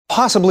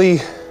Possibly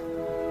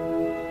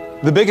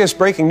the biggest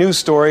breaking news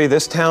story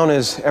this town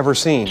has ever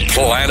seen.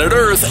 Planet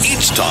Earth,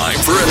 it's time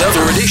for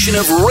another edition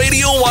of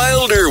Radio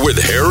Wilder with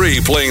Harry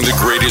playing the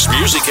greatest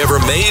music ever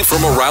made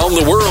from around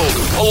the world,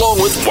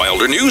 along with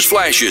Wilder news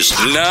flashes.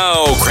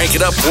 Now, crank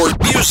it up for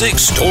music,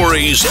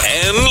 stories,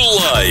 and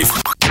life.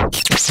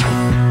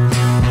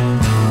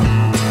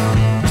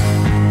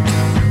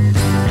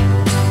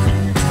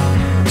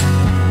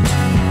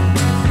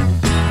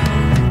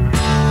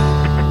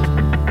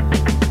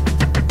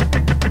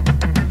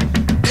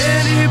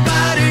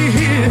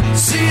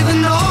 See the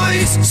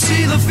noise,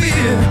 see the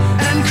fear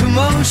and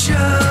commotion.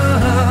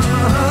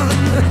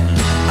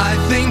 I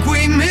think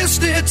we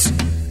missed it.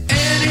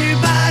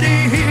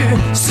 Anybody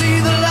here? See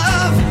the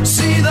love,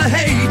 see the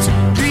hate,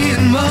 be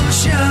in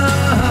motion.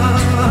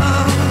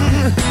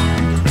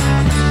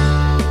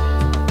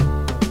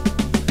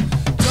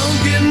 Don't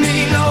give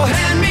me no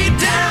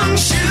hand-me-down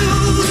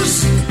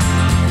shoes.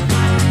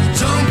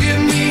 Don't give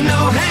me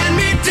no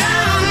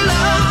hand-me-down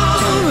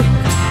love.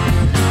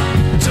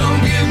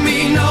 Don't give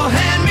me no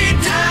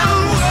hand-me-down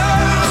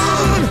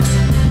world.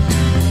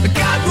 I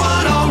got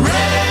one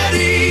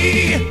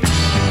already.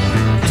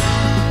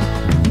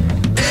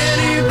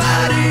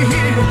 Anybody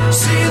here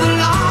see the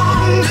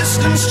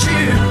long-distance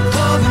cheer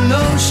for the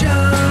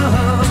notion?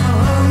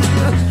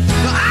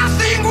 I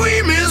think we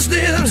missed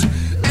it.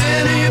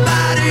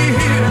 Anybody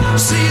here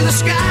see the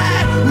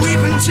sky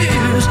weeping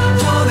tears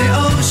for the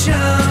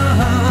ocean?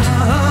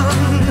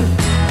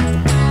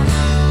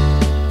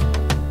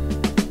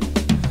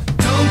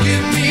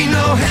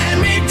 No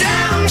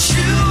hand-me-down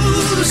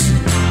shoes.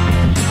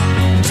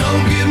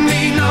 Don't give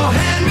me no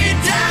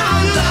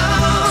hand-me-down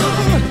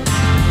love.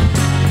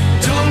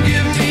 Don't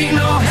give me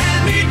no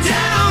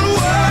hand-me-down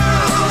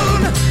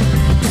world.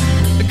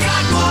 I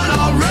got one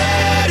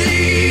already.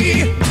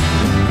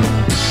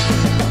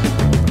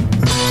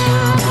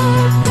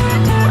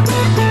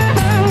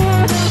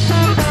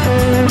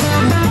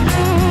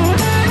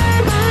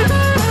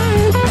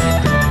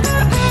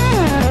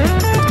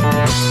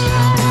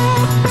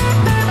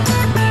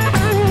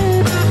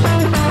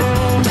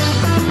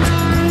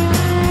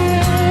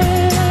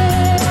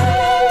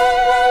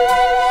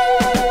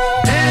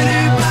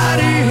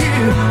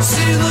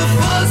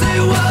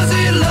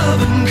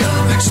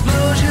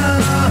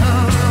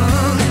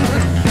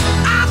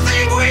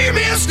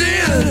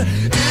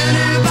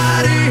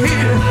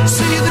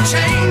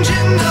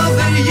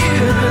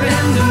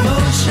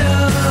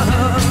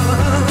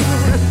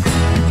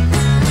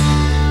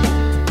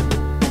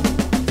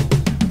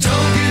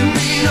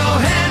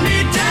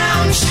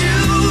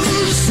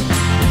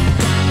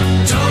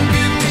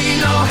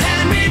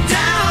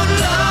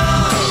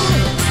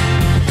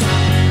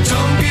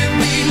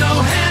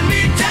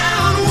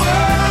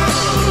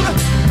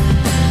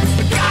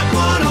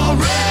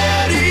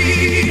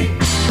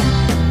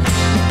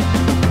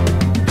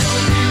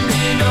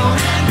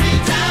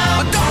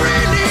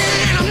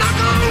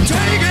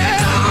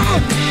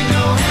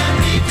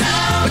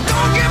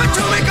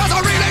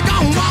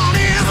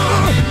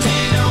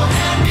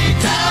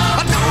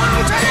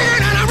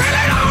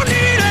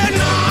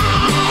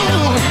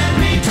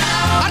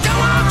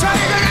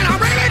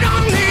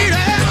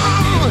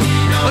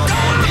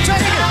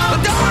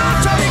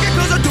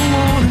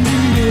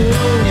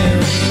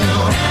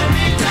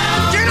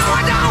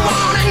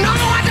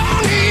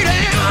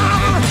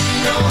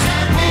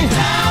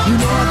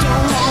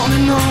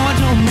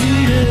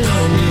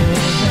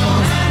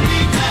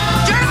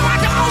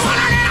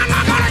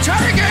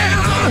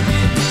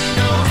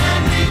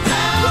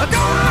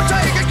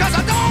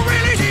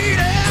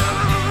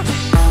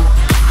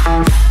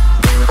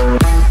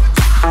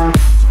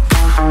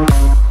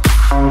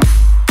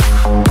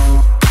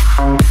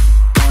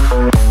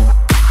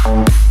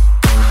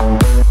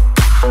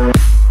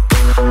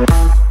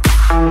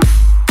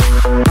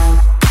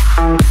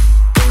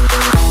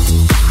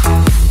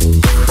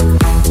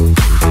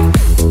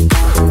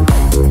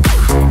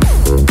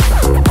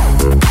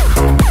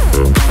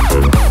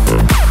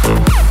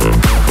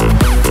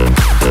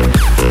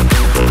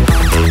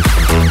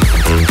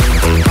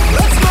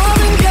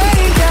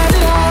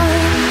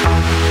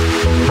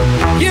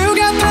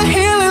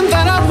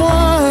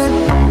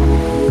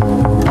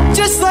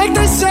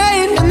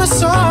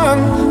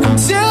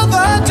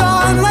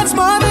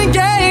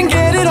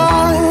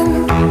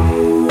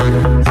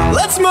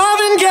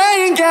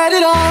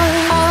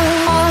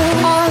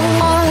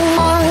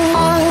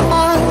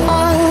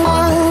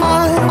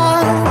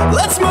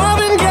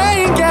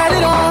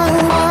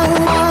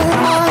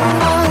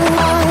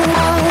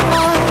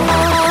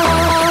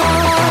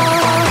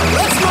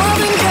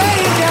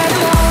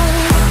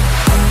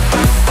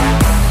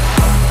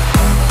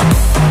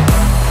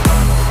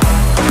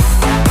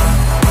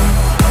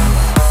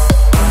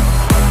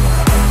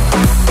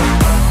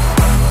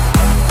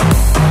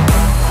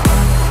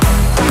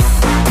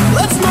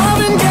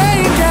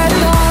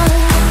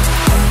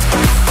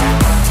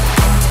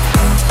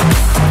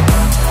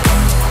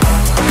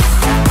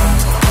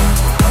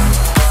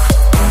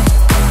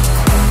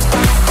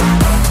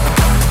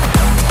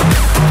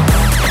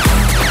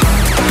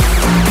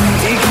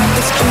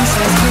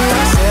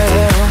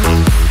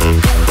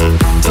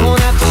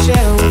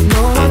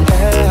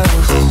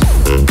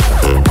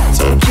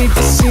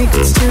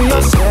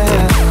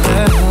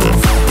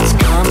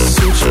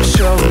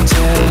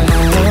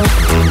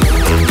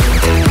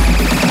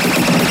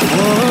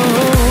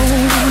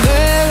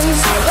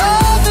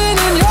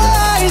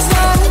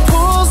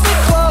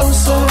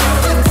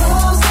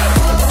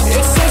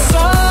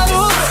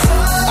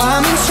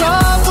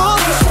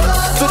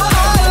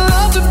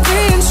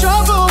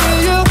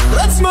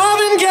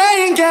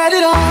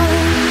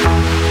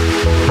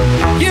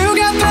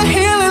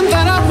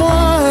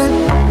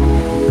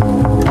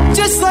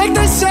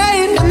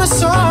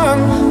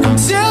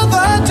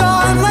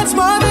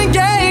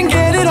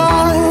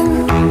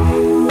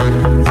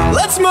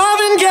 Let's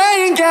Marvin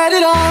Gaye and get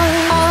it on.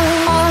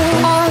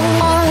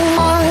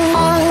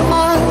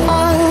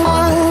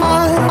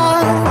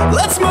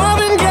 Let's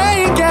Marvin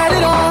Gaye and get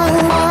it on.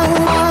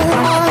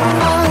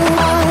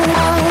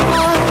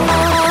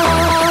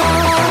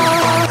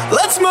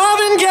 Let's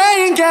Marvin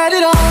Gaye and get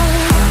it on.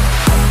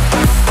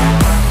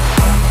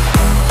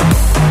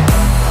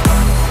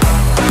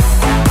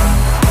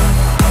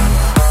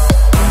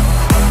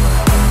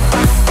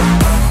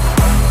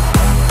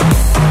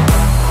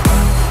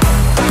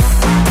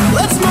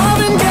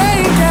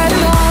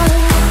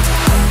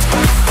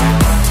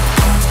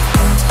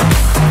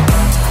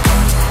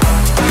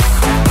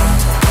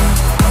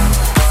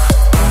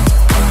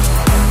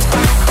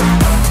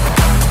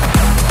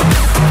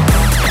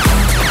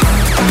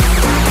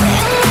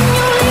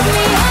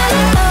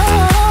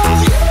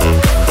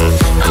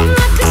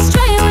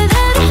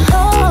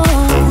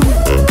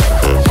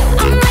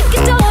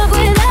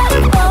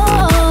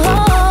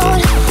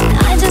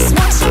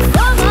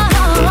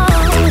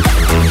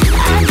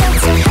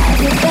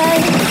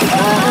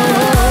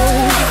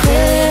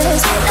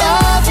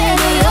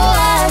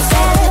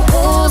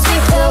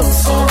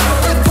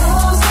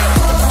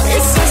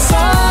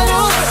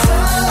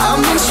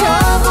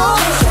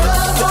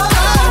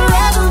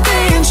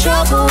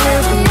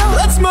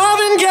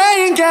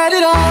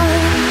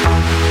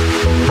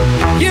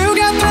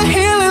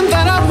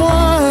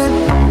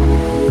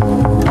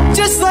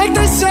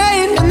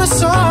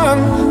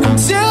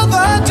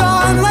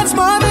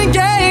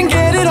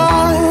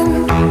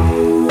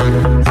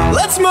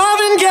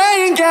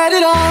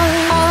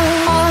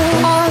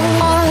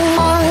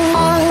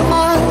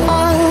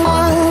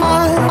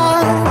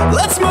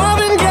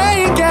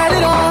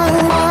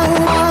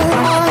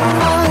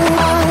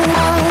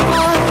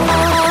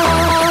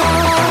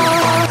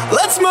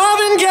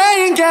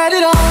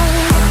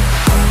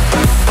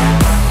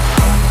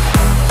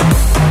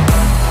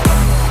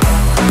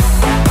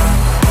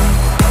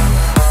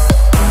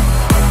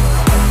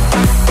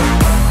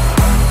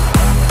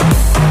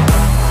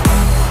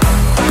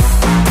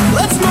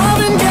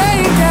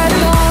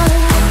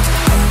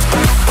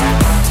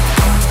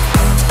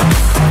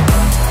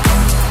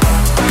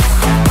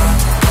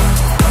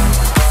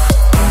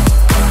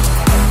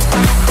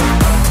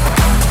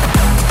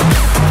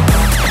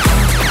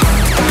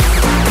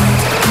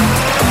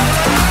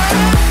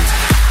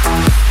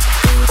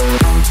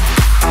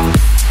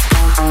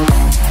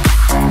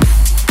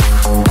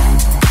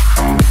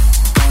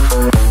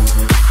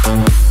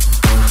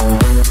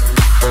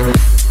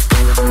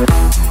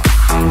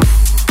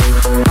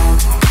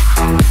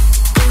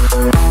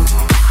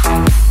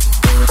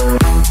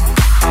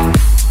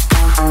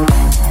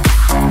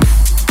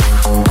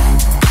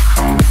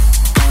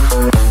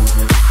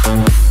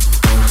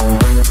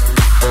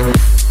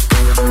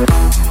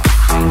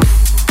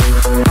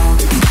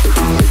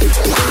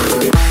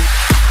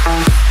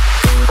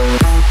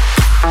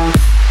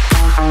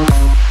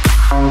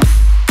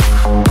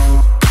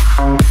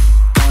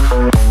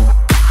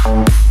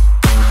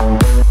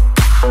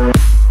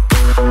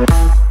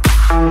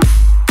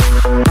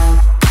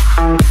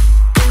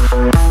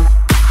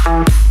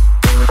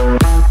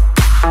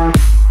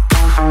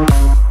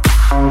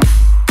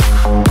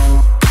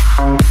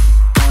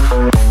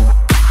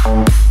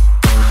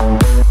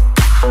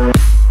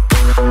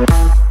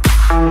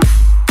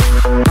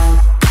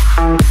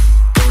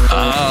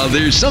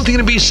 Something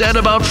to be said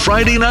about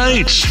Friday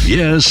nights.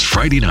 Yes,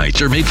 Friday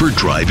nights are made for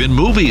drive-in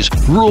movies,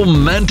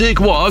 romantic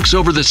walks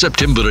over the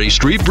September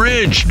Street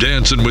Bridge,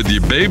 dancing with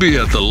your baby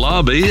at the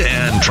lobby,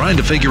 and trying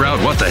to figure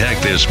out what the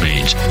heck this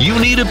means. You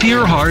need a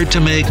pure heart to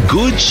make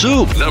good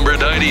soup. Number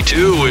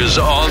 92 is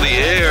on the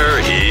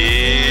air.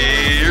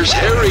 Here's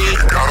Harry.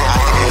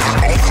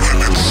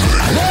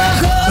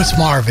 It's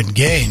Marvin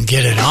Gaye and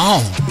get it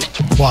on.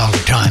 Wilder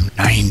Time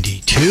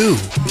 92.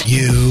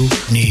 You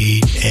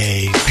need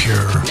a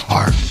pure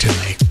heart to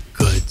make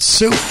good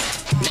soup.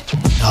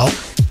 No,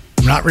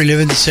 I'm not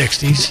reliving the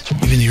 60s,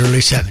 even the early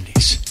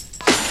 70s.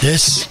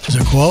 This is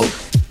a quote,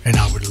 and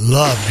I would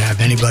love to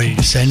have anybody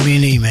to send me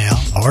an email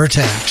or a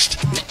text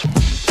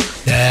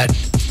that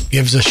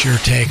gives us your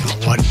take on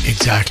what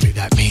exactly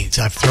that means.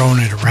 I've thrown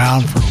it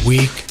around for a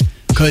week,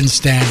 couldn't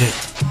stand it,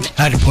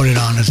 had to put it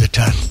on as a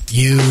title.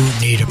 You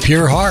need a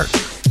pure heart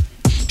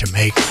to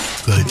make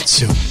good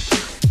soup.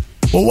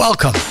 Well,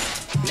 welcome.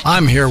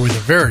 I'm here with a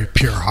very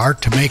pure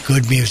heart to make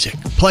good music.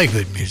 Play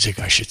good music,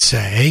 I should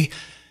say.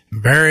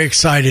 I'm very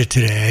excited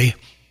today.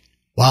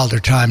 Wilder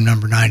Time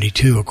number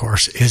 92, of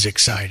course, is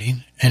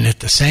exciting. And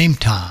at the same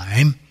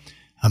time,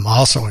 I'm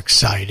also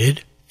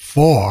excited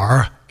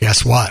for,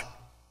 guess what?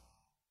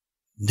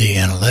 The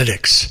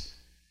analytics.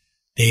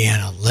 The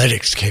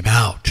analytics came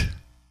out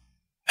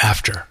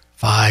after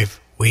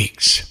 5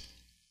 weeks.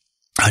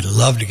 I'd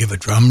love to give a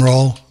drum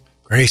roll,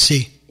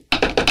 Gracie,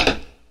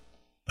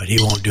 but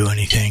he won't do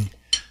anything.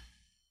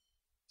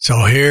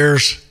 So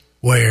here's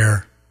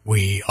where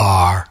we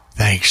are,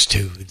 thanks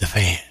to the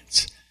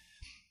fans.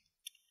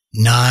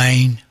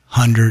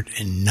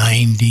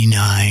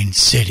 999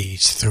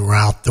 cities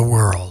throughout the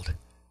world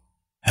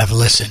have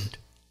listened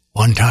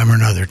one time or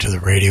another to the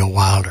Radio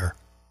Wilder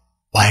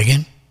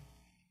wagon.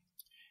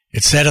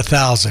 It said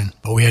 1,000,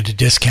 but we had to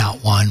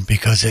discount one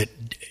because it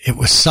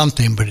was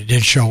something, but it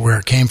didn't show where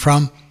it came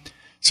from.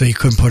 So you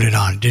couldn't put it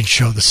on. It didn't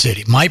show the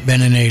city. Might have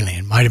been an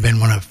alien. Might have been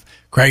one of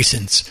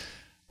Grayson's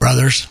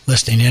brothers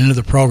listening into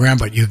the program,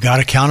 but you got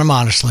to count them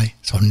honestly.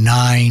 So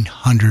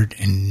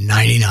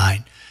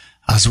 999.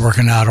 I was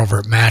working out over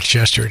at Matt's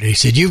yesterday. He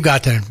said, you've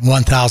got the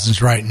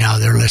 1,000s right now.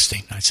 They're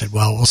listening. I said,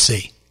 well, we'll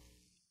see.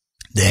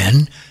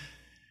 Then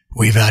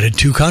we've added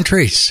 2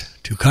 countries.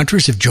 2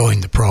 countries have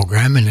joined the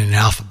program in an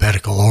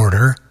alphabetical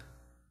order.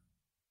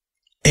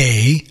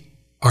 A,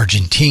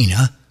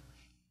 Argentina.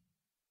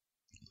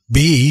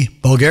 B,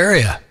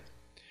 Bulgaria.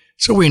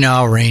 So we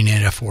now reign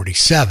in at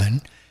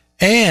 47.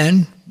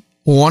 And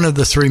one of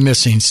the 3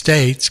 missing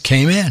states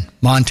came in,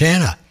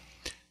 Montana.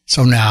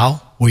 So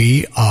now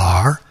we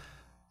are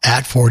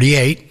at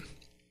 48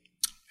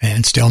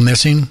 and still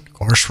missing, of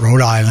course,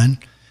 Rhode Island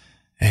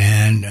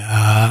and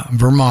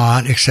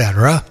Vermont,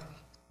 etc.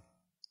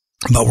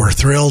 But we're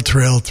thrilled.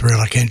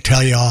 I can't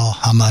tell you all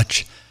how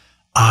much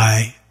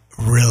I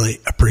really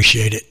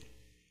appreciate it.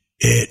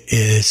 It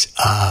is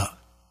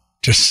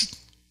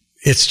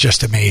it's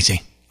just amazing,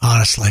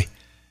 honestly.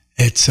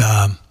 It's,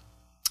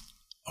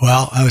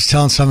 well, I was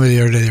telling somebody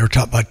the other day, they were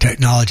talking about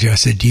technology. I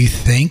said, do you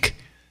think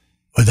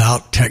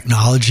without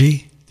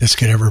technology this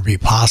could ever be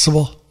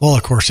possible? Well,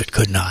 of course it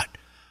could not.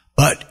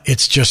 But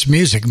it's just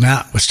music.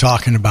 Matt was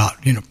talking about,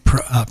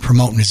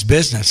 promoting his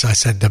business. I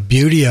said, the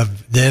beauty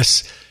of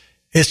this,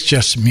 it's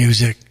just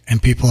music,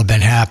 and people have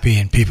been happy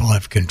and people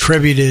have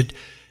contributed,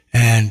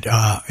 and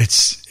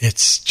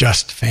it's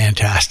just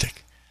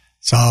fantastic.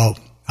 So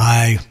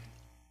I'm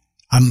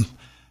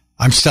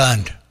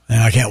stunned,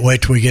 and I can't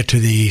wait till we get to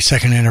the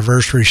 2nd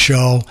anniversary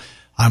show.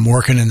 I'm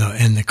working in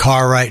the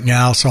car right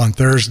now, so on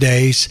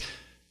Thursdays,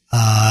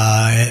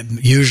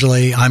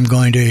 usually I'm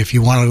going to, if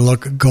you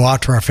want to go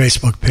out to our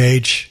Facebook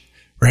page,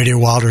 Radio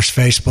Wilder's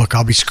Facebook,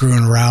 I'll be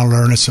screwing around,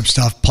 learning some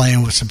stuff,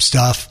 playing with some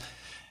stuff,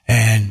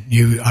 and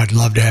I'd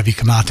love to have you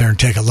come out there and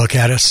take a look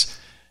at us,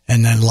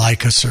 and then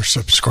like us or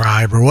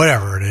subscribe or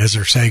whatever it is,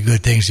 or say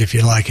good things if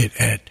you like it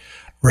at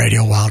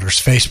Radio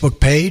Wilder's Facebook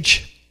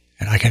page.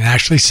 And I can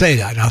actually say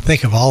that. Now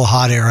think of all the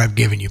hot air I've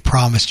given you,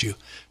 promised you,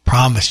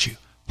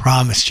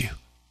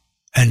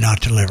 and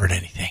not delivered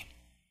anything.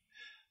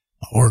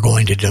 But we're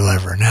going to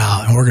deliver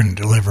now, and we're going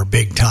to deliver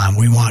big time.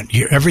 We want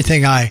you,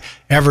 everything I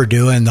ever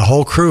do, and the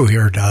whole crew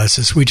here does,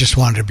 is we just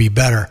want it to be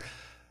better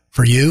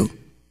for you,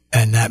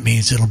 and that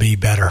means it'll be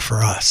better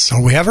for us.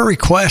 So we have a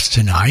request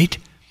tonight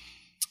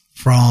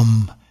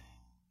from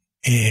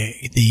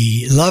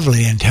the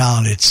lovely and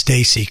talented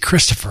Stacy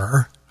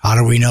Christopher. How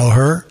do we know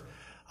her?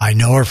 I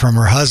know her from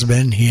her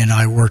husband. He and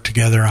I worked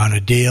together on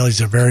a deal.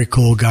 He's a very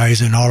cool guy.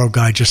 He's an auto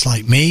guy just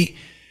like me.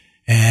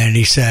 And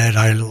he said,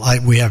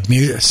 we have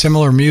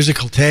similar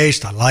musical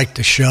taste. I like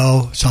the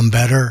show, some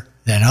better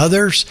than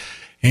others.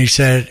 And he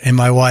said, and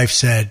my wife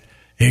said,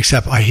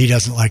 except he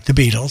doesn't like the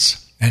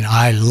Beatles. And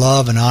I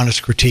love an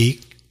honest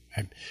critique.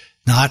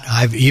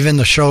 Even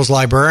the show's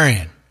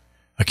librarian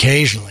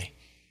occasionally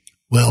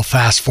will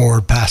fast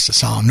forward past the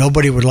song.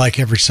 Nobody would like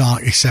every song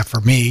except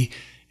for me.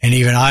 And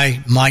even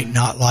I might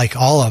not like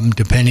all of them,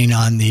 depending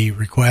on the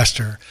request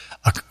or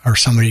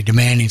somebody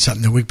demanding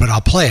something that but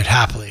I'll play it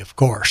happily, of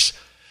course.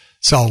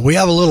 So we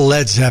have a little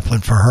Led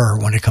Zeppelin for her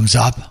when it comes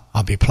up.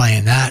 I'll be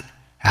playing that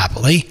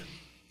happily.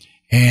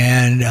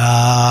 And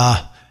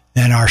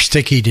then our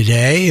sticky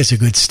today is a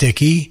good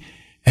sticky.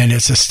 And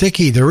it's a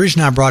sticky. The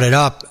reason I brought it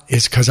up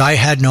is because I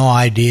had no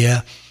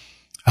idea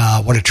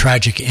what a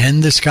tragic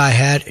end this guy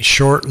had. A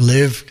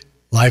short-lived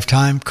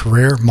lifetime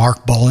career,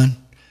 Mark Bolan.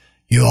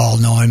 You all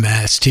know him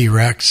as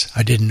T-Rex.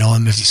 I didn't know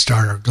him as a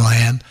starter of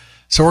Glam.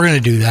 So we're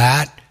going to do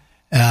that.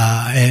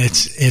 And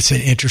it's an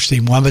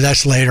interesting one, but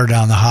that's later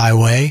down the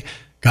highway.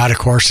 Got, of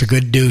course, the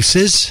Good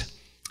Deuces.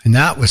 And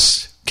that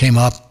came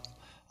up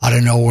out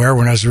of nowhere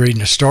when I was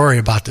reading a story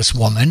about this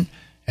woman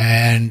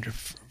and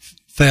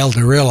failed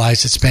to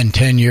realize it's been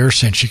 10 years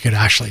since she could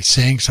actually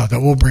sing. So I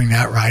thought we'll bring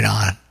that right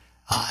on.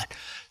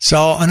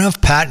 So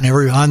enough patting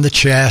everyone on the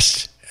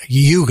chest.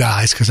 You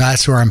guys, because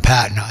that's where I'm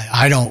patting.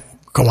 I don't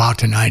go out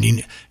to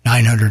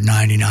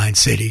 999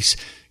 cities.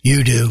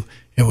 You do,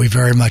 and we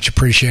very much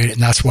appreciate it,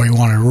 and that's why we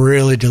want to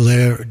really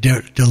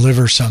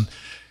deliver some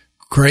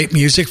great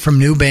music from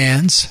new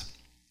bands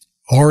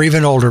or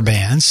even older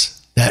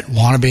bands that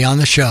want to be on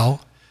the show,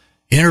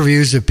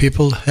 interviews that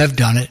people have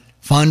done it,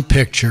 fun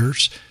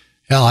pictures.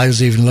 Hell, I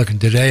was even looking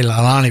today,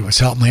 Lalani was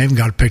helping me. I even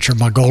got a picture of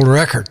my gold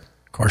record.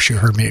 Of course, you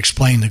heard me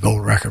explain the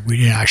gold record. We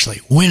didn't actually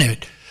win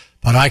it,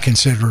 but I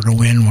consider it a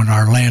win when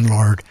our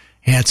landlord,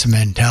 handsome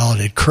and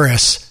talented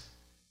Chris,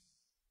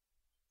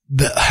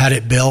 had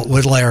it built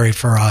with Larry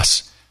for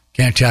us.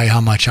 Can't tell you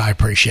how much I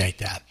appreciate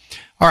that.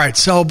 All right,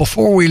 so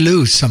before we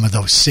lose some of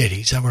those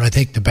cities, what I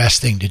think the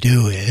best thing to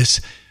do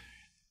is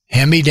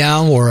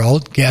hand-me-down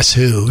world, Guess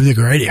Who, the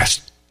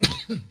greatest,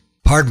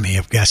 pardon me,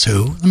 of Guess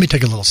Who. Let me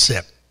take a little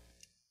sip.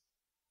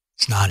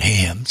 It's not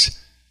hams.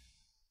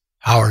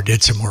 Howard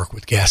did some work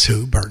with Guess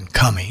Who, Burton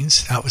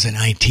Cummings. That was in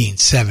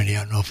 1970. I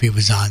don't know if he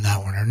was on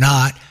that one or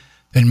not.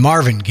 Then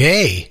Marvin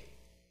Gaye,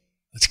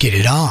 let's get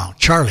it on.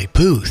 Charlie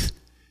Puth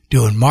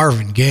doing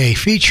Marvin Gaye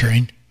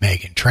featuring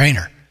Meghan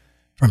Trainor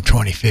from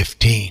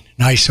 2015.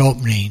 Nice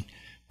opening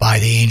by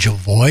the Angel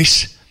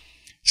Voice.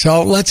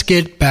 So let's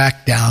get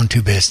back down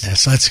to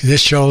business.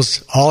 This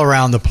show's all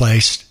around the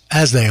place,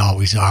 as they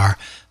always are.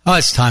 Oh,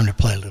 it's time to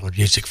play a little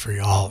music for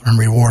y'all and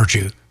reward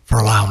you for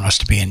allowing us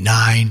to be in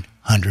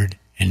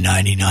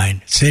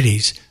 999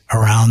 cities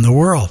around the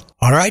world.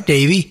 All right,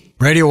 Davey,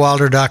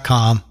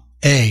 RadioWilder.com,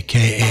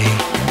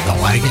 a.k.a. The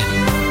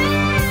Wagon.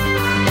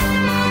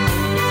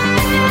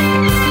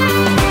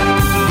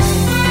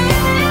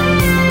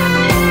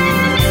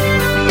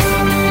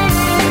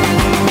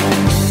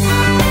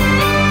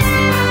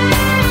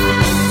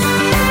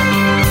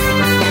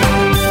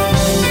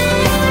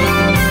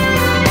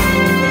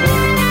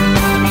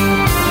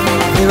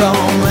 We're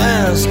all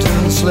masters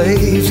and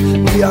slaves.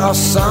 We are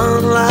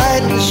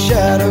sunlight and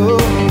shadow.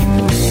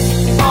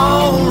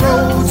 All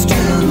roads to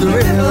the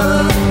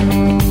river.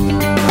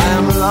 I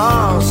am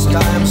lost,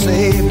 I am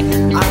saved.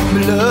 I'm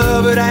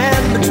beloved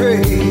and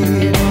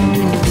betrayed.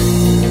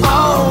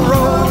 All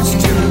roads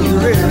to the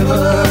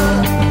river.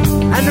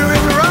 And the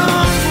river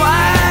runs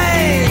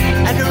wide.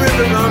 And the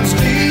river runs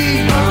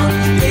deep.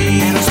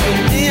 And I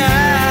spit the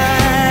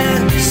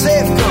eye.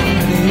 Safe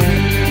company.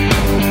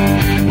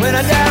 When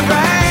I dive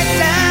right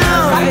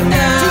down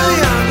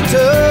to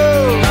the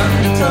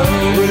undertow,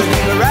 with a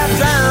fever right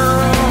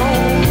down,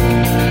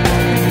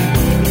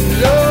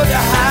 Lord,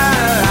 the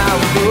higher I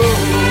will go.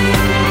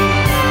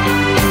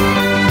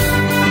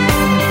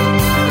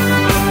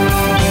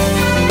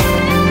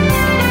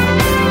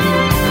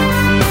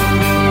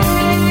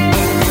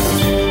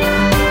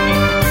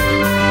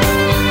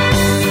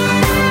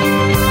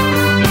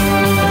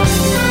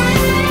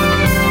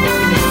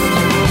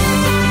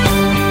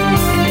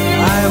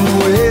 I am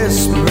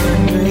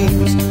whispering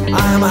dreams,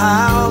 I am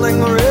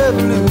howling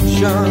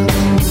revolution.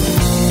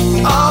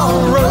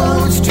 All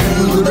roads to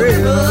the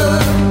river.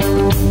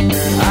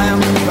 I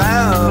am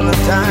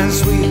Valentine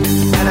sweet,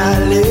 and I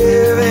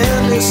live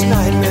in this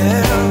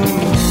nightmare.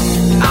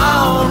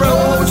 All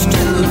roads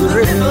to the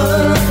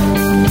river.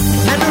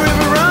 And the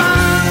river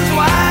runs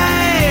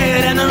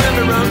wide, and the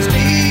river runs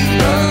deep.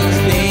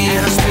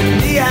 And I spit in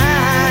the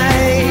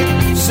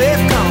eye,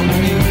 safe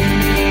company.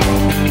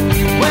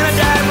 When I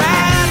dive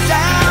right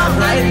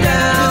down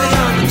to the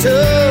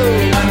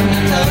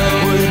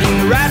undertow, with a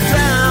deep right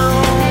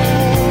down,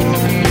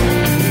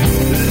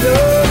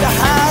 Lord, the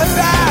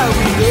higher I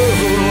will go.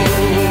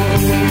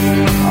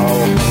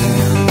 Oh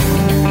man,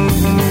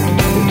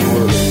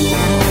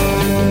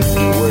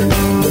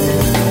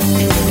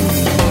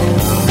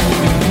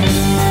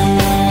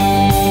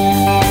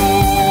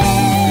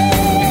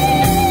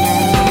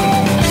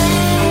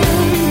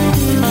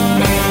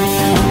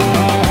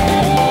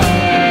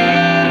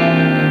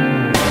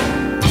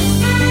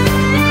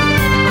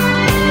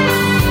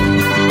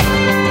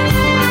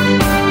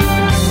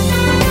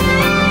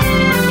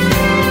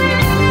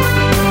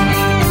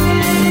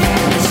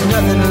 it's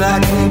nothing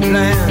like we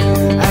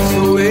planned. That's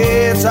the way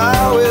it's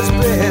always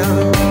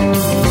been.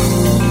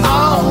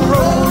 All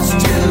roads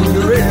to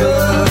the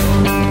river.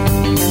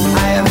 I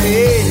have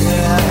hated, I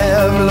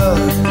have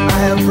loved, I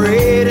have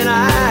prayed, and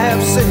I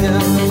have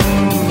sinned.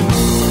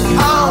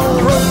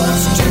 All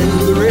roads to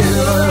the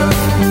river.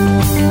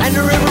 And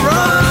the river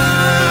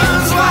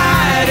runs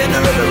wide, and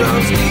the river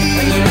runs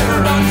deep.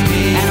 And I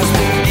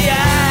spit in the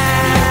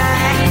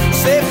eye,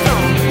 safe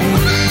company.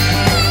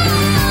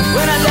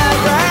 When I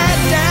dive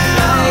right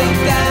down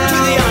to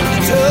the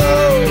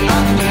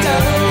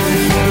undertow,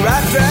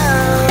 right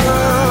down.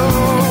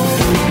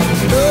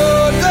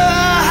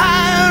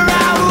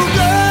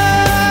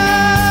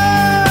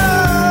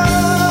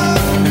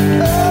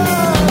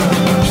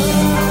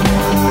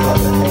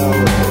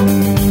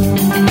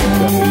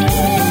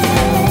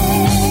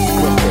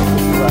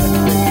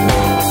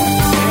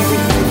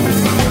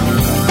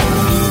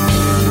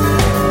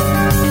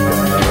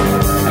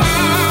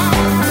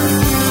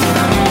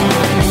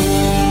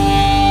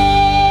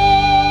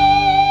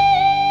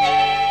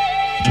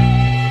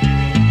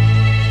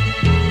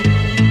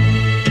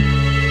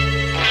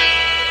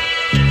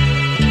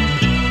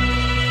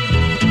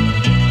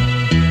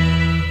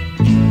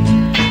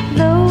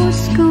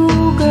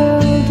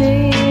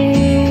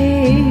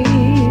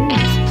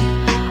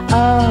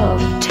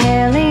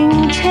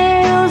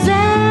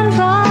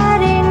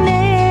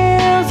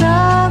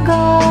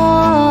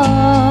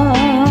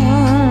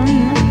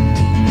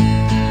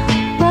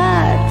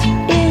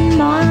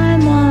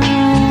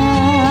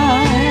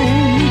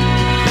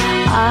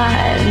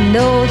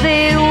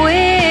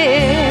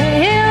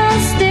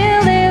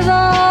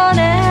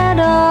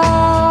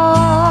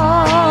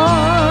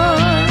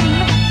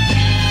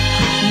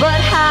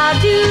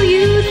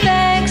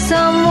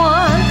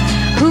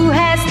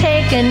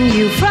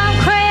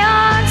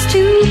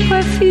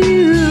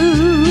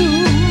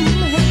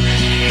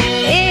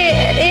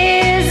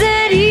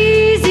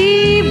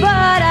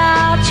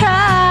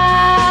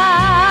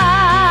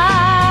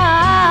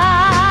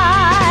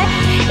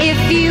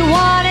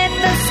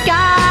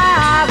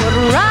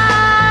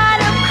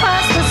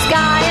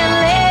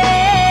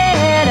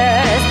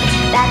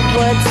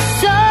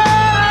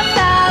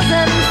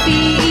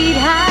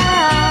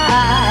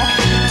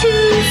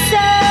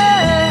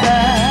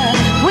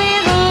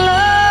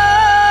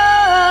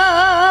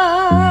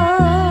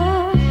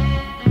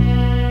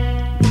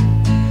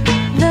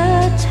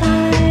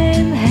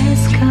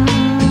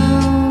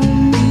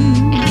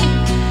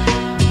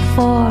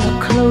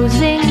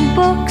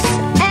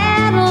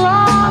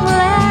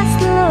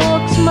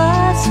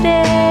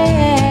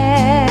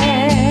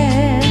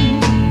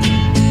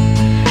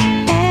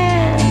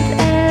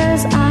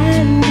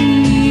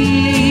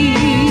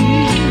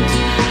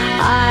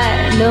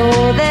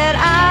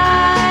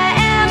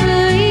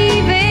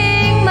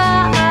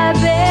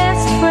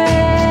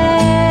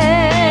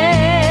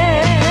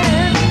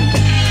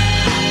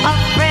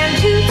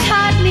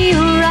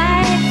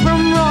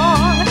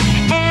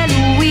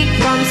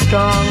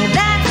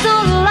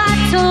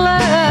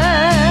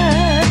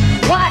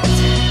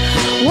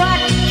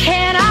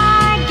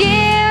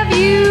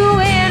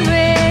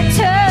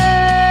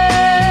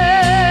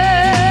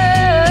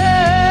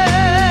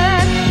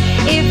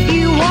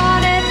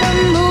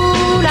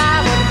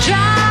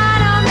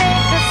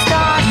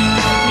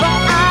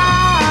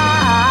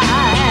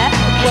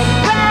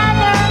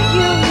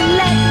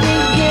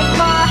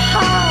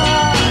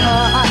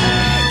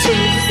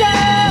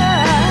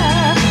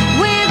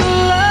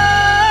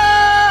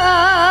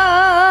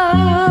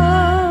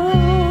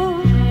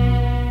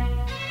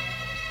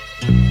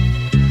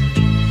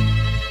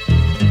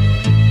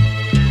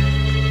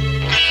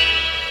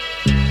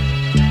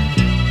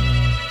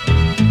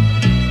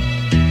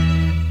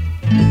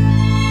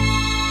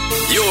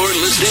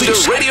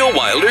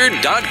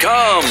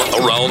 RadioWilder.com.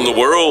 Around the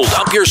world,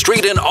 up your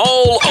street, and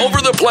all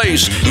over the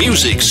place.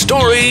 Music,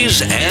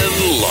 stories,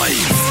 and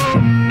life.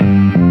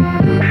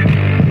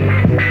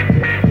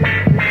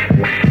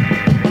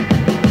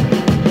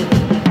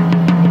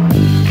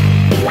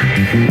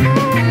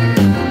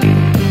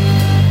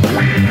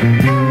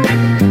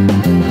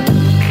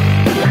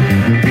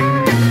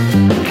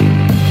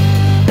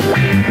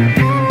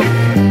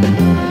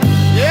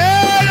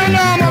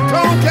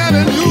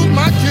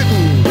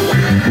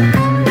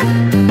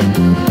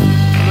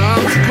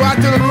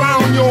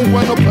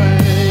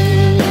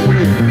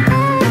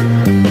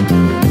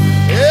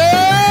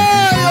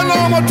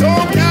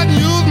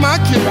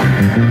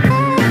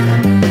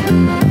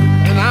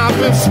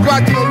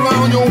 Scratching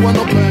around your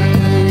window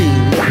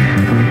pane.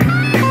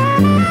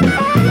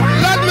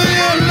 Let me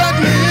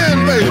in,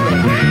 baby,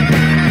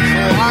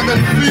 so I can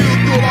feel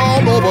good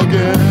all over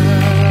again.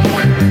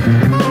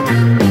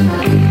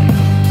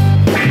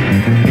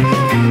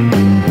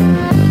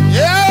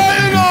 Yeah,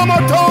 you know I'm a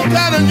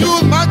tomcat and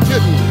you's my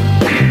kitten,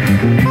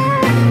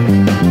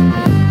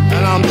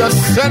 and I'm just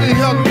sitting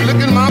here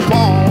licking my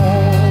paw.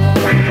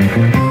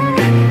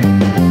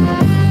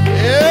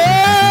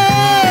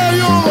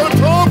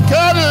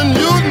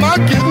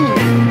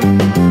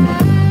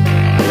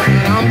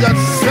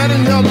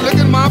 Sitting here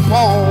licking my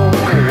paw.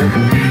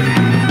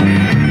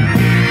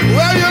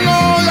 Well, you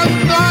know,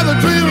 that's not the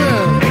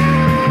dreaming,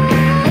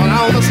 but I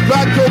want to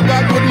strike your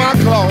back with my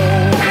claws.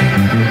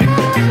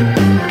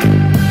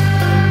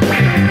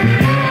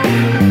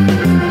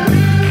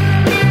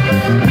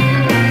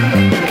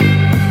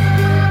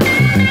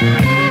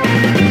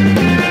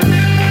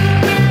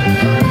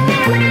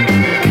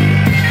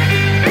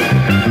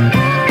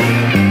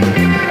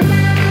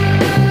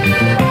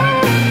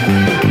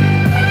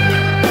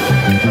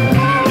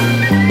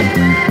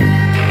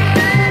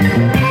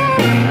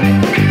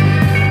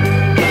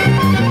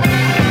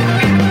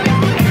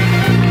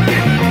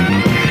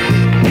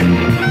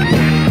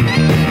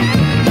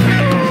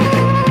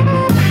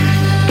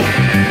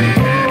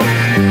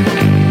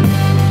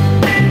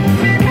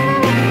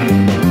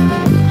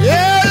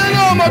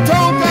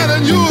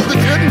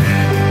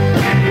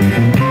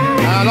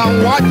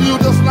 Watch you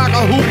just like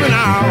a hooping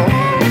owl.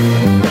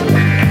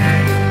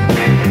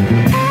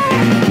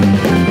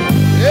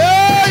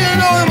 Yeah, you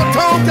know I'm a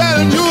tomcat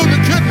and you're the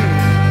kitten,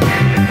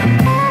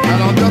 and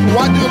I'll just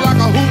watch you like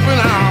a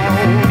hooping owl.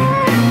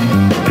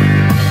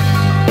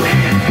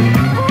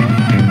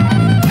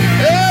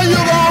 Yeah,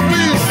 you're gonna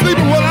be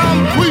sleeping while I'm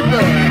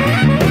creeping,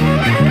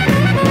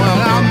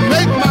 while I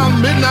make my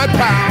midnight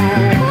pound.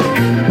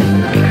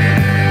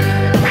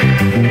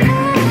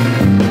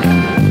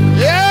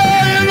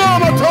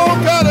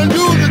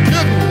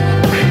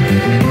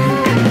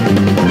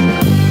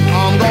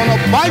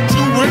 Bite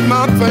you with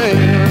my fan.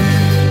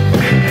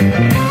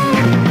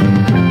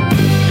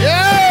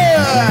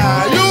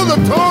 Yeah, you're the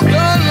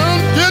tomcat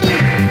I'm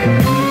getting.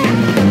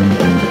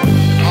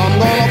 I'm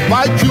gonna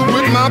bite you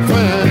with my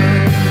fan.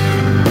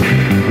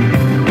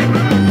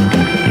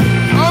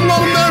 I'm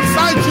gonna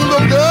excite you,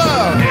 little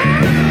girl,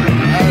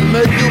 and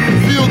make you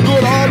feel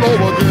good all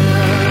over again.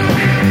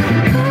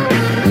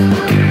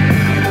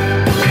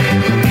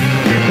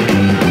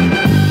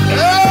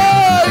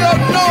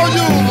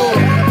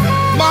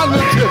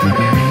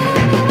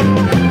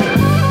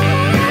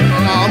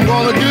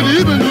 Gonna get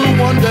even you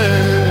one day.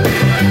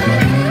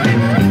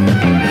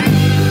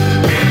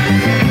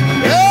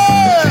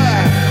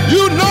 Yeah,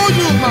 you know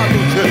you're my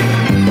lieutenant.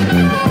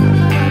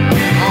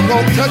 I'm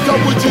gonna catch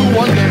up with you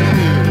one day.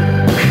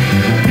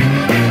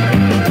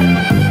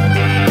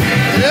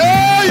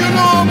 Yeah, you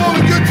know I'm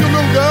gonna get you,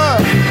 little girl.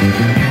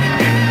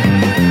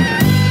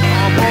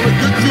 I'm gonna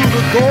get you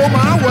to go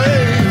my way.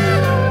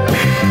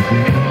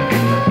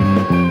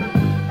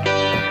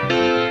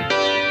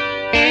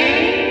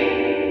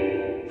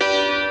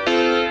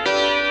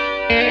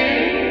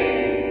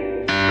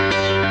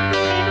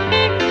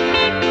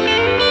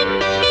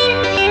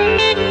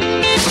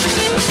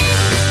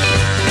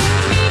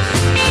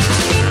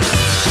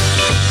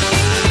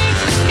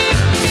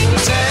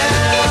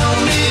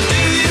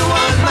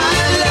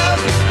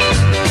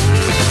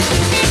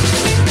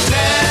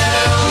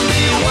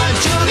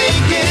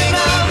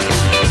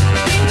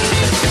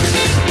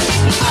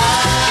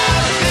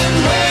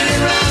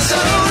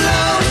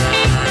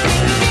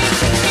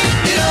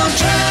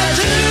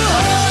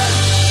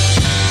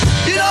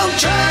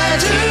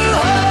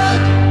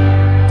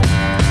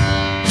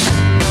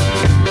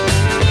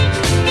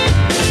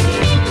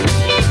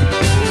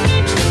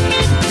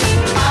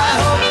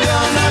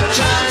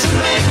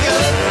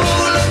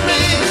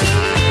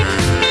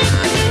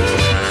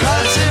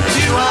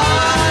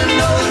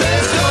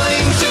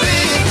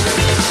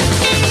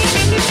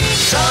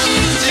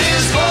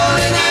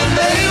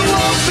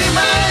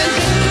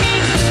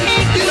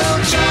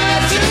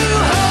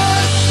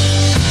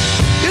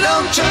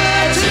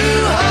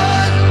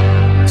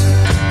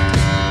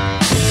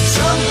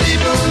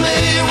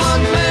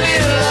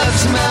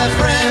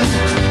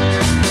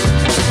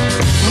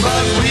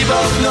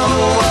 both know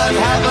what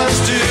happens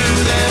to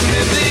them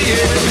in the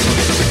end.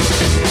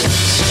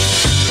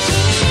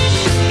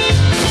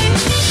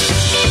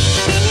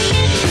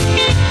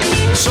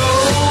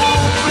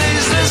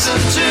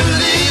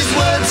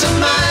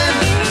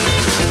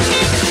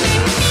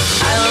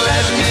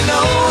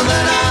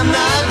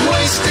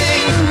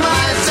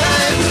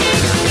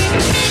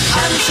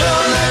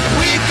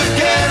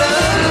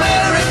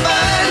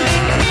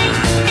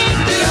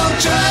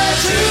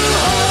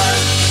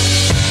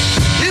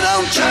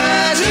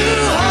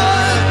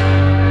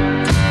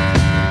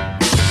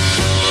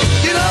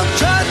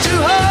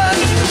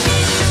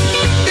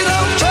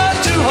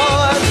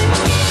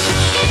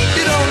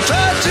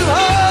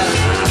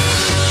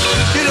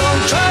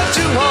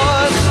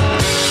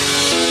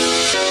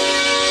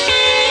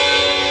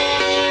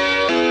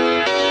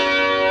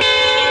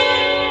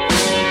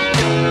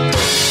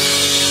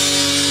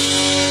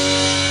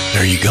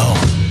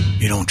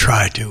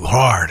 Try Too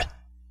Hard.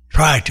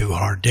 Try Too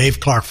Hard. Dave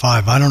Clark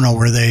 5. I don't know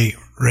where they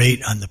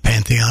rate on the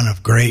pantheon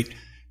of great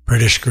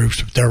British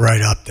groups, but they're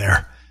right up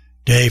there.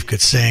 Dave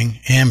could sing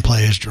and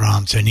play his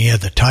drums, and he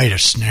had the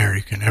tightest snare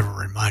you can ever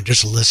remind.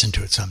 Just listen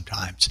to it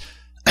sometimes.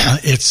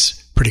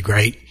 It's pretty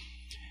great.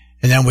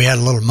 And then we had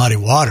a little Muddy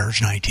Waters,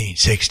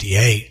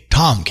 1968.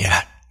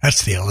 Tomcat.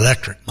 That's the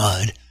electric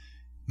mud.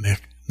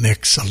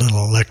 Mix a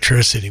little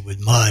electricity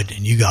with mud, and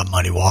you got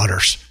Muddy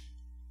Waters.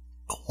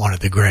 One of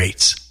the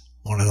greats.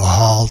 One of the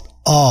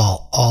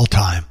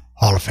all-time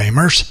Hall of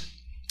Famers.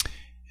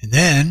 And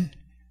then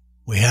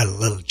we had a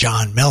little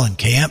John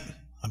Mellencamp.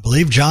 I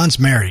believe John's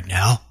married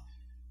now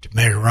to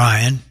Meg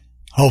Ryan.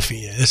 Hope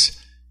he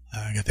is.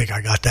 I think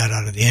I got that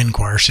out of the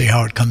Enquirer. See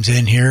how it comes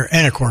in here.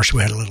 And, of course,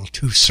 we had a little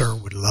To Sir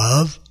With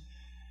Love.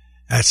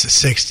 That's the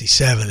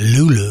 67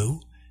 Lulu.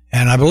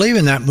 And I believe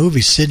in that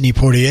movie, Sidney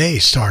Poitier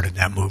starred in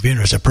that movie. And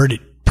it was a pretty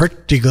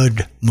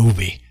good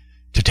movie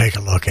to take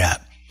a look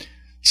at.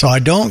 So I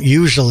don't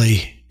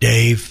usually,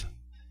 Dave.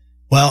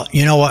 Well,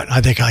 you know what?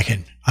 I think I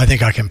can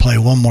play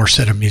one more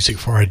set of music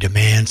before I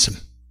demand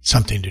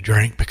something to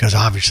drink, because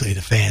obviously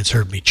the fans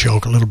heard me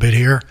choke a little bit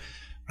here.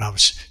 I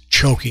was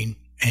choking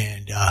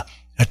and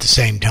at the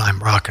same time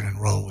rocking and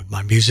rolling with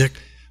my music.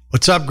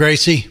 What's up,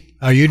 Gracie?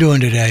 How you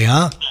doing today,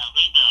 huh?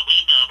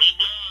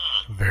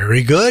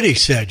 Very good, he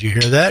said. You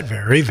hear that?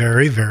 Very,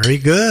 very, very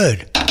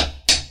good.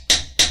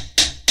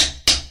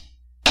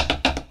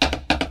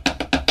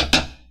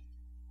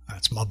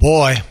 That's my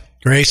boy,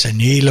 Grayson.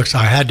 He looks,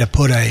 I had to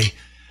put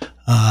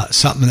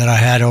something that I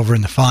had over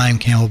in the Fine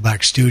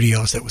Camelback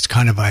Studios that was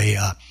kind of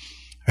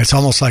it's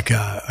almost like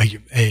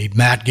a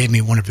Matt gave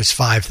me one of his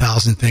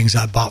 5,000 things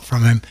I bought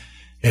from him.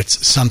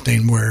 It's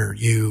something where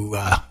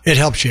it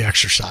helps you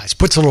exercise,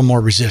 puts a little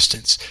more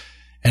resistance.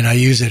 And I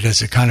use it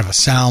as a kind of a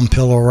sound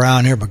pillow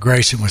around here, but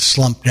Grayson was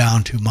slumped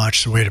down too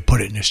much, so we had to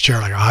put it in his chair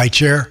like a high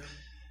chair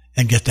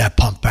and get that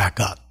pumped back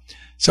up.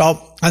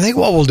 So I think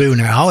what we'll do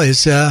now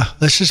is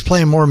let's just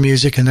play more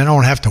music, and then I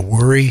don't have to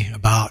worry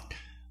about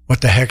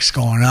what the heck's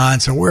going on.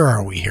 So where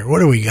are we here? What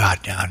do we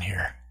got down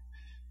here?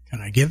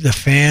 Can I give the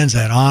fans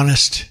that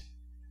honest?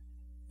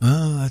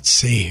 Let's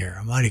see here.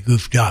 I might have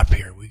goofed up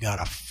here. We got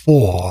a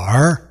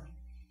 4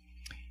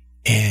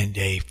 and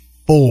a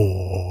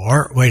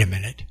 4. Wait a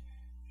minute.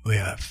 We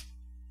have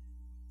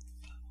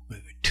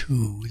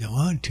 2.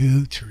 1,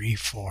 2, 3,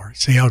 4.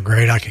 See how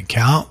great I can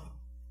count?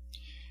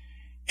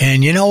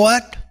 And you know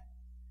what?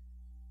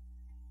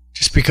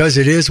 Just because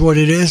it is what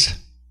it is,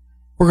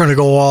 we're going to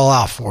go all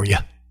out for you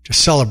to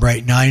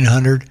celebrate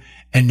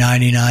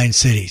 999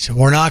 cities.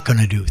 We're not going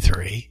to do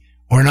 3.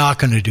 We're not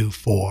going to do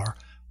 4.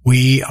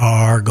 We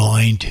are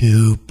going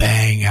to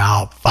bang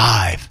out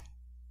 5.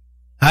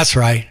 That's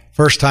right.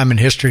 First time in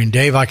history. And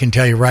Dave, I can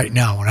tell you right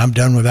now, when I'm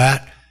done with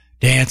that,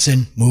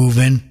 dancing,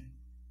 moving.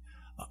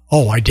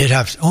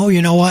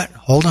 You know what?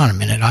 Hold on a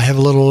minute. I have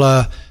a little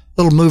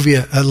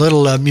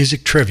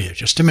music trivia.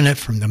 Just a minute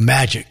from the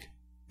Magic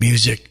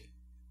Music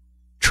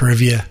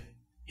Trivia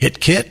Hit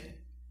Kit.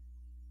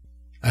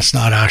 That's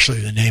not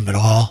actually the name at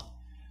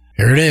all.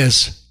 Here it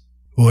is.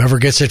 Whoever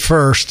gets it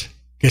first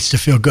gets to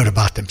feel good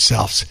about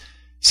themselves.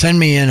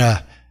 Send in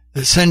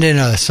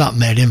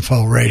something at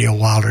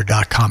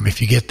info.radiowilder.com.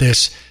 If you get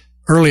this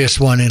earliest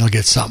one, it'll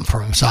get something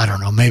from us. I don't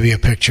know, maybe a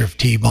picture of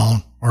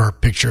T-Bone or a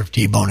picture of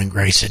T-Bone and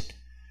Grayson.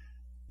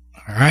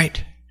 All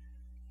right.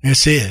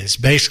 This is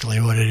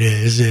basically what it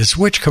is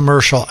which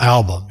commercial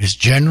album is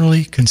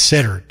generally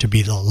considered to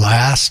be the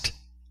last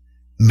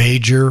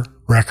major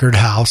record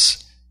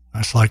house,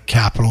 that's like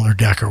Capitol or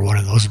Decca, one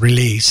of those,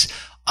 release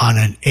on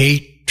an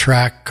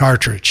 8-track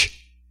cartridge.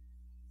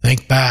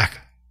 Think back.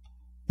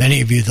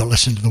 Many of you that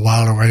listen to the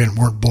Wilder Wagon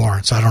weren't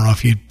born, so I don't know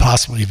if you'd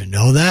possibly even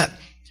know that.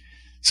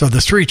 So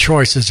the 3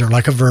 choices are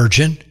Like a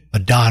Virgin,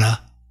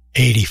 Madonna,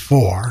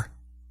 84,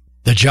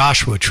 The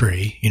Joshua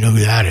Tree, you know who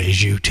that is,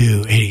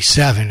 U2,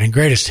 87, and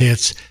Greatest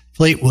Hits,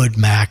 Fleetwood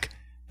Mac,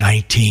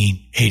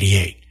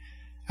 1988.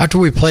 After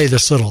we play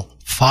this little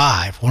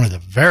 5, one of the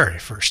very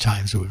first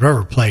times we've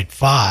ever played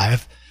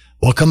 5,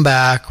 we'll come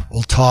back,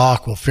 we'll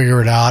talk, we'll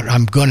figure it out.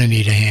 I'm going to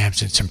need a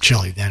hams and some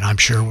chili then, I'm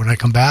sure, when I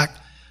come back.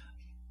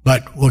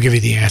 But we'll give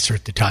you the answer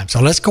at the time.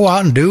 So let's go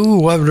out and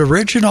do an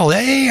original.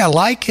 Hey, I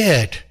like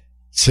it.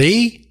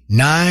 See?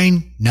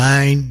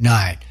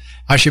 999.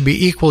 I should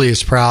be equally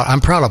as proud. I'm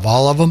proud of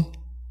all of them.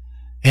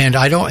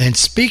 And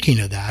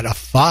speaking of that, a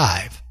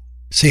 5.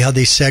 See how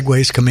these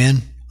segues come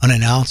in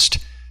unannounced?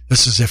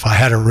 This is if I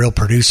had a real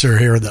producer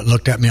here that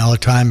looked at me all the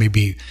time. He'd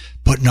be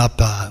putting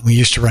up, we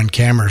used to run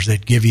cameras.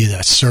 They'd give you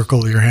that circle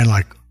with your hand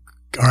like,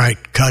 all right,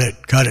 cut it.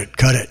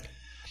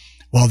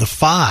 Well, the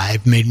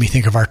 5 made me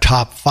think of our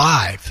top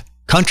 5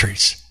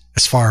 countries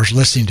as far as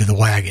listening to the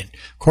wagon.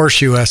 Of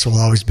course, U.S. will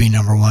always be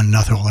number 1.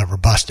 Nothing will ever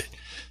bust it.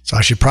 So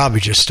I should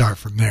probably just start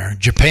from there.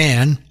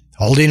 Japan,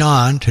 holding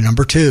on to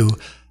number 2,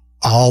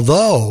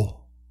 although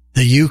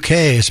the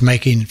U.K. is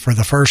making, for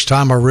the first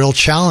time, a real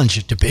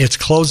challenge. It's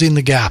closing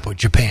the gap with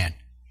Japan.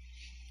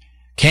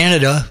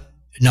 Canada,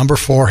 number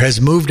 4, has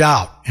moved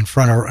out in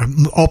front of,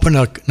 opened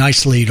a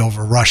nice lead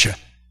over Russia.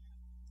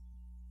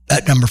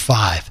 at number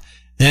 5.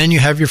 Then you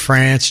have your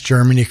France,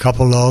 Germany, a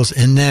couple of those.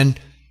 And then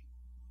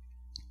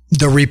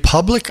the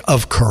Republic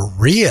of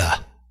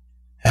Korea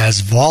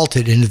has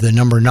vaulted into the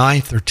number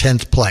 9th or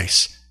 10th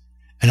place.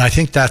 And I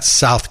think that's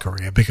South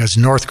Korea because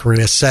North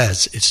Korea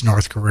says it's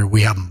North Korea.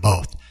 We have them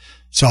both.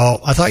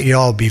 So I thought you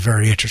all would be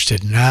very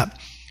interested in that.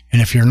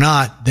 And if you're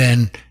not,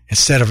 then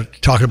instead of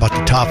talking about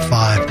the top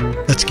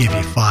 5, let's give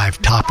you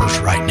 5 toppers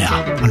right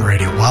now on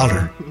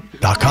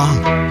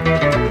RadioWilder.com.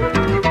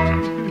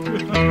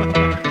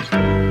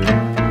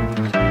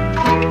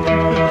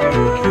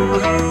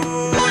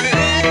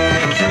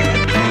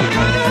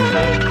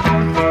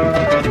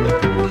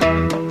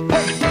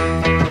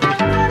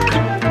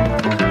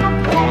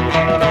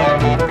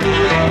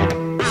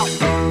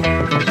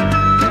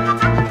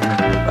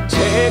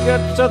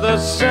 To the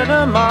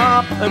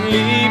cinema and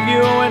leave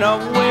you in a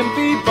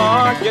wimpy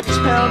bar. You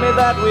tell me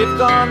that we've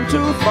gone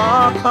too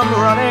far. Come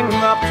running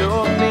up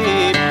to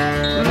me.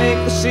 Make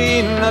the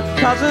scene at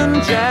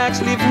Cousin Jack's.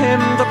 Leave him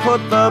to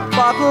put the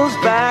bottles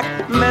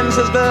back. Mends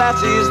his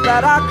glasses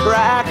that are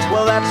cracked.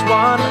 Well, that's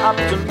one up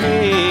to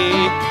me.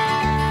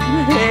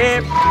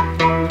 Hey.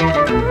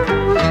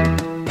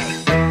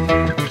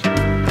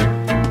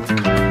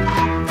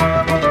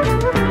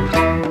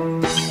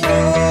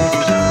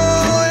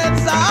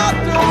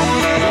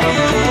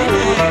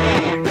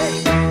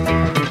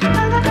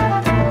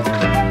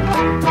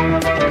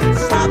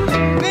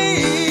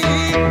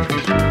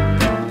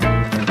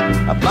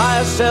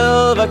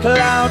 Silver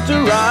cloud to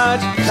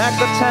ride, pack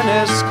the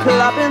tennis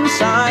club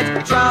inside.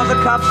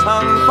 Trouser cuffs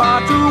hung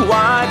far too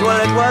wide, well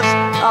it was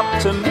up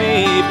to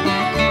me.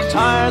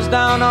 Tires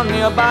down on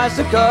your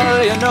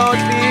bicycle, you know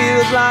it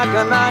feels like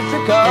an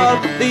icicle.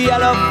 The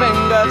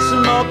yellow-fingered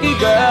smoky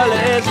girl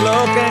is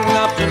looking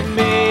up to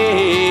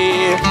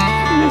me.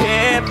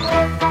 Yep.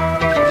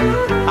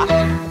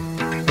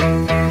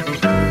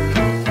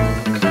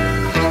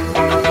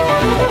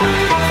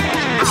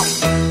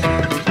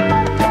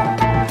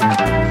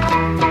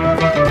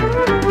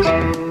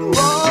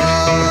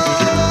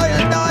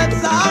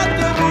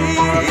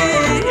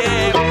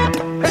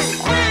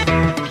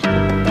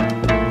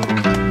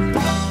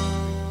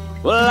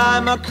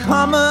 I'm a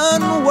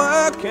common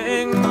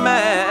working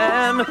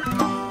man,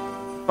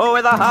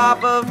 with a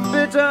half of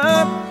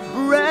bitter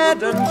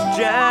bread and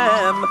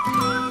jam.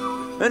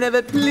 And if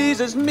it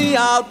pleases me,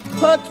 I'll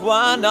put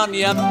one on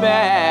your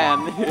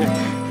band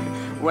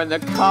when the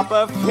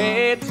copper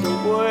fades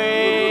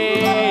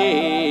away.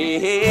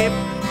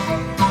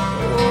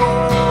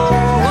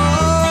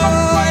 Oh,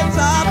 it's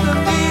up to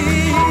me.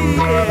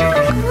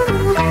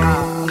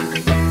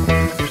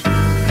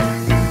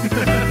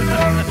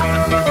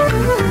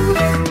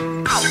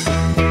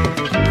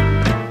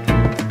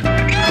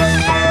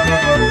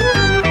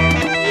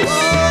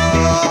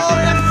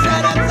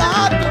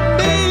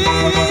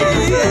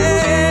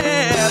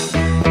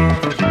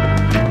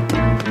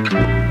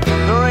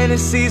 The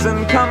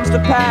season comes to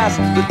pass,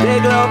 the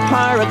Dayglow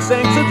pirate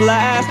sinks at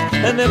last.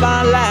 And if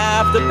I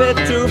laughed a bit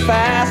too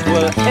fast,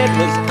 well, it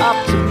was up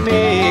to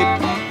me.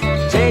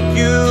 Take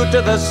you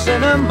to the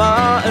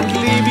cinema and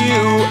leave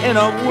you in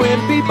a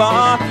wimpy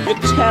bar. You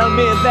tell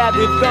me that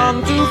we've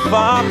gone too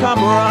far,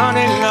 come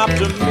running up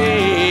to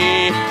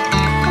me.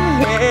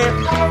 Hey.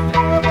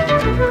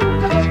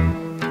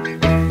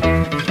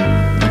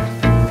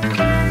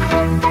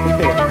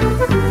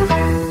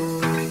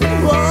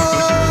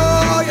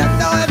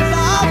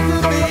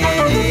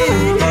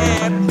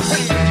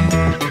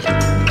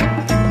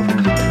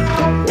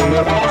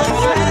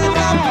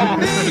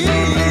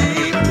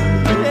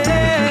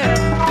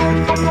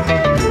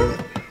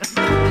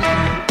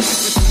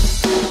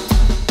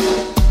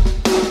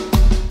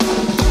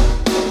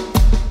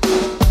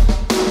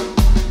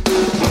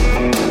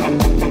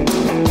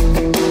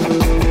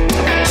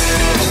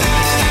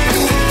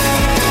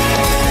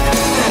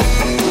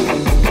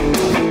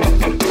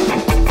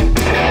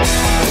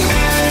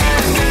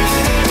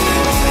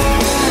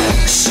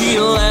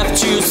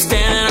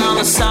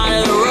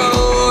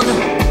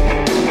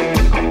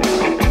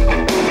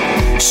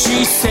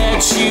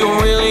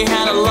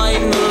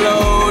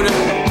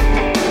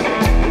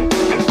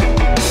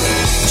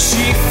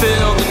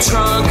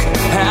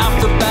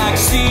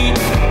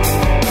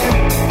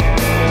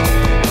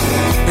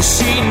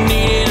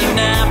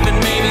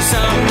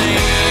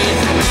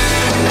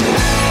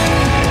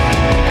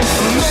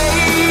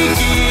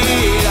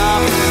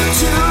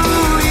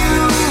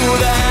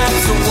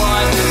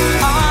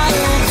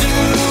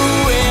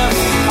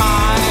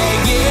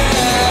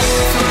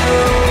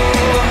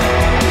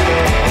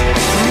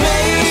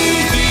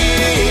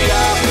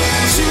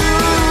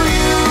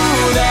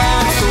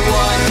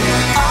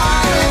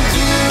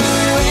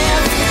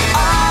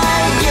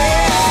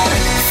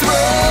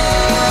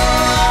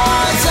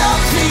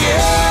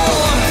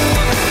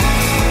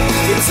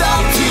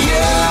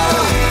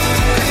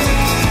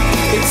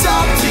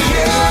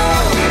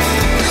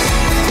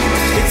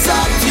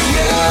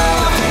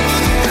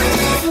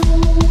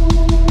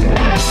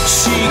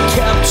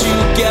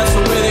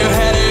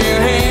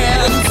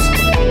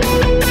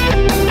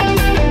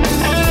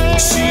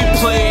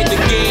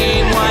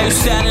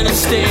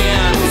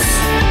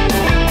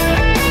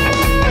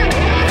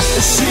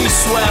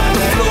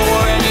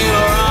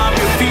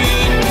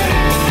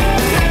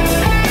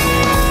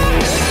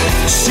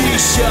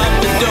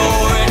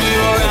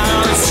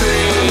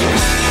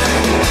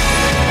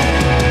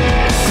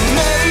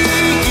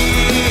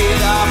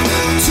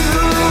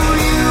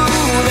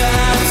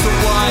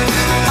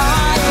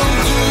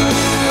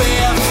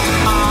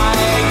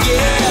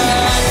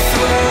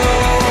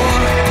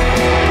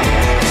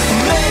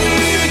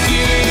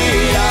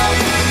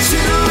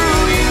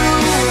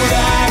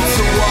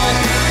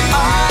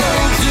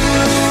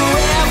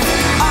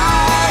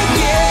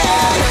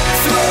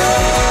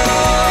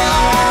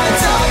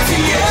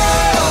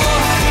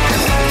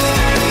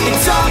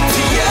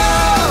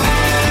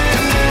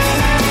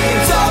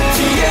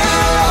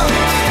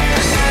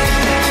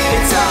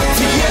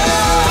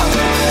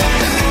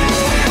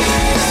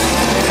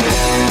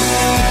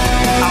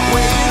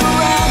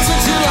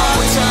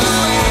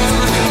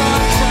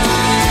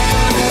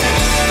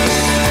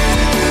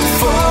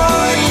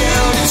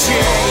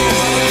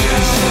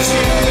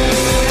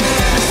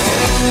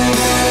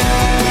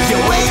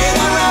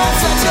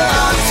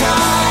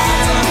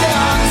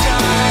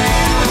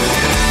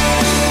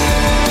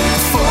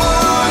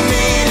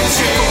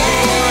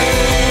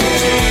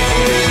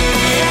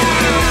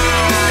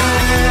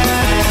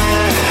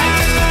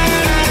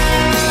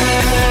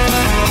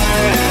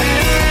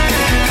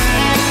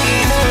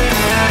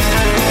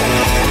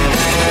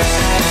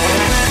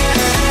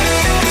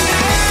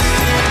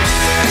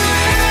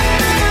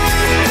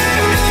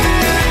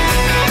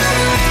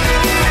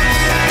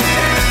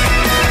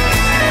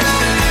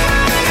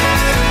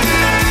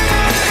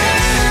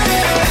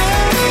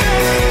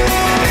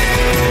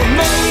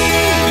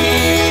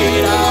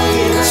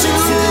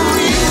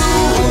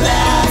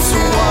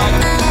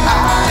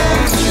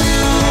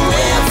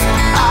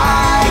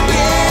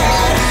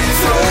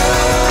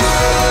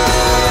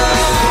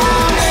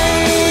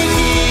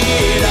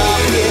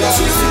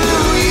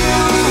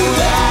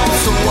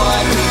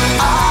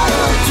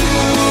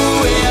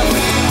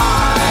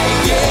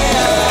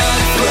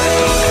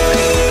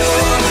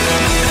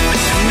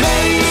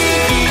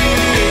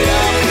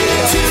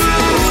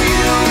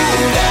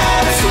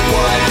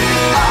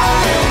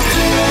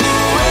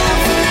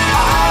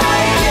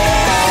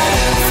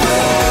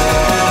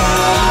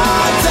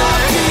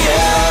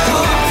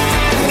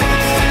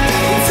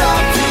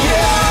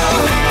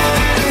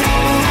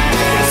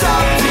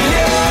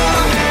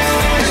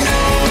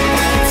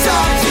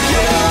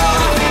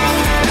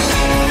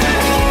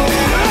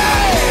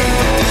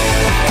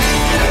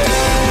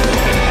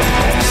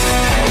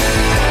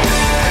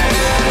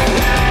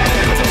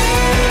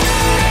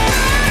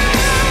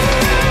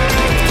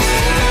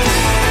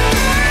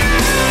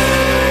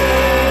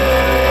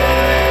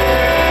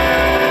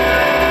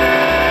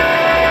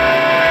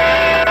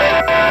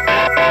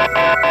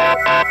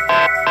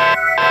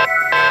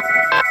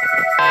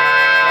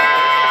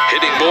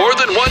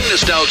 than one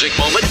nostalgic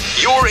moment,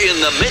 you're in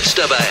the midst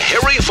of a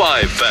Harry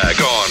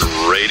 5-pack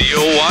on Radio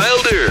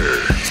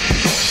Wilder.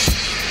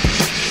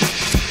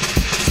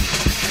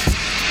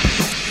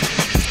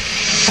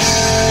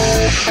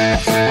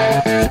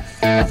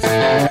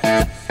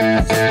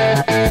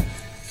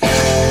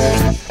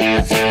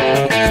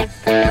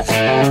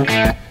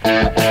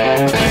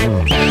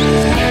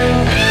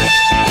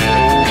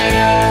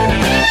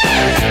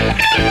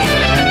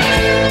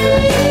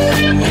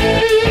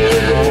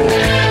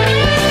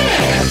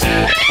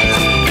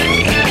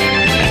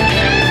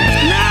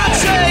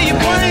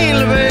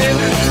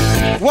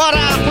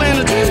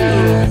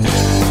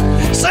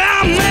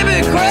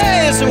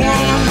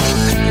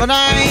 But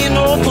I ain't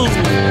no fool.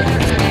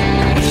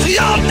 See,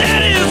 your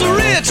daddy's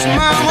rich,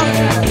 mama.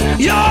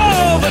 You're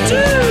over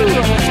too.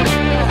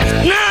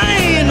 Now I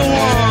ain't the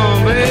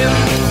one, baby.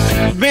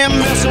 Been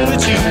messing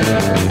with you.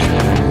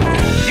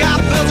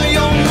 Got bills in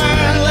your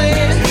mind,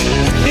 lady,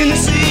 and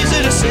it's easy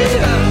to see.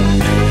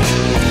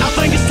 I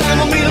think it's time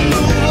for me to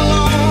move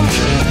along.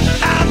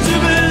 I do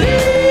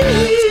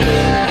believe.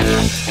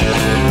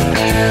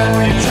 Oh,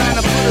 you're trying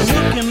to put a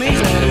hook in me.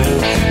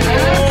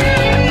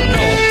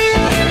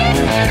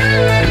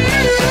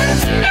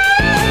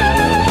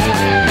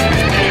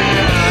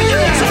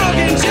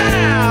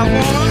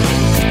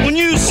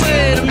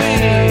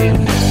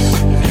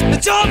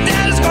 Your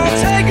daddy's gonna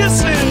take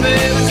us in,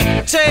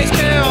 baby. Take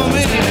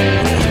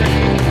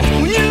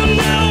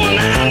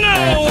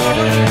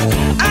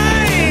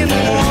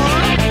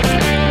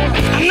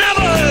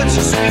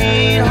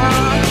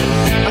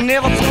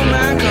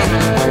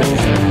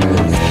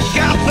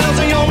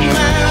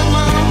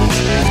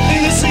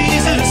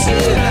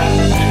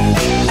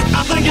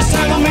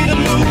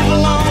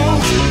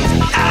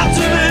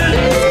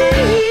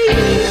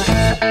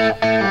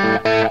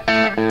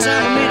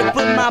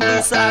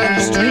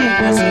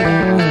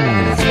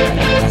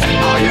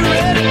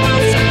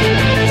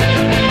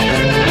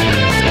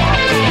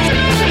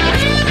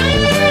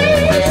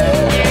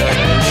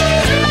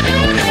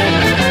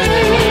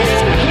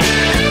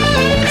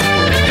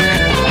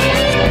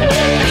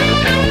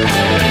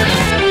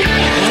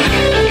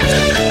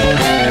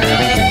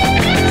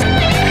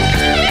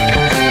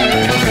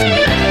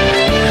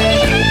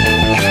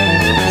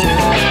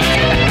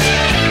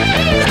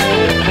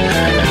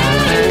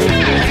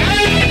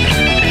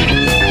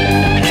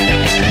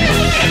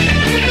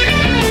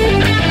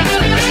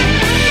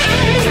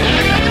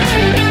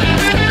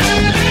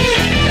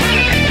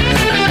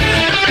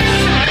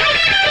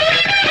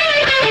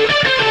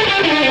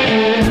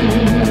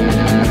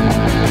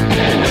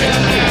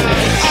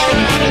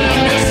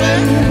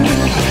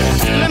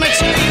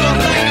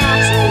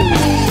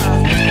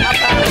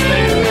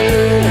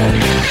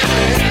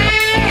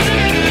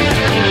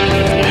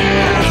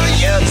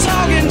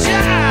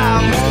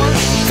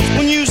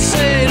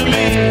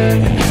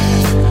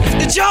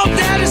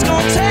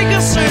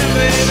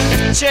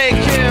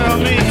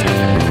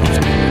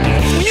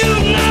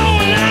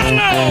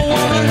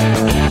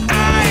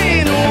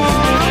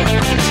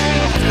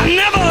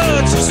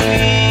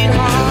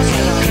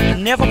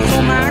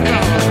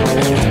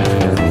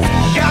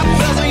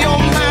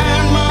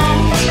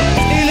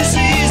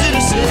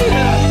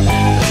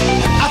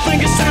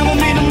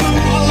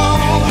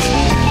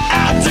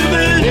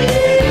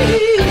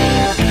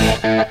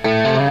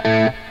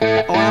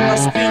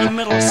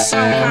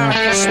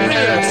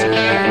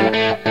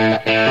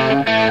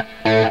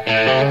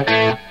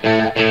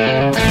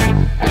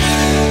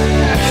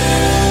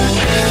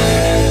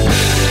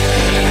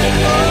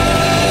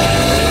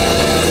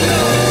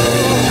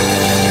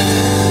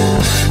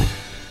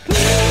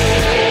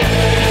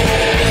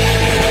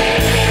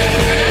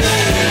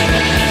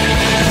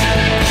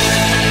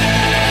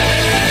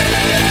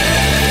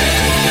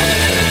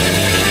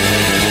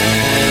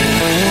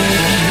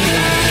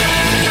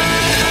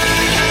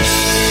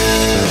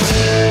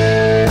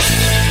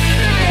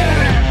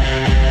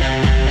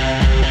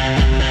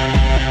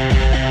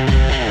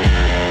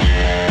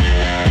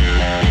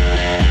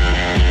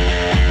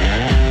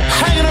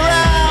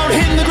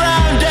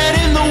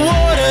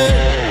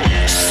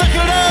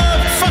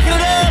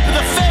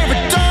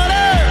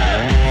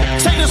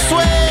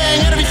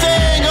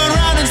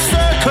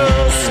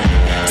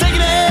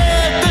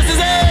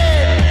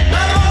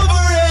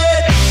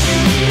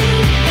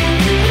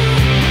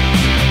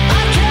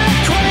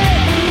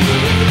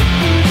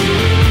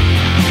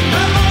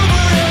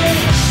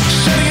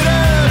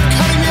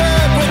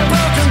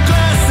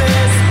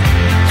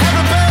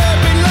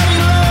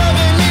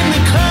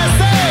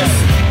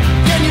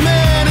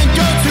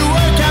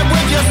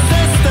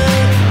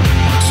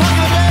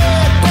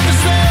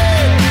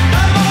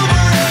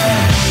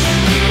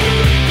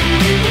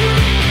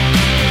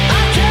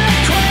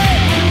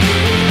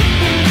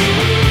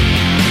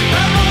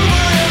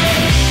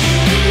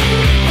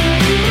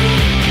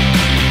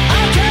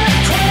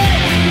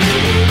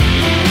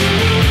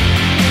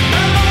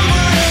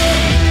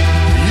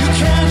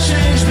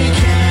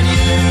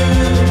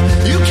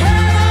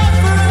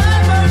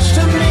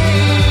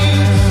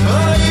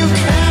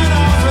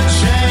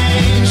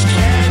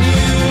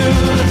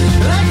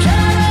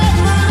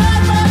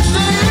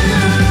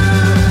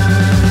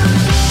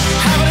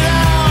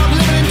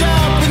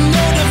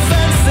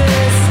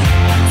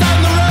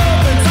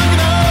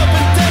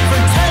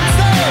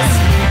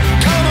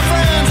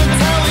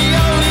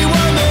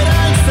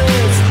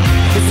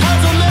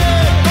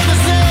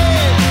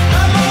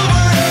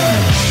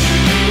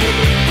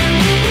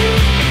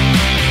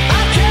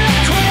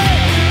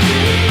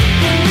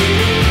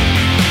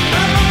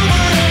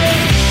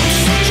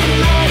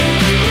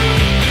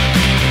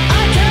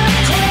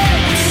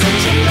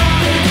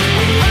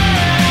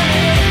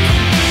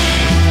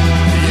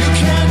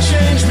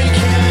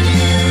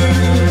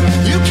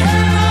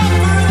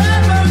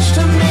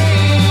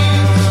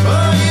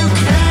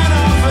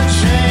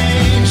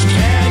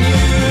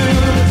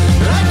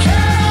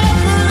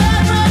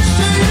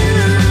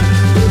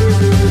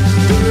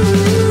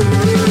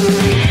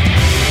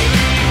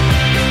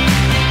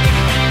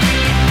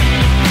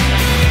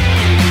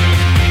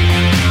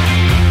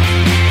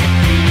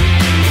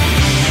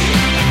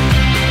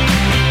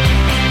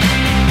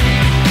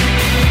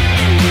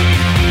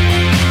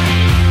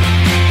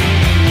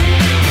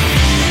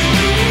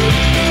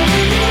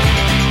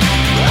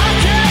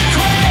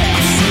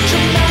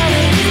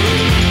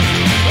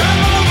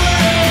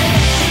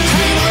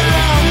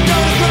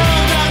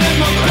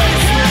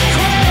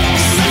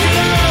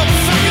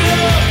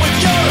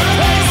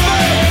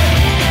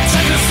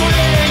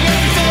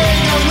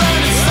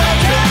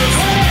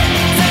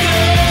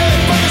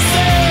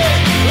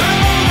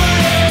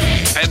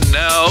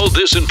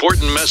this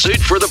important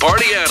message for the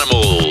party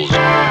animals.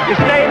 You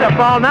stayed up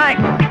all night.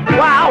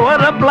 Wow,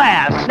 what a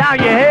blast. Now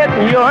your head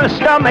and your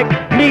stomach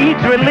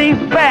needs relief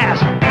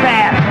fast,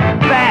 fast,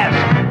 fast,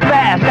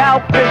 fast.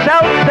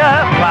 Alka-Seltzer.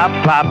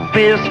 Plop, plop,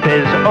 fizz,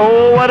 fizz.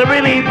 Oh, what a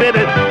relief it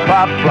is.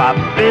 Plop, plop,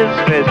 fizz,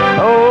 fizz.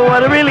 Oh,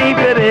 what a relief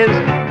it is.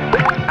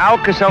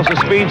 Alka-Seltzer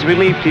speeds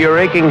relief to your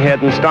aching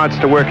head and starts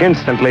to work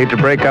instantly to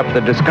break up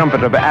the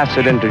discomfort of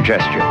acid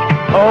indigestion.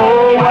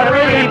 Oh, what a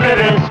relief it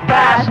is.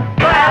 Fast,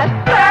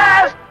 fast,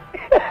 fast.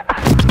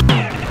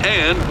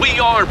 And we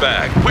are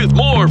back with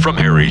more from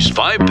Harry's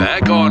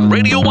 5-Pack on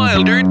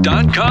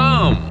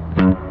RadioWilder.com.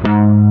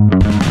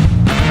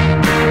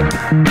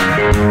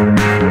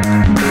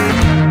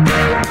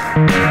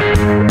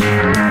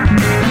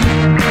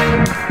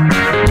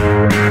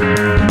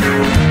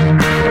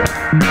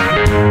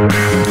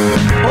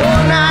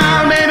 Oh,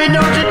 now, baby,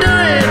 don't you do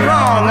it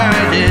wrong.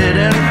 I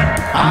didn't.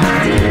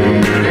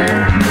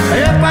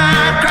 If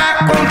I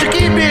crack, won't you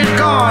keep it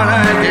going?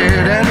 I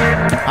didn't.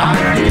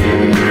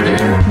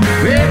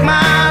 Break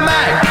my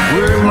back,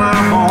 work my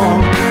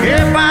bone.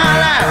 If I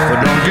laugh, but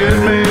don't get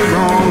me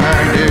wrong. I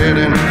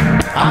didn't.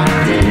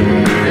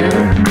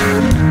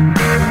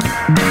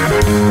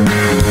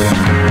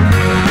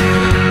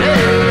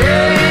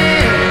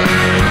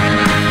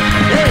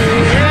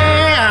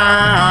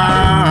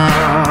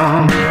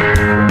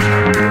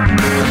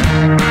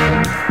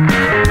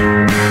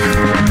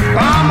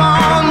 Come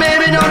on,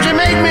 baby, don't you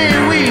make me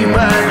weep. I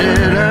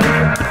didn't.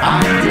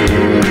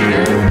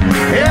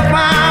 If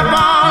I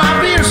fall, I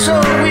feel so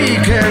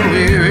weak and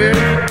weary.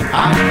 I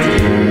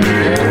didn't.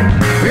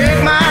 Break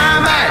my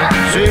back,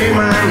 say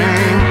my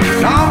name.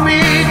 Don't be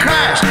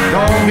crash,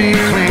 don't be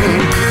clean.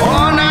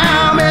 Oh,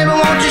 now, baby,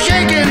 won't you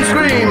shake and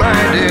scream? I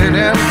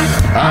didn't.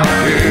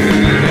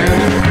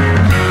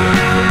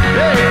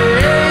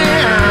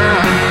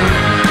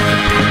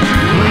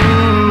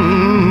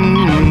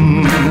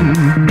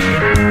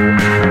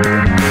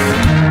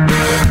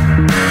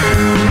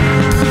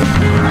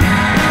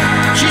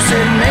 She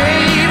said,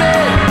 maybe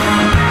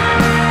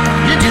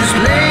you're just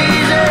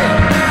lazy,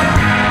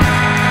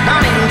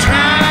 not even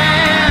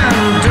trying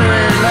to do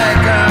it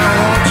like I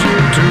want you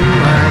to.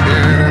 I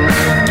didn't.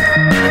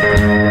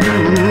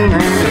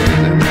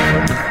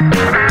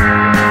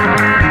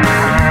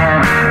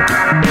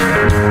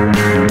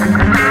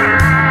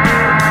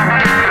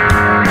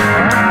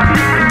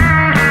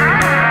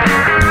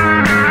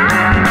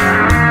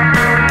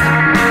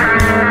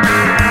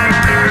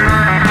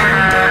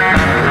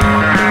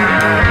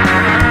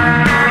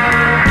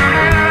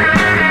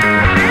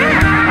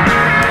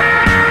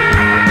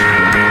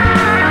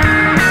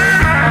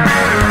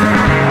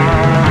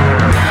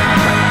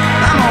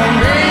 Come on,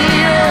 baby.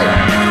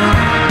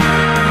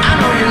 I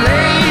know you're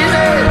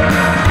lazy,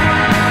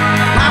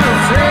 not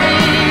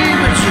afraid,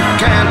 but you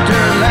can't do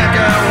it like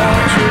I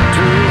want you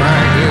to. I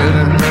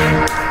didn't.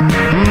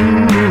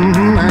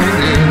 I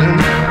didn't.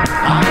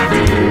 I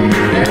didn't.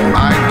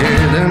 I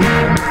didn't.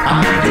 I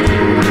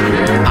didn't.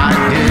 I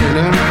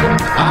didn't.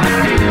 I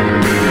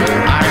didn't.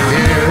 I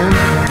didn't.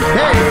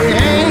 Hey,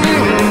 hey,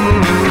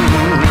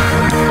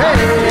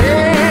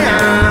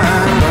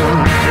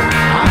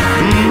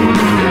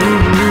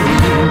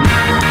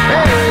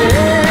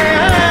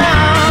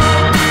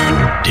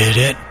 Did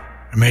it.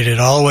 I made it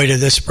all the way to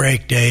this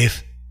break,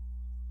 Dave.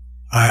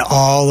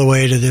 All the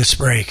way to this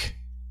break.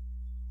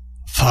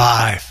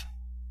 5.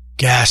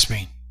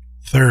 Gasping.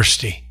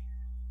 Thirsty.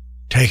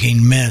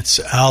 Taking mints,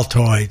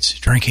 Altoids,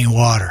 drinking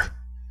water.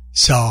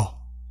 So,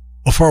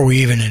 before we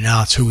even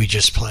announce who we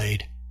just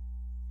played,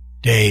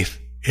 Dave,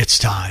 it's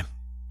time.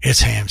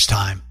 It's Hams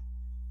time.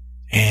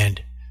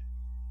 And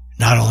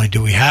not only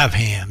do we have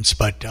hams,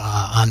 but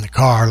on the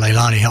car,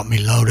 Leilani helped me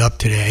load up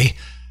today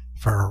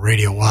for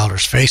Radio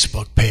Wilder's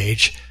Facebook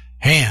page,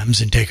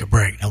 hams and take a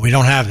break. Now, we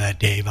don't have that,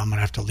 Dave. I'm going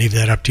to have to leave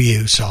that up to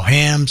you. So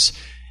hams,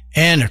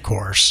 and of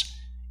course,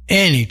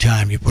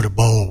 anytime you put a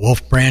bowl of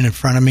Wolf Brand in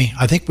front of me,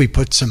 I think we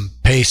put some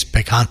paste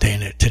picante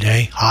in it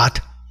today, hot.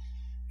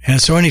 And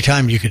so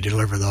anytime you could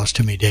deliver those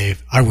to me,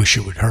 Dave, I wish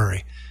you would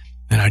hurry.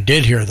 And I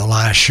did hear the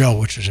last show,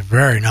 which was a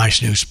very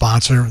nice new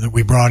sponsor that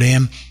we brought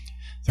in.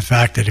 The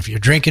fact that if you're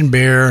drinking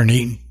beer and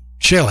eating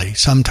chili,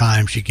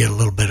 sometimes you get a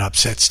little bit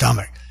upset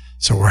stomach.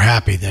 So we're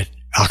happy that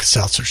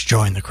Alka-Seltzer's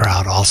joined the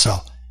crowd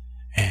also.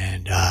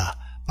 And,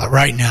 but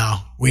right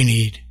now we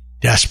need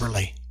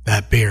desperately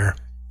that beer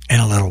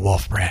and a little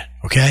Wolf Brand.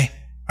 Okay?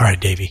 All right,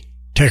 Davey,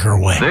 take her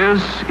away.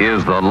 This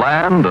is the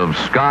land of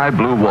sky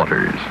blue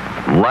waters,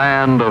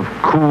 land of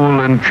cool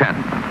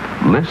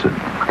enchantment. Listen.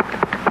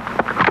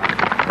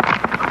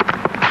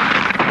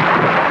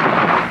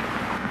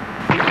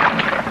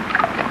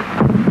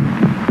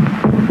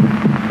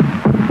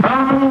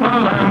 From the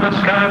land of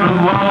sky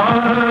blue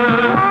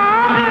waters,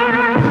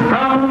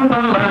 from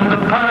the land of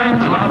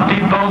pines,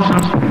 lofty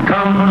balsams,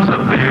 comes a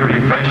beer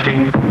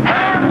refreshing,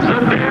 Hams a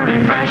beer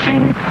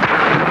refreshing.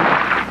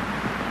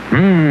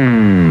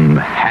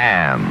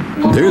 Ham.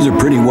 There's a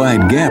pretty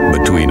wide gap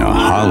between a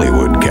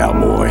Hollywood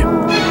cowboy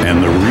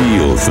and the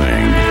real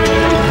thing.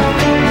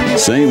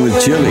 Same with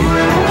chili.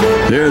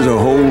 There's a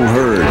whole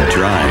herd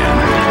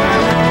trying.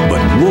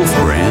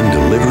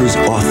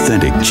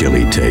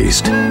 chili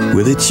taste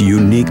with its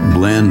unique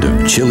blend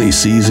of chili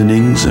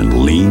seasonings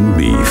and lean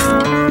beef.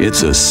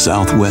 It's a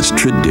Southwest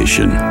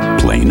tradition,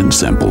 plain and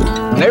simple.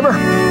 Neighbor,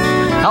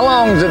 how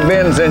long's it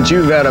been since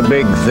you've had a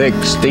big, thick,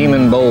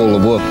 steaming bowl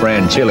of Wolf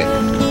Brand chili?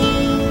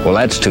 Well,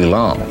 that's too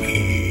long.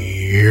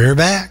 You're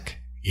back.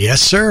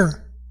 Yes,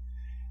 sir.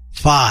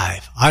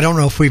 5. I don't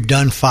know if we've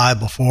done 5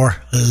 before.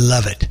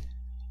 Love it.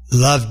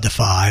 Loved the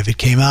 5. It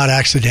came out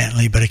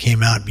accidentally, but it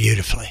came out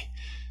beautifully.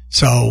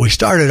 So we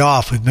started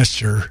off with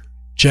Mr.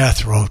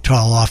 Jethro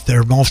Tull off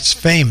their most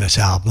famous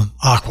album,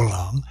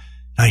 Aqualung,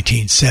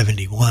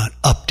 1971,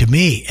 Up to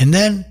Me. And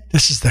then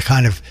this is the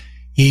kind of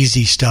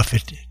easy stuff.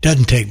 It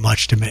doesn't take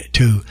much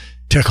to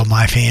tickle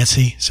my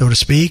fancy, so to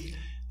speak.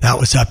 That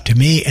was Up to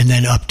Me. And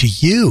then Up to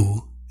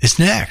You is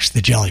next,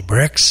 the Jelly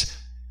Bricks.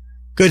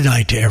 Good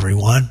night to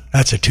everyone.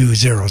 That's a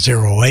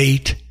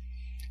 2008.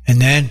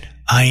 And then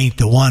I Ain't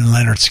the One,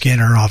 Leonard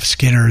Skinner off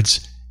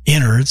Skinner's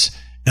Innards,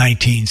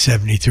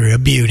 1973, a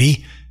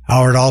beauty.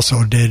 Howard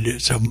also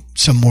did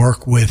some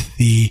work with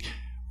the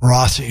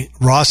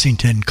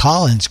Rossington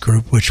Collins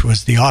group, which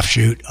was the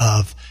offshoot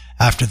of,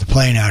 after the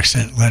plane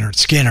accident, Leonard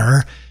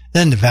Skinner.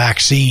 Then the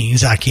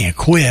Vaccines, I Can't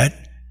Quit,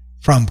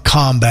 from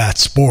Combat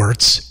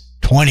Sports,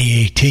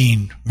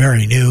 2018,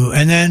 very new.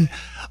 And then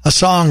a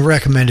song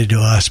recommended to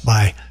us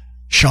by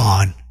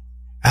Sean,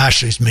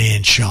 Ashley's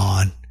man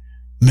Sean,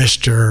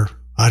 Mr.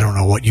 I don't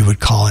know what you would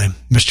call him,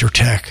 Mr.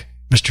 Tech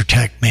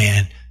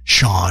man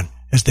Sean,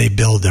 as they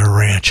build their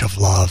ranch of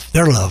love,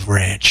 their love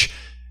ranch.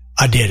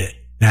 I did it.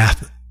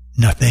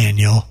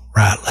 Nathaniel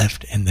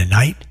Ratliff and the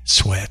Night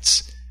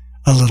Sweats.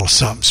 A little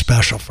something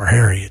special for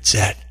Harry, it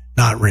said.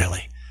 Not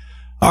really.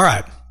 All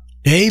right,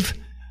 Dave,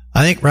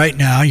 I think right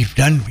now you've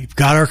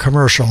got our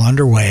commercial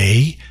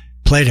underway,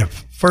 played a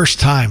first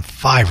time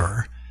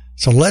fiver.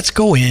 So let's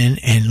go in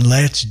and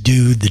let's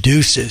do the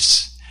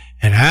deuces.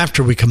 And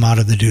after we come out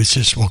of the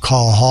deuces, we'll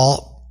call a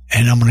halt,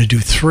 and I'm going to do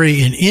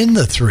 3. And in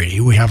the 3,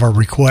 we have a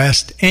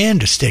request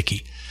and a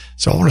sticky.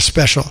 So I want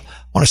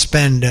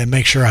to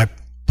make sure I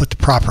put the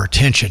proper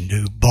attention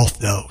to both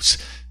those.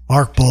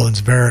 Mark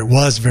Bolan's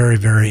was very,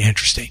 very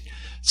interesting.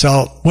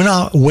 So When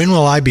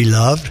Will I Be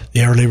Loved?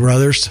 The Everly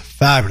Brothers,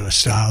 fabulous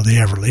style, the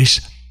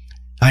Everlys,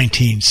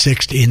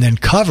 1960, and then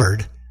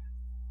covered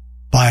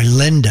by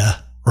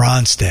Linda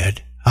Ronstadt.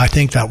 I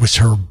think that was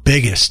her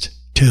biggest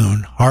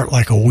tune, Heart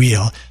Like a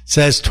Wheel. It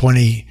says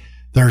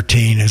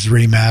 2013 is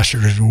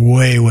remastered. It's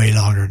way, way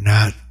longer than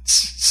that.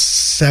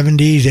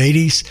 70s,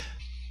 80s.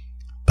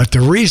 But the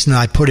reason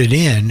I put it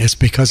in is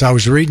because I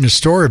was reading a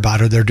story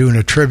about her. They're doing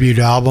a tribute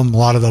album. A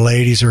lot of the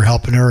ladies are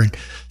helping her, and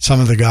some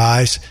of the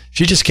guys.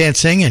 She just can't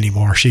sing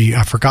anymore.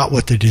 I forgot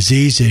what the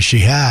disease is she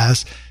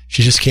has.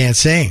 She just can't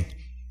sing.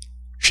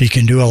 She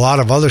can do a lot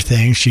of other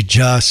things. She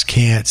just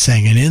can't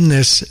sing. And in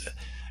this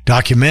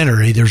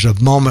documentary, there's a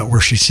moment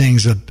where she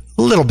sings a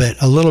little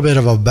bit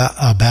of a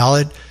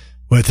ballad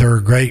with her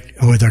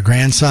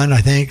grandson,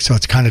 I think. So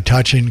it's kind of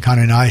touching,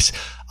 kind of nice.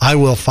 I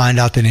will find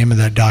out the name of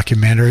that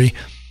documentary,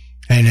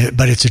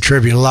 but it's a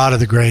tribute. A lot of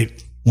the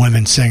great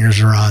women singers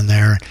are on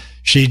there.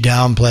 She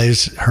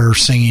downplays her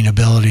singing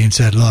ability and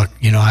said, look,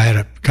 I had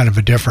a kind of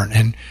a different,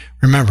 and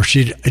remember,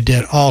 she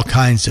did all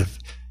kinds of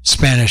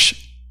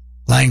Spanish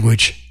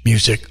language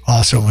music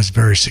also, and was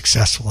very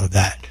successful at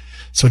that.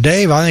 So,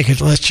 Dave, I think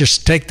let's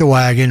just take the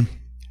wagon,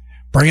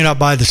 bring it up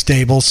by the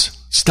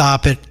stables,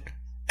 stop it,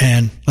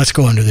 and let's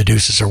go into the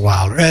Deuces Are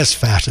Wilder as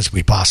fast as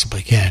we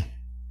possibly can,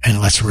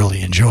 and let's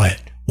really enjoy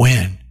it.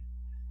 When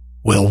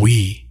will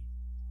we,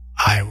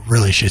 I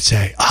really should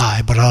say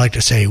but I like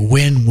to say,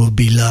 when will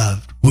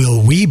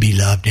we be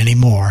loved any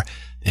more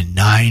than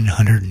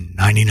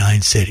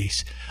 999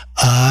 cities?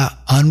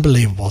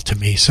 Unbelievable to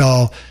me.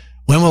 So,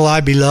 When Will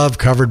I Be Loved,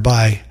 covered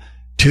by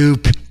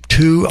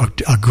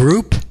a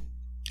group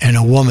and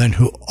a woman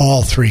who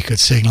all 3 could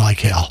sing like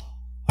hell.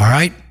 All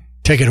right?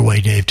 Take it away,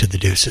 Dave, to the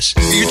Deuces.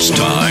 It's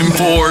time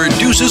for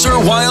Deuces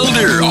Are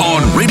Wilder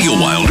on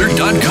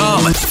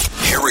RadioWilder.com.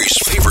 Harry's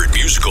favorite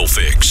musical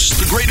fix.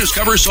 The greatest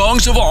cover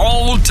songs of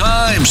all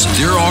times.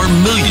 There are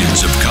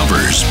millions of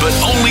covers, but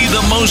only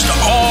the most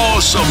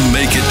awesome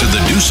make it to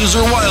the Deuces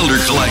Are Wilder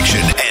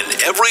collection.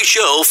 And every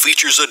show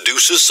features a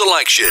Deuces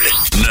selection.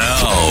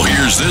 Now,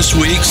 here's this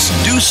week's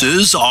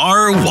Deuces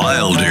Are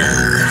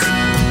Wilder.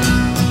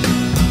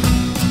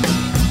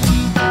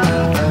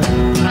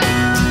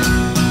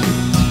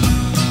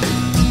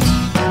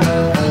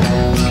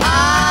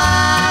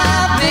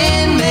 I've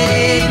been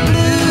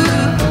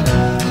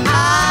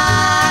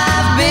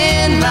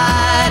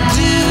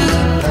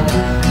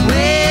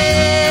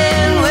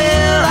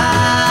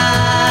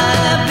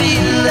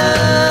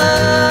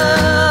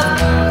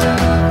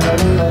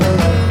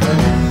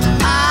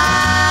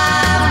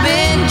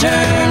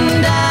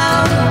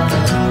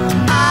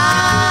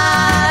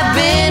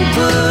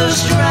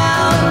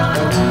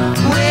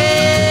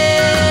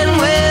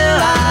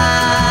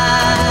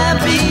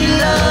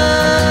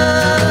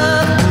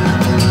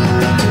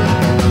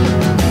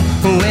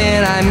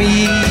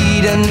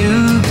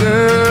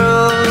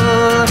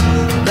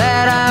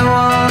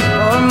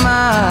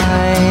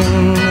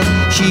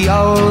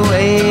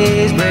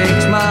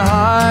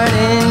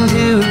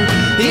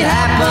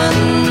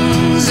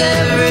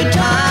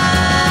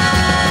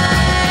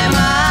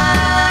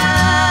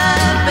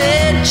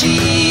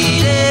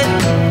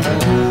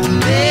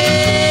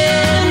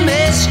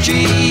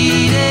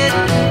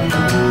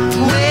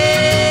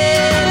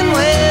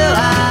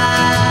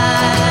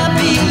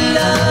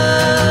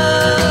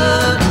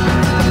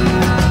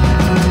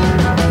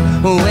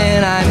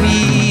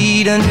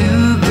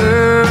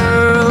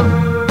girl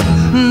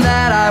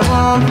that I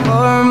want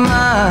for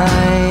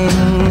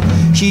mine.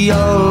 She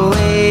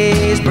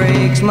always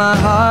breaks my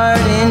heart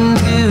in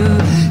two.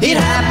 It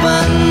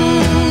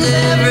happens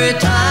every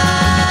time.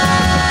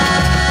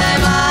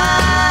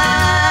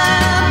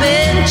 I've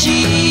been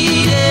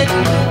cheated,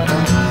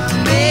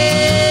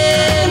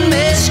 been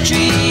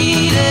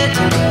mistreated.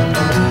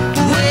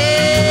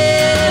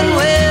 When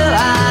will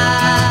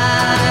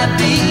I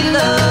be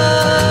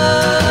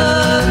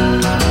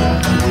loved?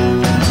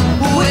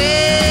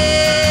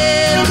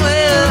 When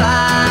will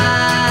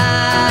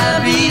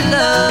I be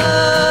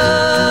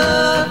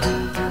loved?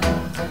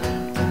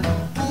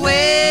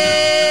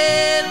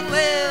 When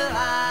will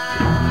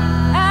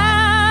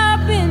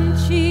I've been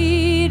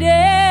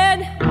cheated,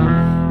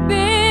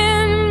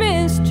 been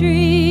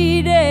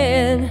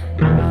mistreated.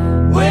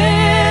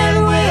 When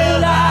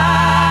will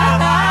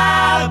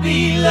I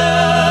be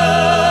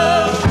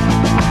loved?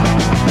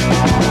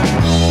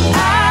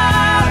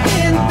 I've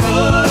been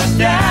pushed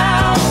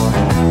down,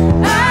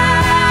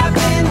 I've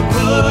been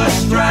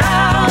pushed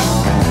round.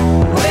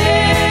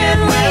 When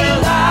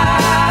will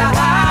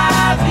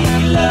I be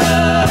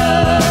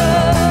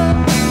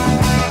loved?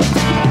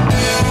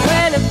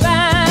 When I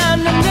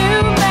find a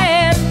new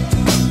man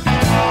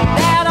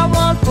that I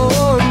want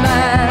for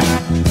mine,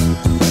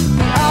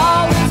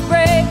 always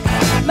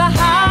breaks my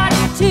heart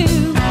in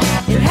two.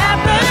 It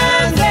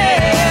happens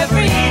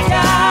every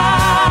time.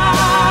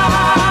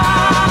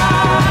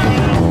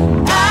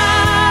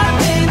 I've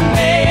been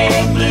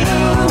made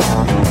blue,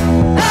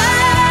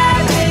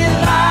 I've been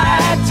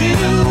lied to.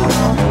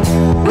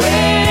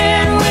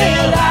 When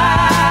will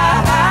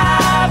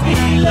I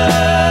be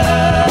loved?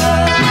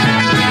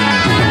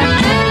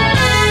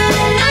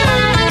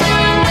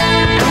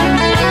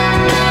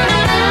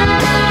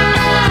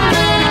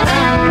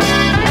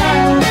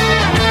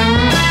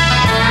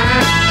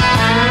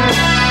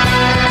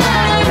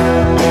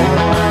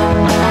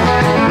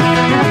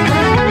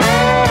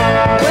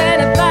 When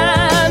I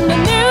find a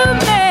new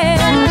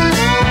man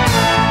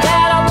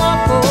that I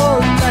want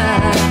for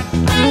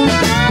mine,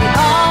 it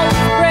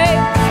always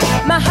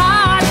breaks my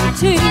heart in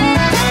two.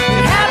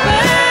 It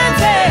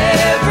happens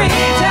every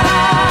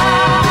time.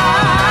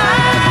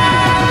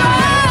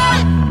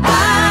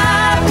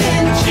 I've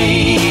been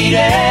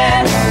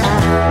cheated,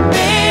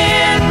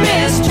 been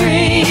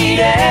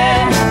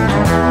mistreated.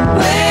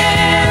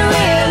 When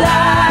will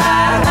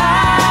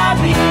I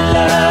be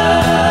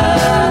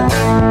loved?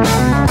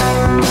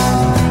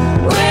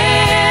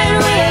 When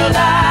will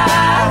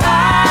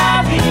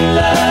I be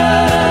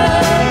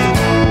loved?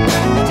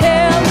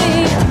 Tell me,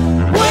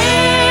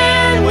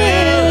 when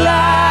will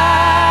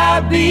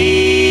I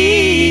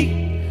be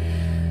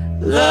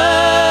loved?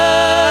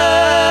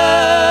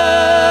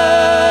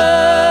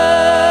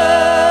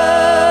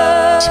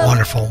 It's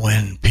wonderful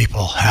when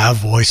people have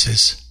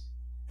voices,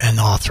 and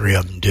all three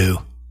of them do.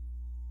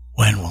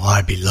 When will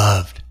I be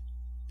loved?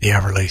 The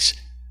Everlys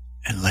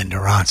and Linda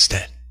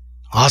Ronstadt.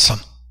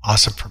 Awesome.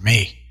 Awesome for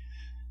me.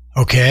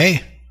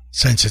 Okay.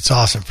 Since it's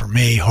awesome for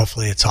me,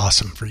 hopefully it's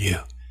awesome for you.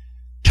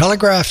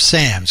 Telegraph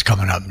Sam's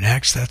coming up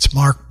next. That's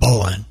Mark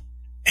Bolan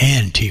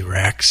and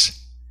T-Rex.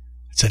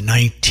 It's a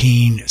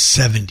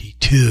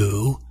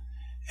 1972.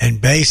 And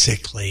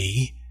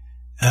basically,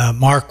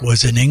 Mark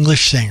was an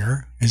English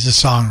singer, is a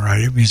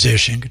songwriter,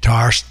 musician,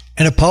 guitarist,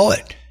 and a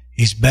poet.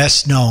 He's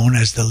best known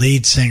as the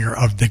lead singer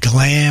of the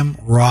glam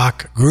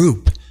rock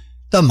group,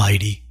 the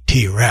Mighty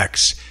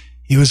T-Rex.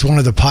 He was one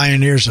of the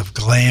pioneers of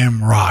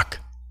glam rock,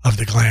 of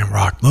the glam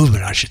rock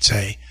movement, I should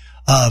say,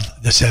 of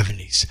the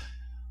 70s.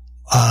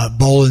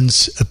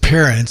 Bolan's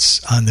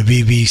appearance on the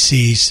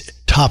BBC's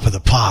Top of the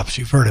Pops,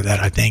 you've heard of that,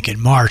 I think, in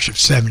March of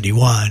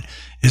 71,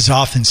 is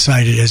often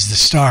cited as the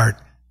start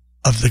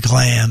of the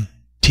glam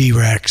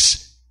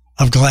T-Rex,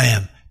 of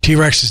glam.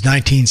 T-Rex's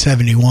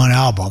 1971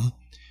 album,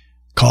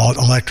 called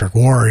Electric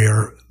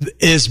Warrior,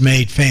 is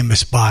made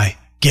famous by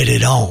Get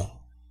It On.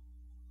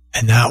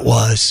 And that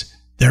was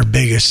their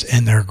biggest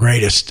and their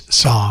greatest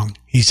song.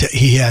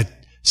 He had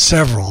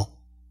several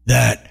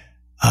that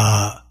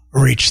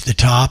reached the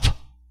top,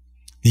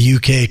 the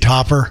UK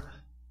topper,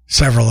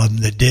 several of them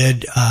that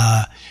did.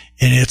 And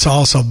it's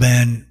also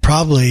been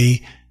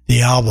probably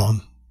the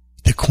album,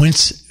 the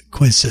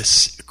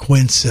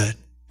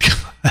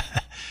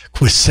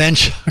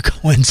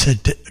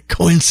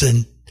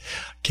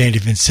can't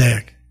even say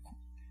it.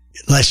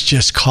 Let's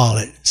just call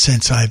it,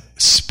 since I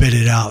spit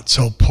it out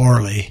so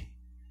poorly,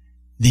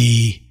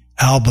 the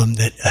album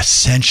that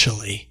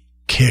essentially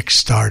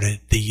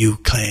kick-started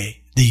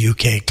the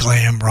UK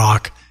glam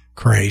rock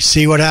craze.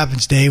 See what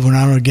happens, Dave, when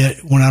I don't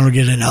get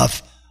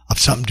enough of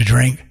something to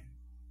drink?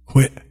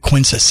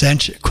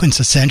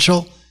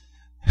 Quintessential?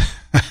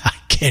 I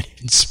can't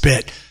even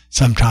spit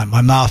sometimes.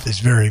 My mouth is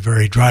very,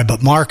 very dry,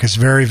 but Mark is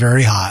very,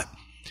 very hot.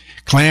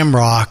 Glam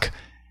rock,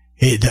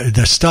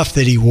 the stuff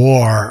that he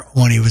wore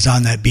when he was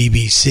on that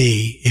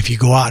BBC, if you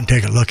go out and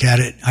take a look at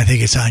it, I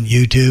think it's on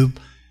YouTube.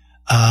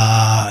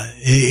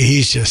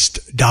 He's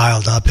just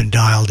dialed up and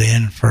dialed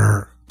in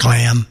for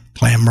glam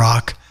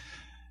rock.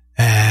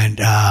 And,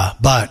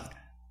 but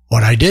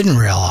What I didn't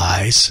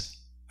realize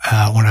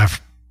when I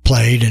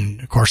played,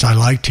 and of course I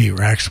like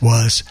T-Rex,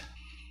 was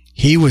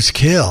he was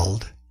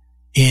killed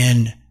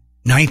in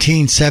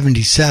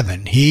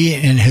 1977. He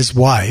and his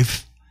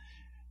wife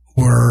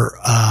were,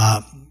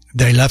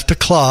 they left a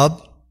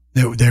club.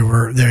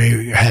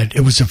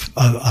 It was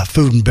a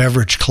food and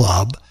beverage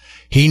club.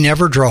 He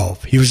never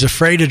drove. He was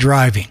afraid of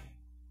driving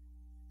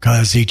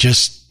because he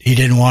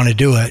didn't want to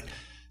do it.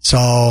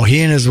 So he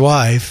and his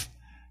wife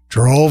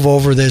drove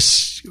over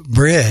this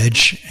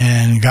bridge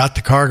and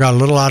the car got a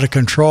little out of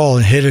control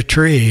and hit a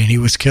tree, and he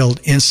was killed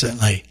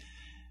instantly,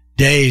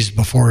 days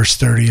before his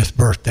 30th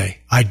birthday.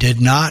 I did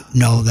not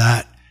know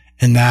that,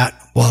 and that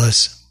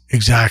was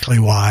exactly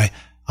why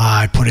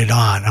I put it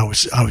on. I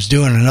was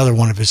doing another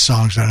one of his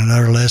songs on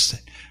another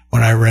list.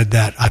 When I read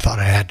that, I thought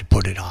I had to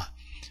put it on.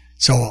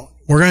 So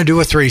we're going to do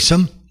a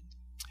threesome,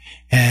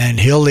 and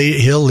he'll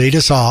lead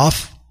us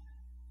off.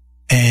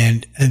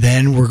 And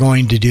then we're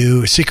going to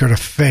do Secret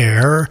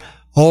Affair,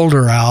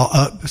 older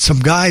out, some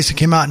guys that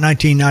came out in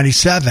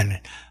 1997,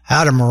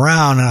 had them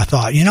around, and I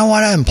thought, you know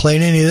what? I haven't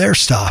played any of their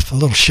stuff. A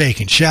little Shake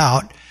and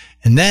Shout.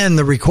 And then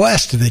the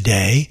request of the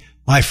day,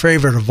 my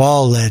favorite of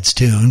all Led's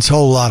tunes,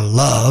 Whole Lot of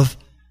Love,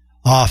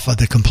 off of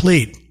the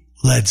complete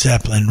Led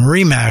Zeppelin,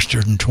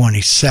 remastered in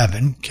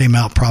 27, came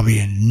out probably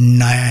in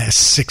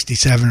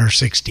 67 or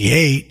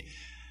 68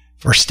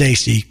 for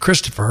Stacy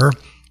Christopher.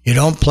 You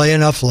don't play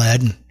enough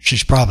Led, and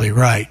she's probably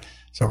right.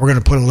 So we're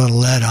going to put a little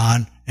Led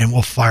on, and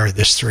we'll fire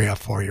this 3 up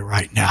for you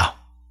right now.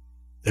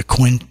 The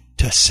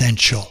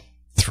quintessential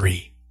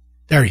 3.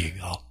 There you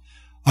go.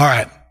 All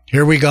right,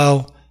 here we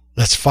go.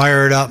 Let's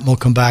fire it up, and we'll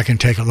come back and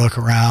take a look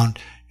around,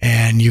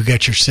 and you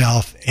get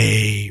yourself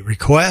a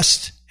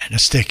request and a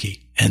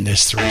sticky in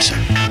this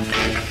threesome.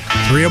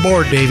 3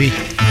 aboard, Davey.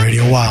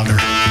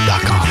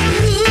 RadioWilder.com.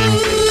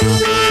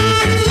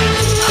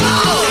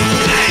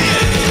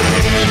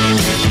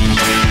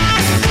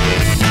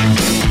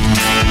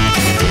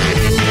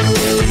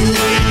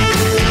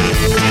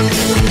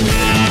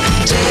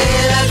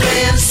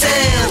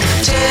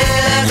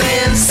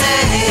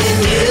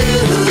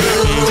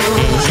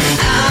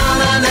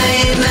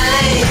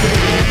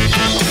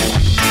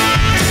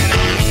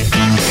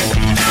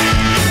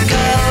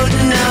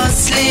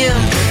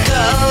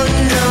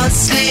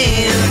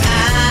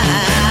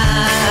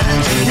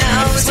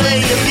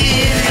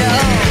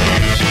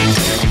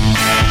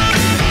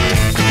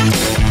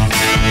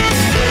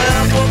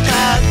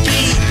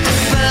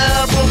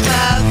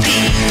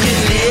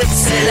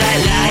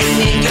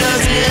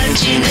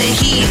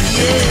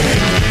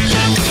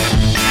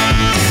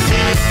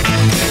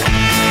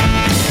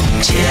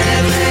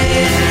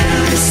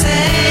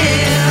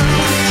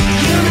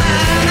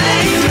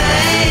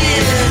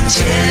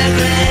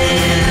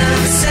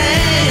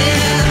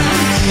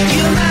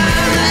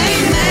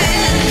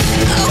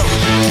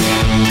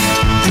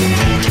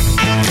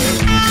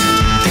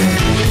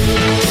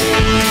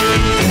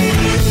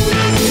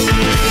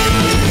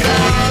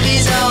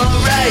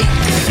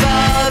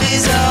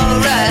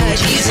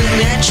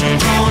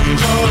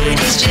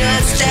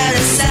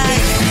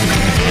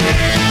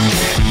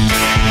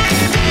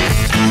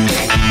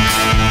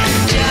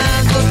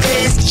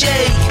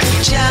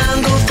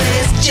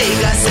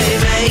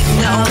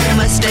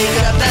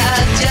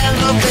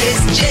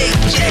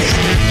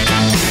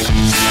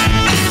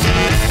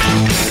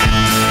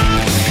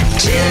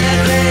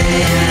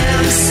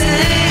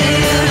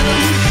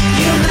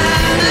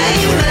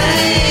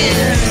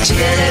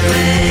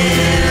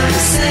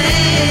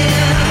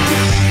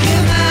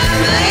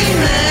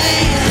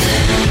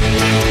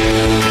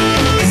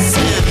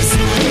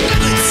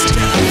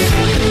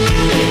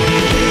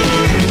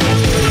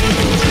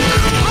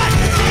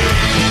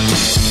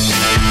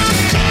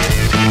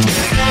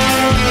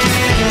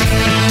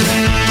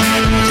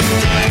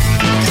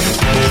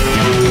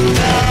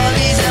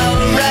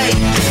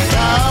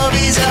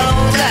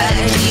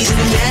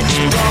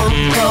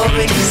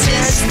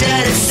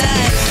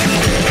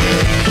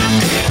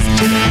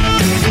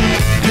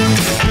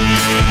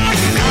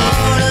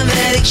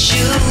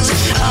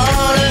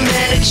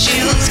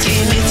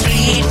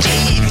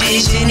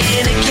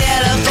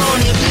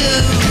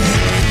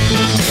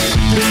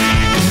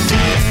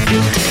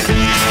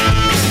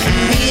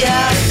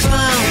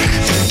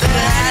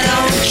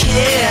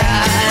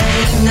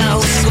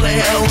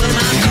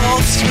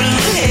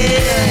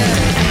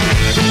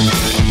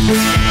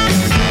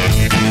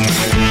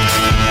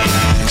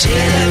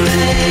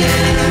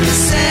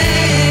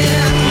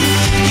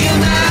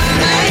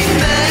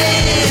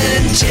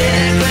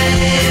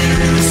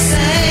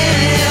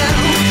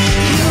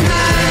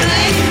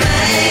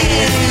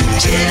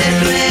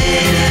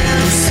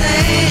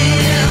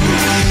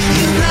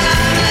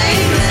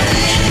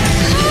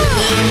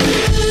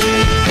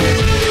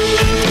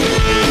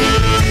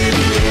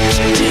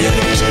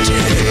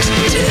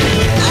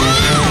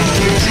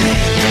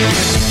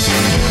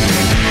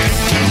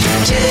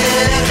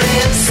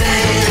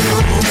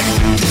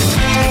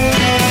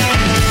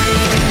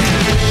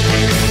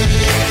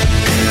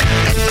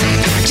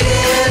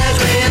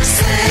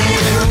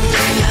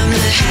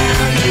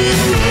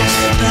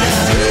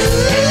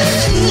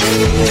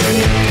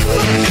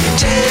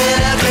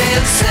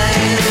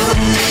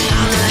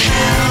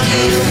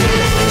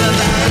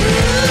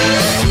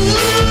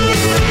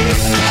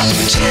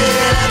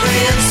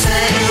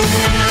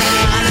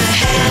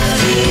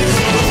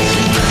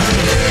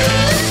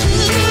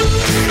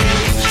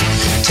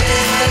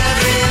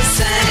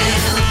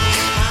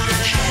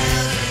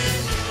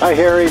 Hi,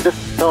 Harry. This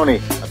is Tony.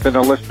 I've been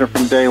a listener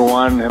from day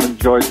one, have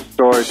enjoyed the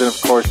stories, and, of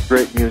course,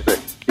 great music.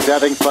 Keep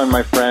having fun,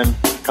 my friend.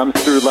 Comes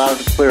through loud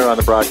and clear on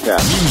the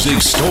broadcast.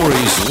 Music,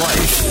 stories,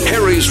 life.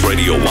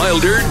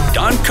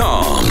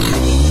 Harry'sRadioWilder.com.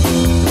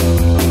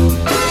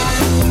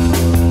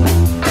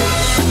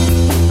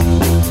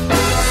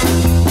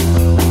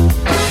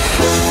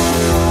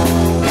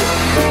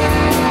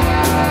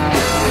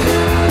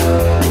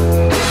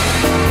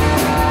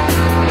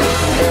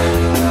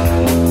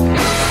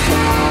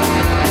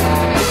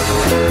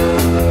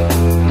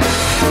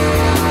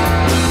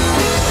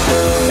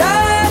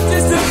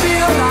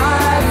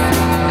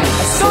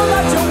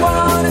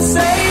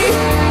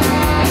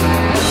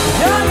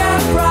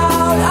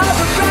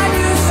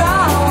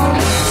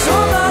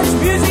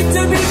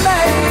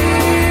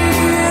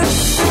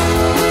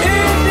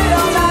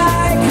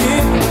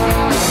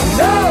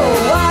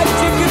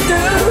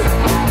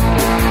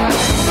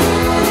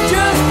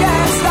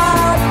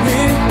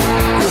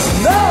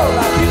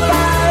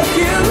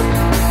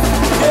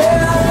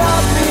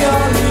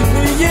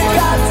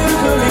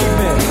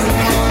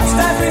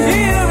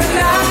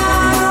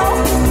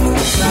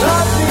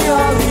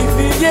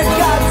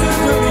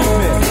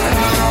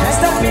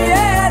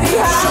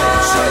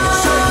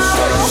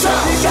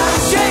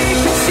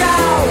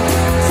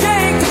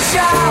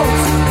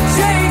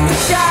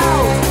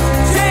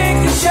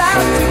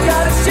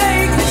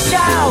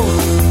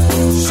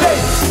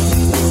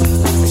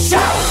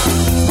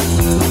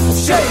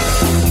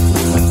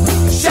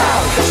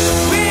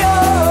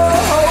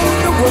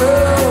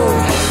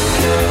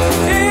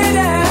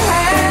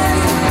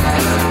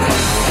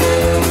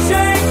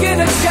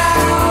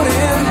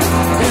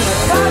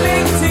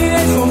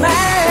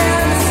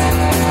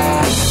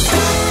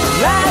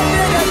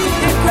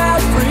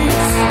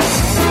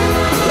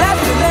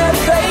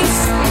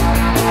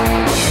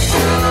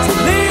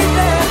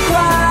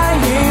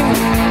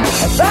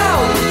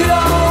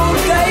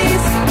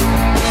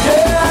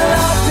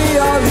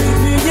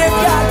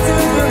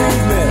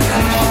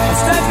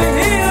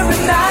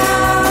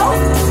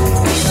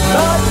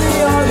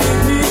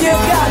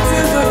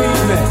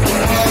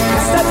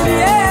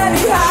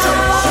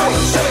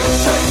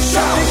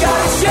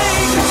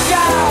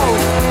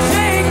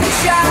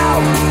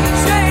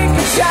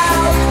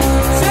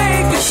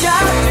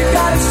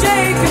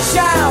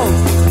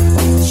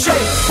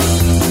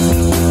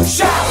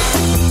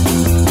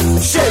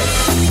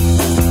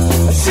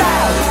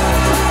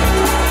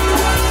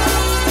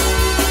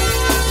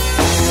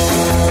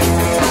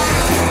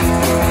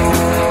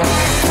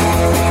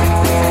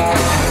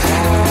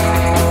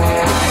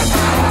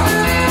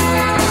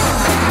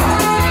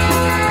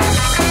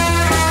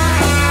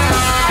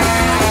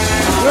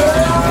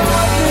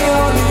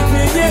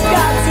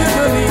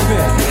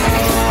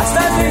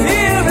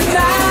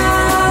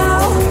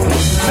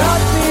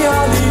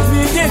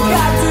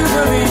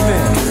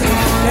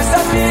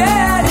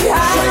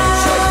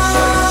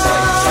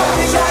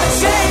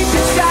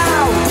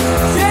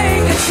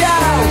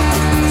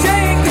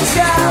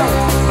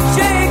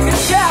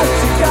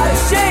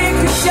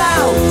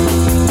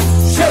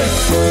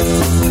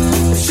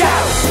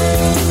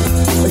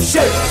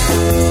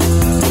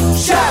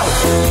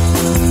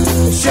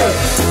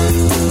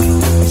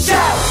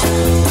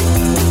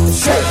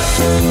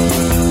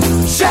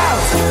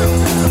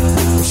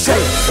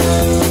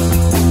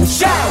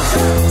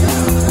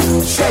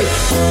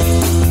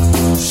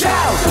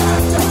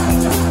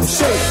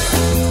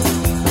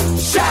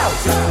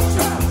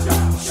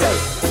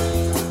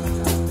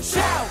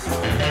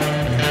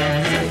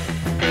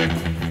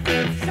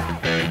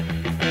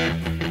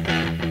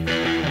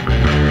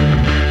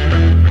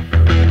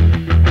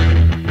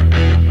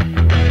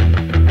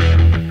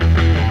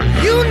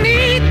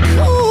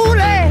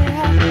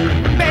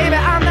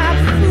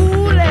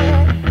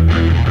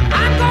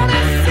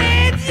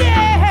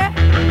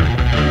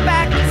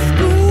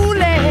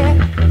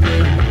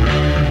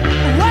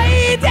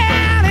 Way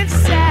down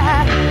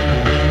inside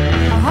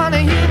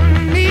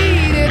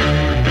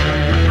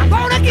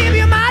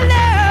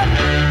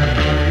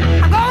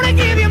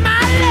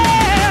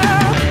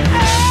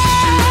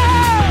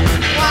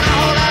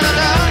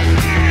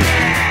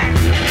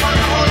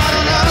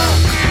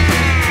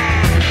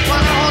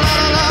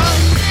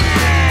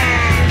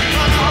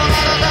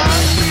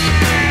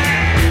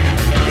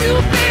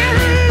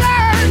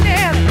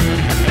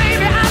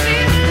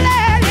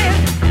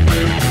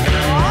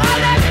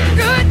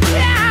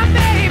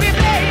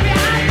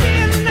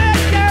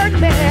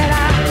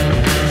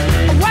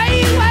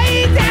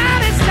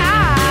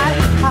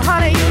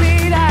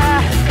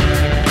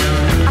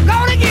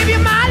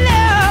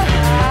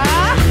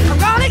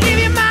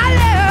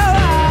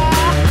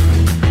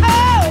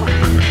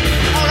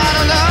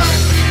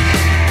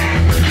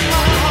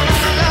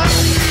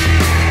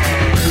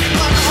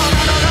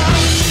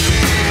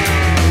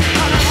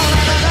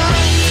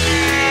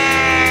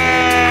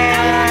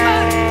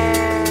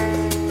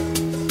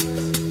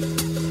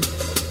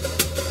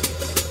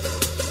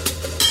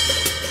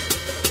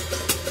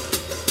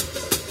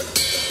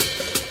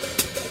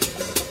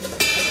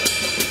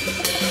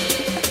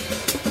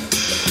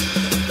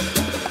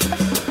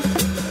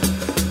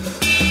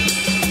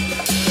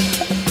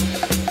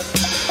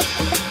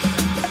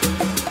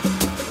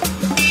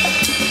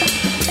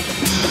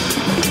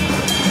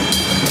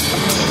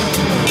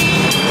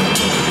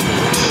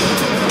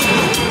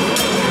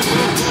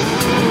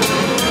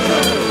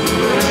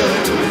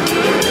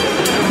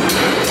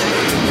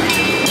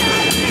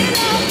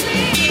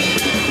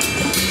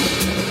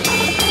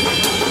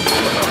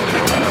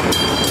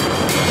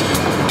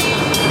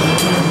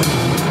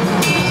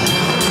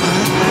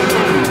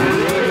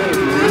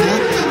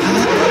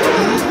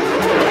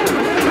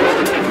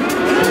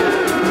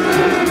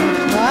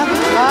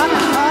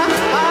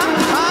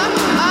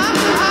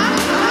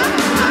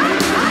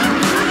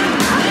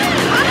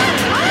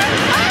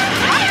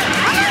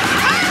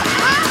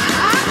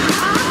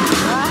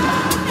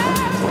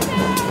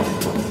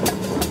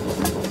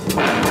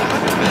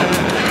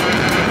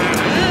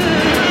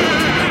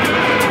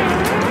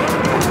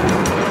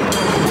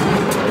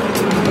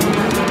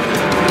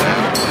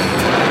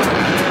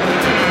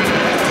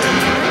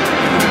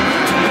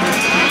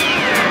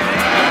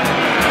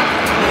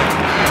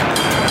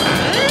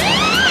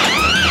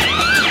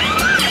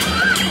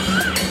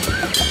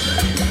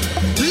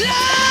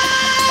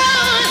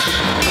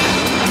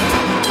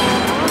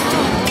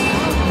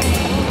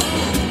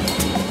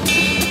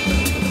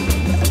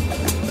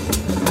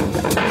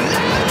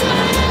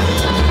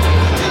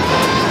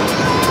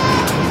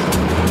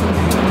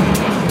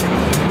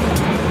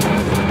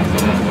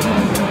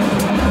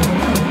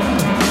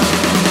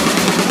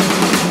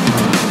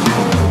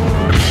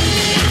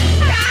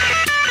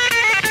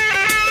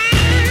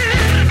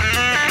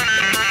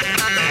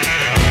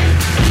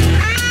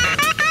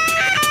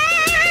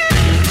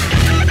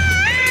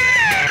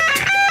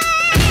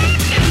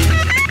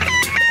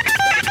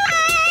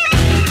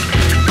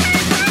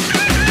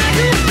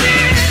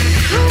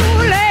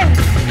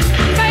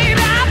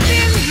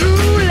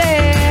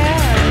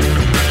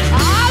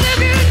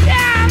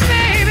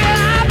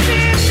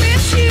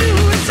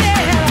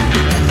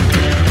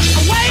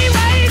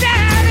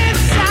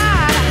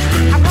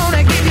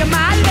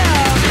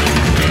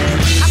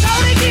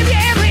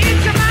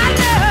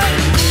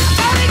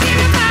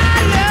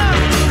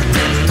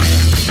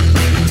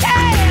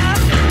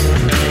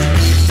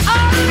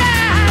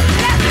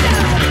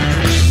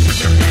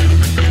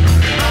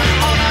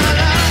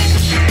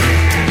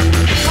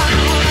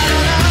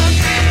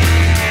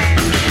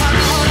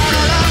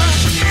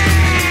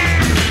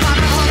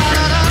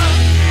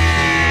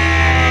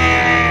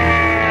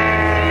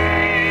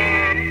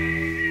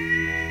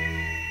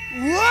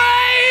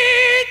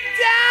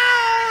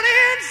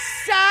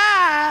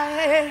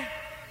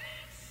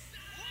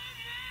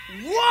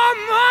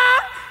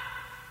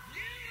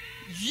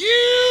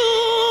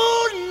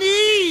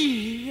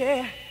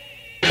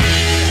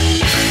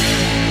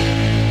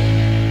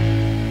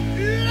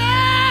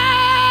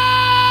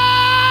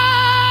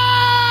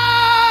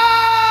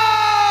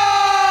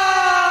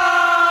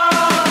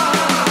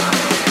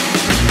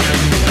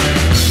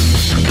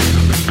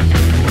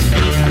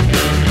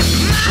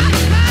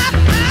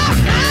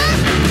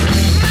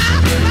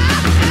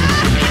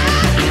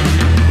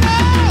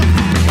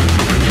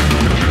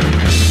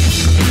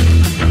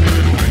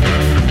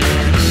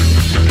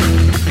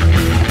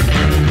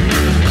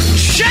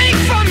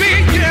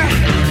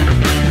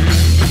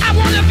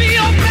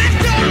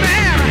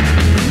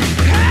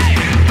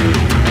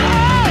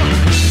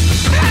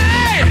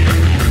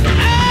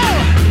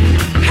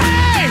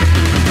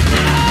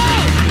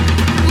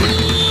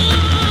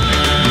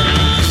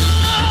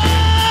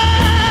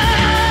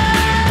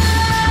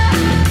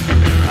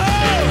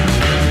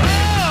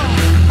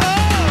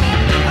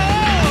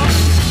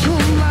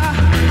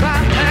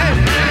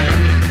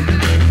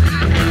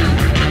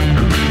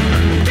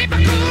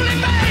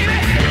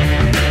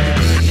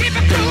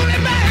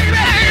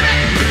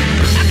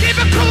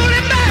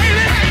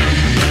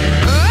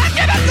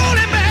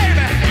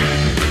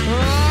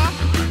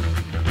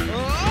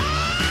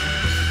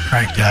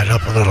crank that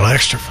up a little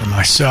extra for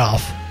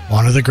myself.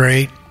 One of the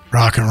great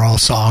rock and roll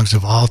songs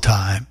of all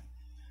time.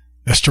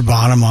 Mr.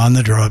 Bonham on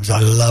the drums. I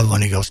love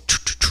when he goes,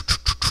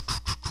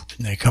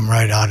 and they come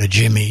right out of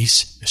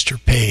Jimmy's,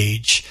 Mr.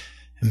 Page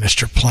and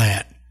Mr.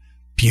 Plant.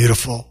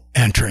 Beautiful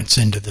entrance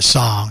into the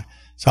song.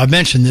 So I've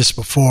mentioned this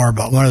before,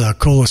 but one of the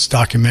coolest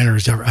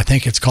documentaries ever, I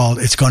think it's called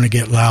It's Gonna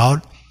Get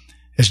Loud,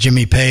 is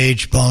Jimmy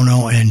Page,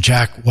 Bono, and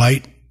Jack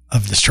White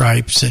of the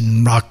Stripes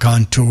and Rock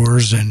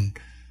Contours and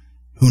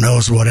who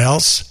knows what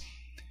else.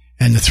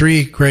 And the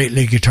three great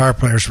lead guitar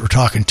players we're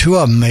talking, two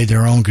of them made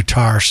their own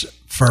guitars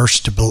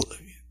first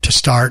to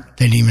start.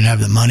 They didn't even have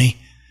the money.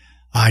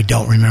 I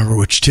don't remember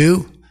which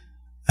two.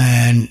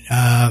 And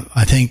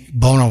I think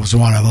Bono was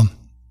one of them.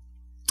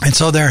 And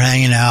so they're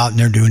hanging out and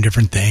they're doing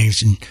different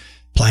things and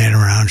playing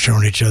around,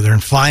 showing each other.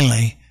 And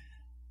finally,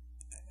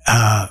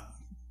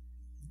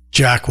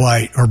 Jack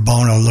White or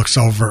Bono looks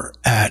over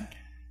at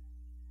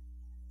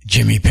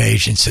Jimmy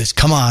Page and says,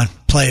 "Come on,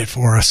 play it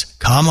for us.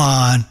 Come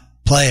on,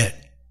 play it."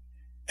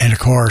 And of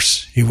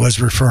course, he was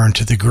referring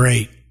to the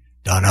great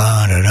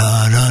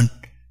dun-dun-dun-dun-dun,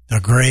 the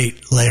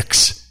great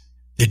licks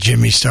that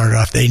Jimmy started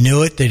off. They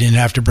knew it. They didn't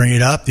have to bring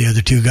it up. The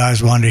other two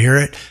guys wanted to hear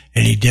it,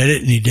 and he did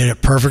it, and he did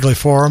it perfectly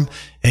for them.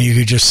 And you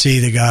could just see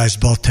the guys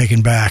both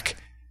taken back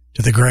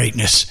to the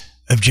greatness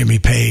of Jimmy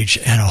Page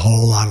and a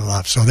whole lot of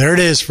love. So there it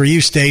is for you,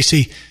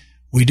 Stacy.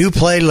 We do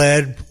play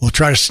lead. We'll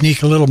try to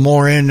sneak a little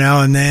more in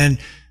now and then.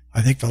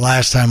 I think the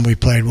last time we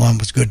played one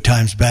was Good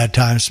Times, Bad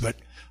Times, but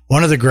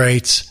one of the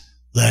greats,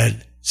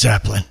 Led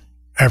Zeppelin,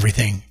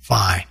 Everything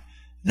Fine.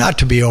 Not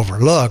to be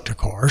overlooked, of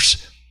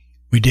course.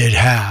 We did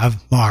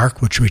have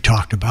Mark, which we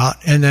talked about,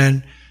 and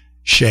then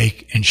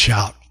Shake and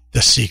Shout,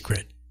 The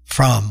Secret,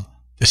 from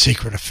the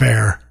Secret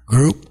Affair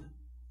group,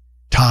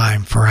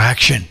 Time for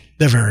Action,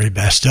 the very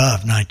best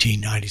of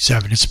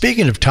 1997. And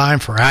speaking of Time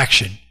for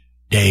Action,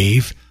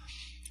 Dave,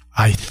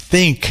 I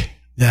think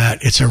that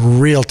it's a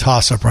real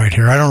toss-up right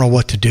here. I don't know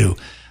what to do.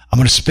 I'm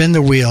going to spin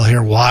the wheel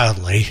here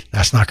wildly.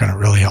 That's not going to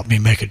really help me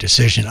make a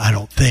decision, I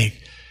don't think.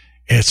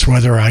 It's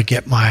whether I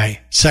get my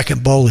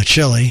second bowl of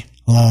chili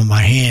along with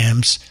my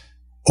hams,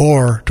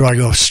 or do I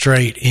go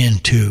straight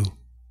into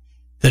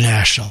the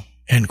National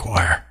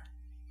Enquirer?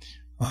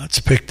 Well, let's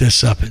pick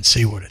this up and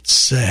see what it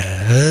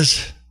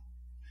says.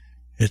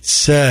 It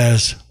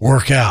says,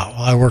 work out.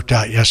 Well, I worked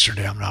out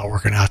yesterday. I'm not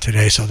working out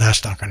today, so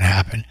that's not going to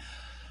happen.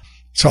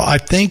 So I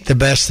think the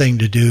best thing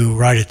to do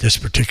right at this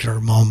particular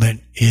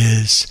moment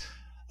is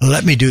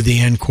let me do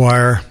the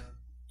Enquirer,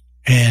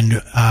 and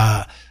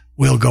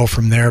we'll go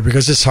from there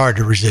because it's hard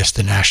to resist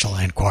the National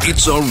Enquirer.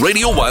 It's a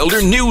Radio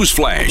Wilder news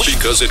flash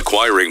because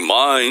inquiring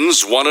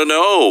minds want to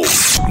know.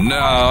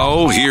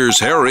 Now, here's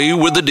Harry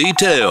with the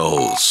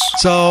details.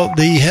 So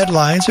the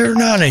headlines are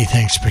not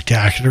anything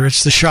spectacular.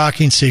 It's the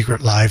shocking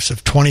secret lives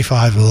of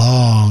 25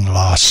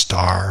 long-lost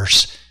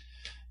stars.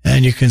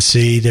 And you can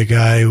see the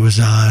guy who was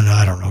on,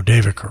 I don't know,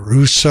 David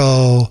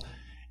Caruso,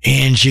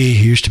 Angie,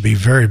 who used to be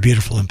very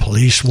beautiful in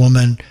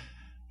Policewoman,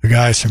 the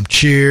guys from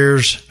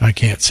Cheers. I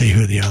can't see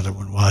who the other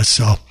one was.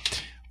 So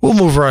we'll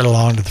move right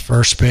along to the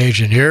first page.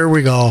 And here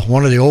we go.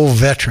 One of the old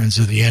veterans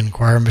of the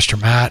Enquirer, Mr.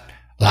 Matt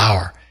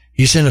Lauer.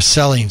 He's in a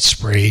selling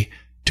spree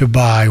to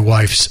buy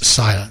wife's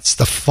silence.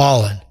 The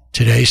fallen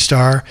Today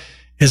star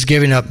is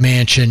giving up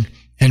mansion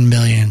and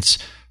millions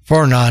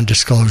for a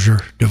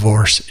non-disclosure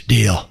divorce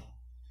deal.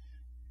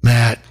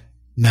 Matt.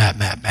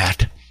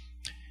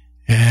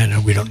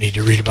 And we don't need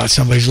to read about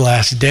somebody's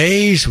last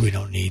days. We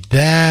don't need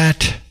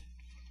that.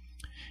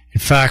 In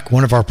fact,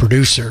 one of our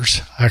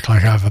producers, I act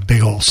like I have a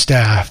big old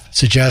staff,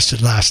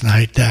 suggested last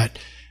night that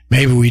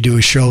maybe we do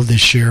a show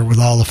this year with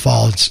all the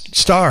fallen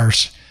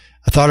stars.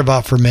 I thought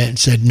about it for a minute and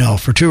said no,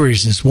 for two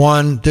reasons.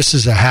 One, this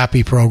is a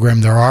happy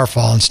program. There are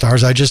fallen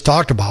stars. I just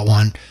talked about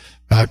one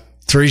about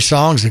 3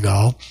 songs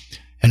ago,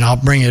 and I'll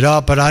bring it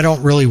up, but I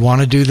don't really want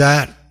to do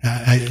that.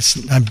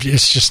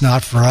 It's just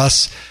not for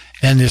us.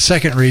 And the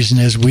second reason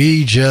is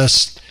we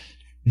just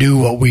do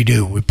what we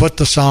do. We put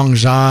the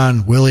songs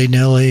on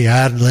willy-nilly,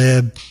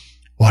 ad-lib,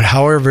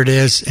 however it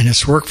is, and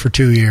it's worked for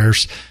 2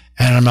 years,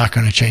 and I'm not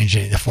going to change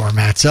any of the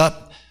formats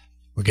up.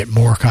 We'll get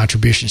more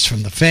contributions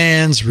from the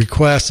fans,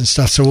 requests, and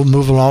stuff, so we'll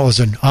move along. It was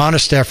an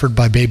honest effort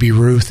by Baby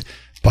Ruth,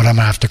 but I'm going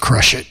to have to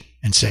crush it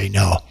and say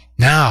no.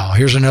 Now,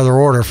 here's another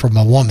order from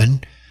a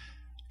woman,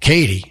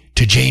 Katie,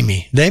 to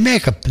Jamie. They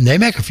make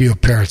a few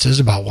appearances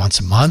about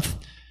once a month.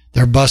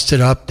 They're busted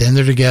up, then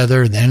they're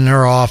together, then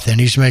they're off, then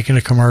he's making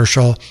a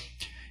commercial.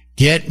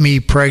 Get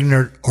me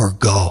pregnant or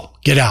go.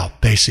 Get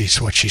out, basically,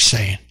 is what she's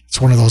saying. It's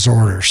one of those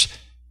orders.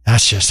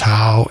 That's just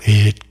how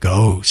it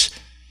goes.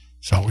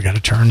 So we got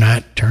to turn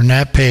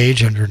that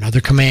page under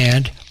another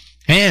command.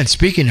 And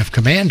speaking of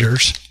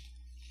commanders,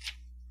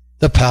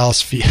 the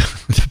palace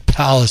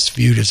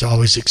feud is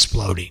always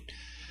exploding.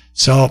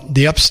 So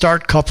the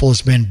upstart couple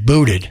has been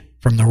booted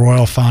from the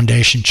Royal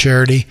Foundation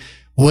charity.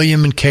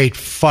 William and Kate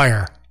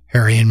fire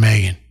Harry and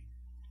Meghan.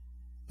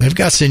 They've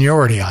got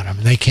seniority on them,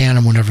 and they can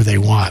them whenever they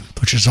want,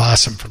 which is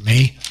awesome for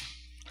me.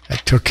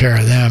 That took care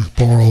of them.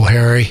 Poor old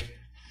Harry.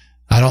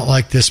 I don't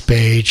like this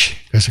page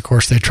because, of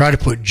course, they try to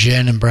put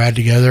Jen and Brad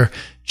together.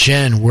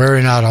 Jen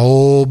wearing out an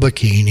old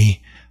bikini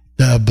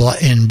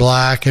in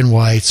black and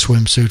white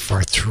swimsuit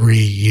for 3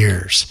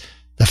 years.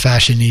 The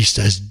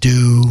fashionistas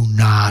do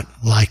not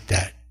like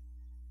that.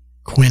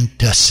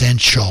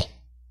 Quintessential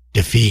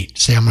defeat.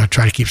 See, I'm going to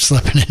try to keep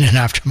slipping in and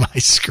after my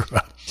screw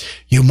up.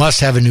 You must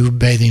have a new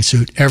bathing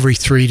suit every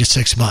 3 to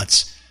 6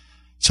 months.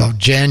 So,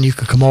 Jen, you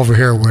could come over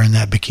here wearing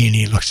that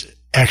bikini. It looks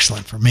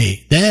excellent for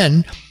me.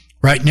 Then,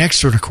 right next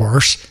to it, of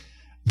course,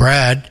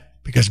 Brad,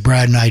 because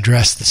Brad and I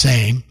dress the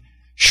same.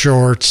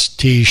 Shorts,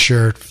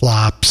 T-shirt,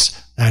 flops.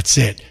 That's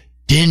it.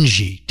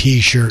 Dingy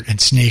T-shirt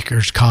and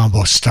sneakers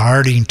combo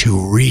starting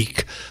to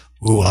reek.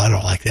 Ooh, I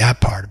don't like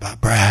that part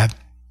about Brad.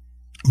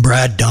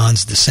 Brad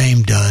dons the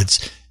same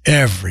duds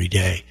every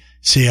day.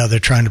 See how they're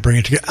trying to bring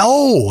it together?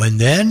 Oh, and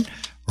then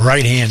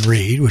right-hand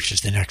read, which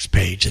is the next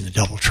page in the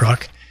double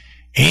truck.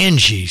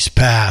 Angie's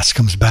past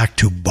comes back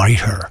to bite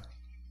her.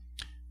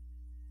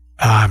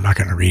 I'm not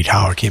going to read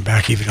how it came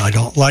back, even though I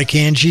don't like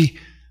Angie.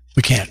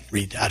 We can't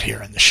read that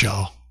here in the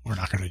show. We're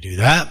not going to do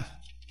that.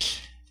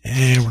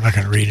 And we're not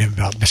going to read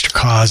about Mr.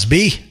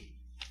 Cosby.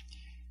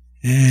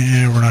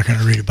 And we're not going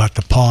to read about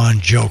the pawn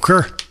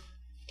joker.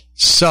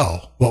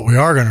 So, what we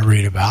are going to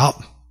read about,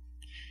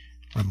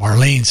 one of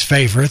Marlene's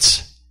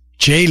favorites,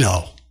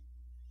 J-Lo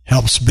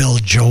helps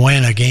build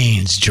Joanna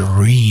Gaines'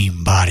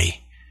 dream body.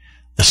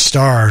 The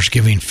stars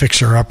giving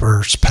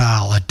fixer-uppers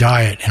pal a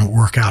diet and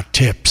workout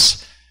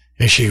tips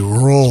as she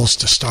rolls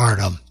to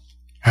stardom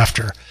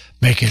after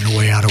making her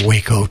way out of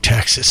Waco,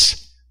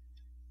 Texas,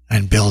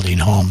 and building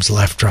homes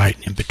left, right,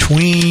 and in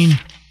between.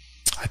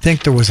 I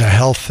think there was a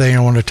health thing I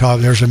want to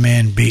talk. There's a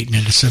man beaten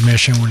into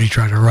submission when he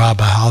tried to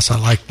rob a house. I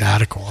like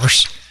that, of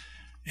course.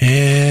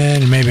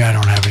 And maybe I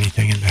don't have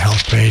anything in the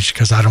health page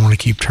because I don't want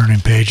to keep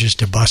turning pages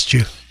to bust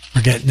you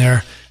for getting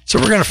there. So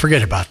we're going to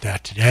forget about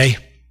that today.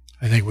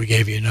 I think we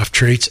gave you enough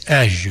treats,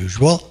 as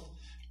usual.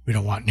 We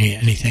don't want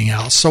anything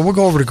else. So we'll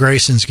go over to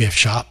Grayson's gift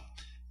shop,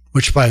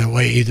 which, by the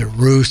way, either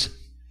Ruth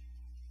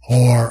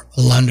or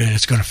London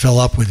is going to fill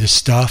up with this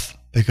stuff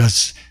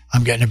because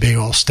I'm getting a big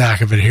old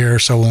stack of it here.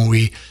 So when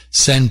we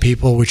send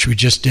people, which we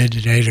just did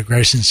today, to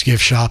Grayson's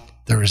gift shop,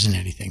 there isn't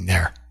anything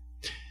there.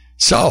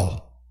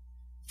 So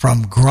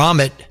from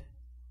Grommet,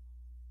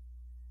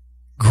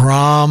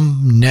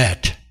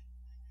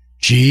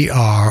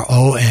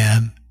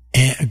 G-R-O-M,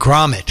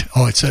 Grommet.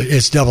 Oh,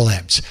 it's double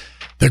M's.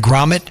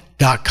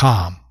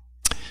 TheGrommet.com.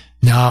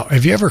 Now,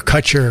 have you ever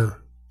cut your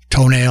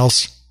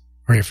toenails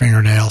or your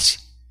fingernails?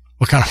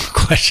 What kind of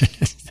question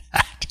is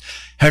that?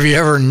 Have you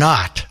ever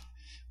not?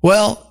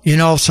 Well, you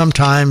know,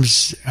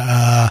 sometimes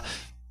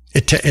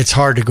it's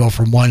hard to go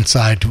from one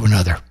side to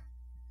another.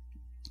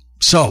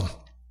 So,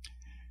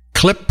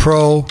 Clip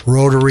Pro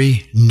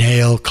Rotary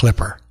Nail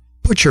Clipper.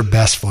 Put your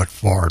best foot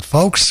forward,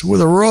 folks,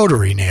 with a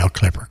rotary nail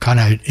clipper.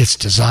 It's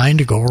designed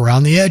to go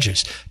around the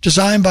edges.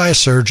 Designed by a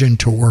surgeon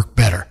to work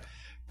better,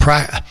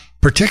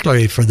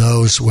 particularly for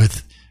those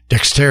with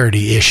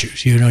dexterity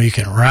issues. You know, you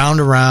can round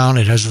around.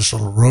 It has this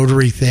little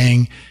rotary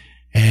thing,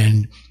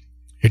 and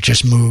it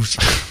just moves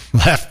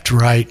left,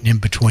 right, and in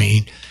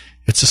between.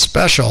 It's a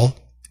special.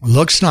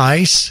 Looks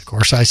nice. Of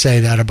course, I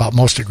say that about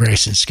most of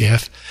Grayson's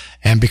gift.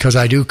 And because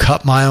I do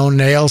cut my own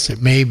nails,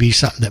 it may be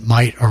something that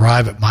might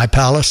arrive at my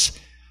palace.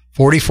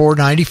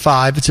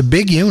 $44.95. It's a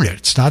big unit.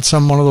 It's not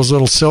one of those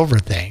little silver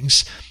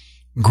things.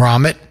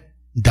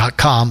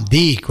 Grommet.com,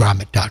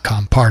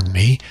 thegrommet.com, pardon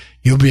me.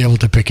 You'll be able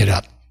to pick it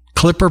up.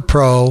 Clipper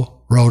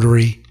Pro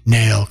Rotary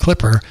Nail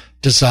Clipper,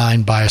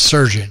 designed by a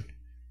surgeon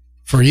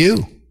for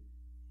you.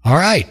 All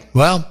right.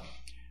 Well,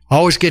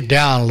 always get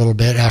down a little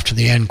bit after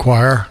the end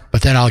choir,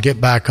 but then I'll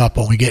get back up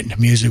when we get into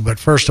music. But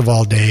first of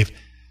all, Dave,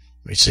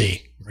 let me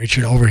see.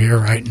 Reaching over here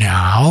right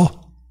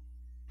now.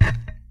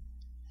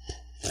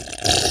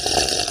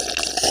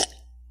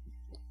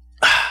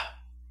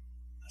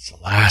 That's the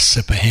last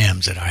sip of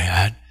Hamm's that I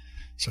had.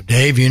 So,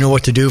 Dave, you know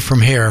what to do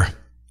from here.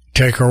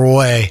 Take her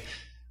away.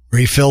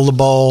 Refill the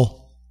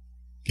bowl.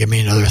 Give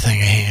me another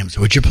thing of Hamm's,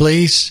 would you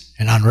please?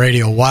 And on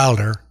Radio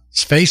Wilder's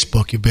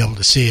Facebook, you'll be able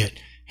to see it.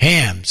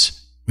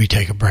 Hamm's. We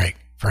take a break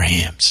for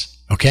Hamm's.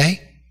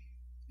 Okay?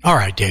 All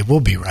right, Dave,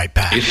 we'll be right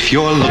back. If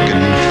you're looking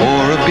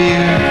for a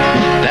beer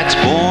that's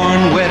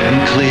born wet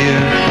and clear,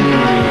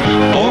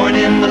 born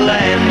in the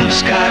land of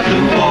sky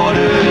blue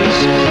waters,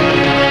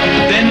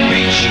 then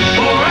reach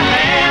for a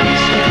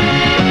Hamm's.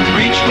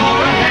 Reach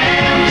for a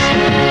Hamm's.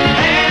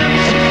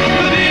 Hamm's,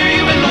 the beer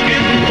you've been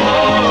looking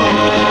for.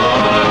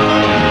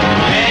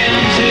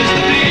 Hamm's is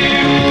the beer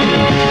you've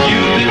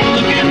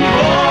been looking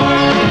for.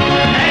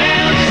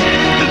 Hamm's,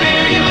 the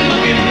beer you've been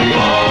looking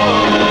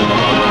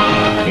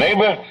for.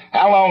 Neighbor,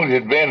 how long has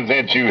it been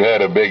since you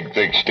had a big,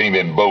 thick,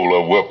 steaming bowl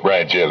of Wolf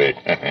Brand chili?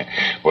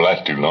 Well,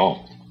 that's too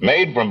long.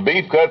 Made from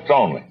beef cuts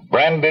only,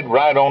 branded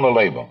right on the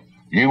label.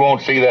 You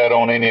won't see that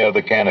on any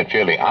other can of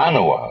chili I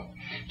know of.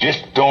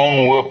 Just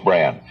on Wolf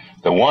Brand,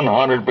 the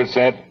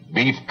 100%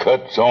 beef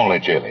cuts only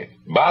chili.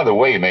 By the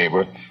way,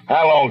 neighbor,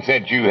 how long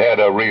since you had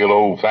a real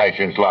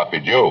old-fashioned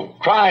sloppy joe?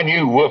 Try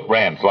new Wolf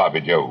Brand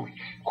sloppy joes.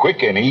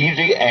 quick and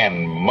easy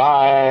and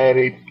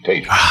mighty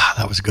tasty. Ah,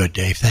 that was good,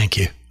 Dave. Thank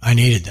you. I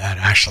needed that,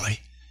 actually.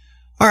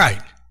 All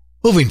right.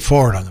 Moving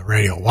forward on the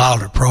Radio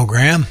Wilder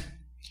program.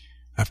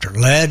 After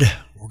Lead,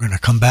 we're going to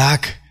come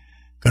back.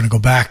 Going to go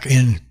back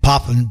in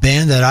poppin'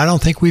 band that I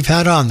don't think we've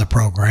had on the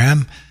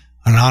program.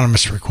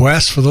 Anonymous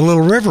request for the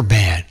Little River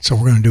Band. So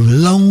we're going to do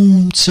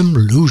Lonesome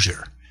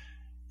Loser.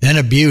 Then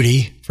a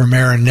beauty from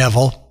Aaron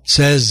Neville.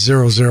 Says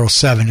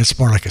 007. It's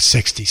more like a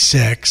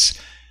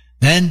 66.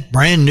 Then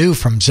brand new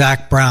from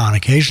Zach Brown.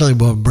 Occasionally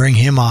we'll bring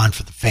him on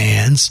for the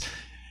fans.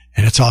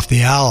 And it's off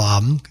the Al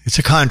album. It's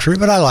a country,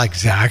 but I like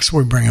Zach, so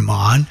we bring him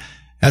on.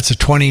 That's a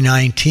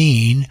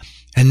 2019.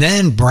 And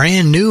then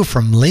brand new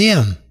from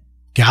Liam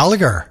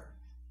Gallagher.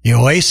 The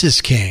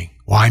Oasis King.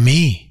 Why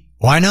me?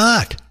 Why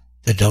not?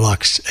 The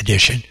deluxe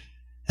edition.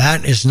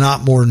 That is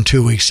not more than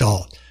 2 weeks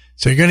old.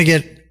 So you're going to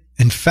get,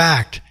 in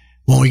fact,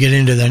 when we get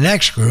into the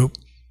next group,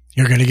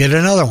 you're going to get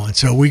another one.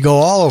 So we go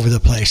all over the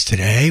place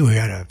today. We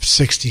got a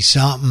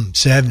 60-something,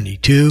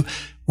 72.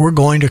 We're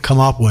going to come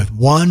up with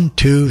 1,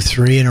 2,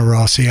 3 in a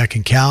row. See, I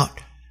can count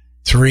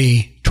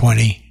 3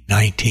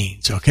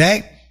 2019s,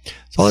 okay?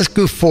 So let's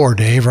go 4,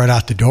 Dave, right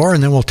out the door,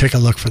 and then we'll take a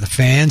look for the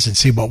fans and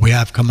see what we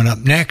have coming up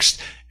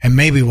next. And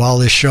maybe while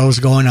this show's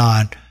going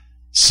on,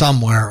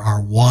 somewhere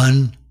our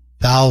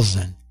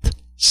 1,000th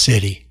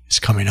city is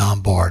coming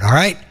on board. All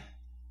right?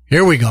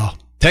 Here we go.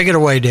 Take it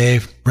away,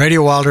 Dave.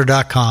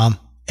 RadioWilder.com,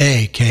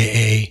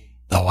 a.k.a.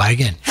 The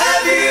Wagon.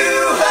 Have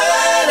you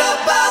heard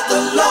about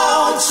the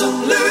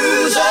lonesome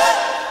loser?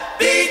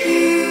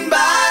 Beaten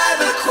by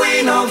the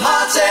Queen of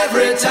Hearts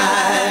every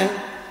time.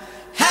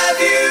 Have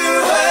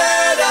you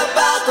heard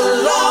about the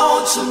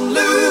lonesome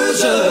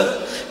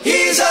loser?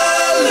 He's a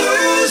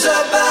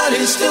loser, but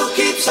he still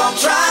keeps on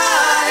trying.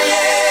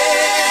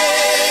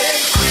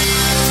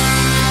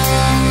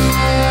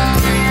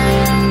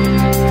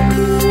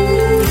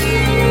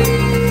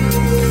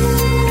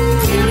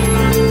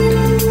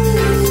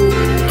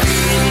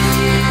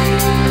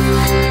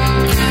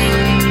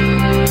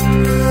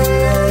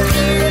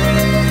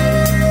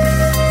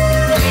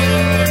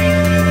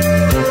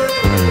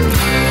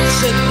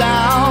 Sit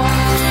down,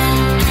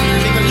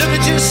 take a look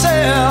at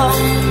yourself.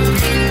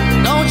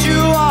 Don't you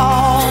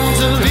want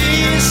to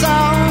be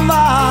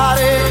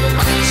somebody?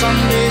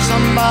 Someday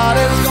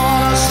somebody's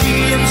gonna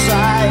see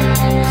inside.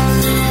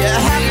 You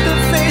have to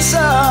face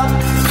up.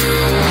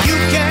 You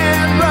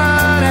can't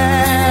run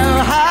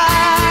and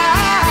hide.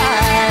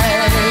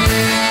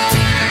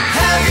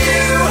 Have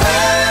you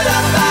heard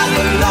about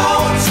the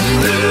lonesome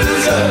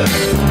loser?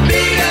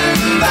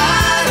 Beaten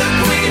by the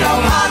Queen of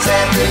Hearts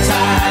every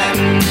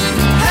time.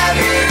 Have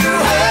you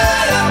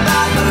heard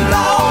about the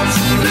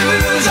lonesome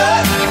loser?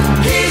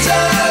 He's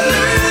a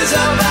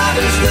loser, but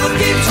he still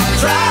keeps on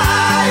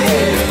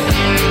trying.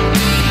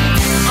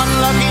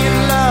 Unlucky in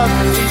love,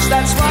 at least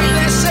that's what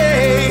they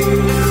say.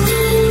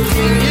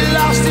 He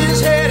lost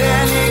his head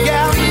and he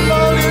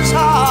gambled his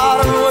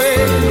heart away.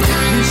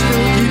 He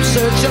still keeps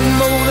searching,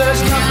 though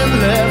there's nothing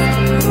left.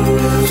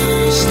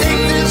 He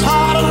staked his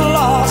heart and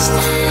lost.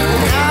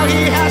 Now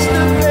he has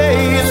to pay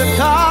the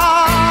cost.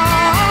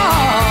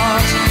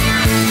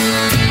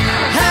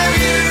 Have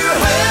you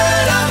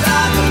heard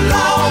about the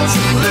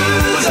lonesome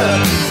loser?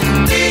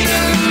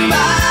 Beaten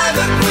by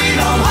the Queen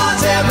of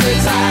Hearts every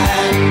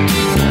time.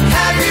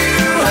 Have you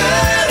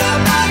heard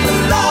about the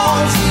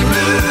lonesome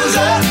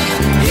loser?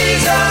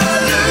 He's a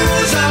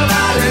loser,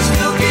 but he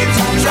still keeps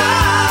on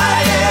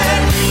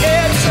trying.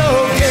 It's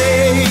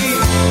okay,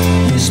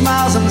 he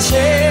smiles and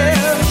says,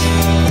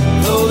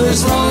 though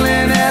this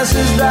loneliness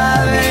is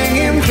driving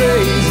him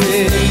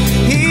crazy.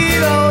 He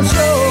don't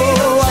show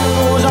what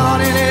goes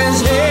on in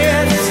his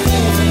head,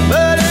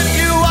 but if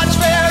you watch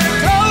very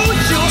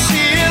close, you'll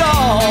see it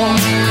all.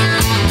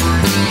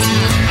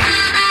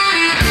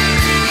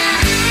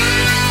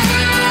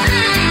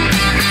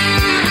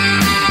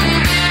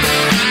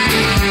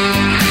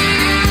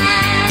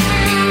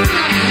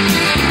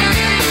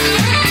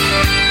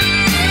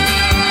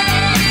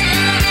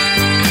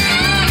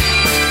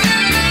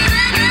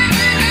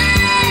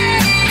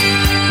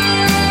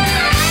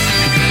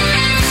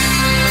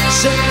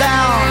 Sit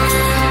down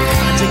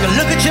and take a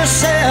look at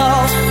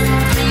yourself.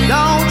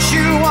 Don't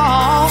you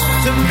want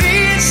to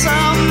be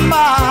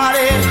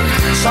somebody?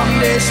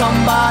 Someday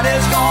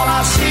somebody's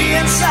gonna see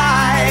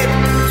inside.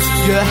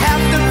 You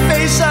have to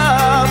face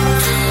up.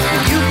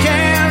 You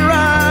can't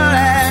run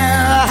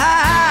and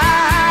hide.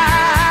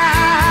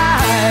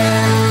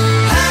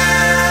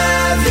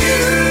 Have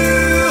you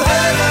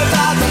heard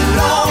about the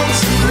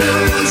lonesome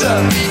loser?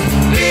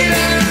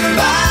 Beaten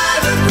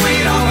by the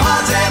Queen of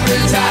Hearts every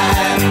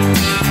time.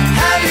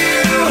 Have you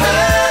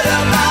heard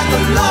about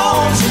the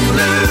lonesome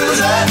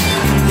loser?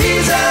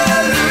 He's a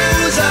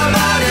loser,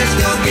 but he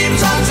still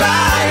keeps on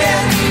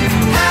trying.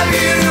 Have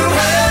you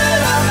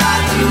heard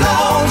about the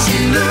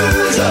lonesome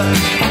loser?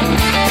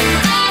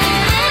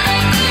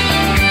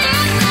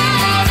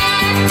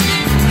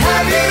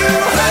 Have you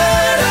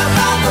heard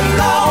about the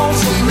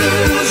lonesome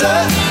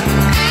loser?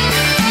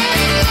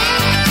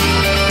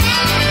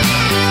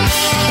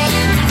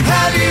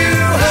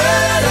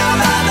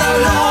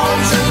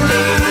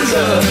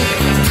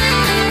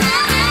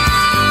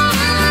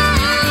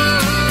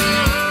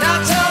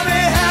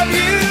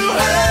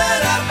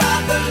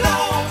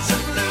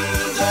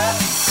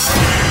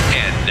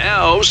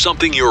 know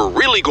something you're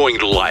really going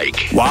to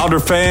like.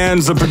 Wilder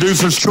fans, the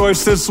producer's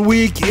choice this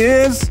week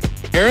is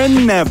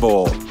Aaron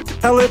Neville.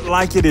 Tell It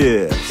Like It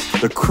Is.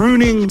 The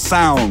crooning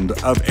sound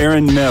of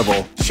Aaron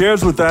Neville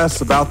shares with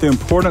us about the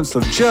importance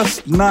of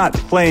just not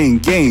playing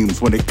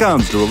games when it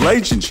comes to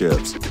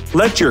relationships.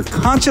 Let your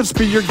conscience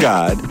be your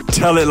guide.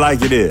 Tell it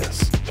like it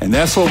is. And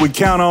that's what we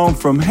count on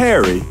from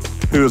Harry,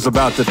 who is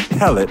about to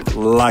tell it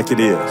like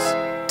it is.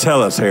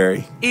 Tell us,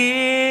 Harry.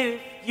 If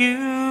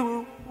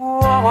you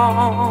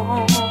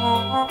want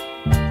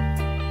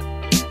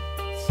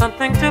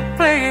something to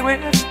play with,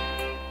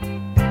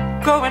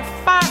 go and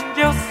find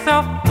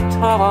yourself a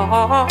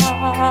toy.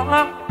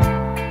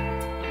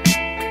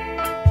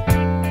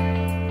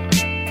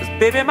 'Cause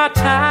baby, my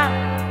time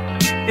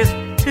is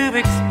too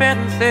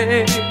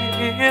expensive,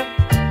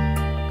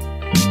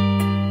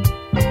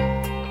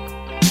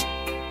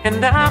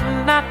 and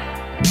I'm not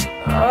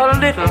a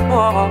little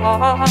boy.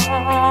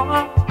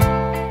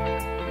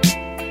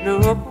 No,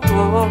 no.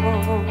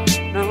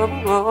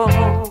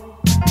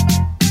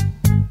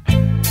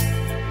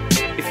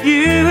 If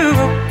you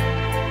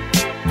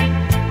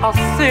are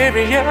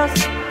serious,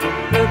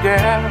 little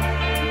girl,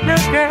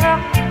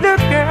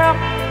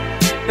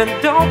 then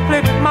don't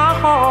play with my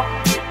heart.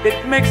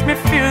 It makes me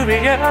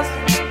furious.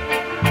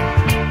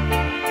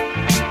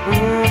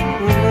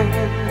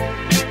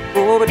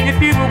 Oh, but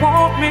if you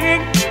want me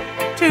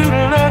to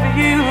love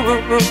you,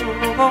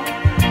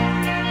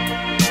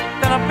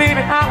 then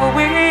baby, I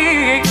will.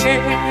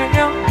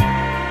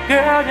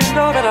 Girl, you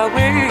know that I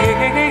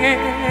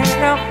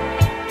will.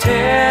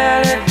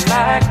 Tell it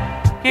like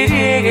it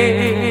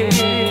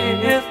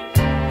is.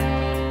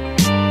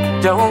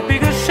 Don't be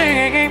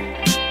ashamed.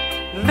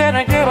 Let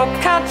your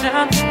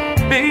conscience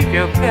be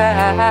your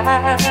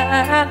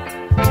guide.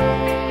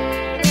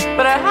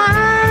 But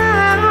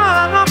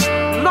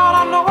Lord,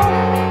 I know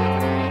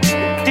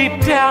deep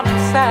down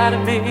inside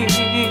of me,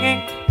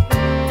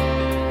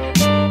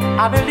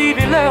 I believe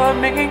you love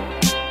me.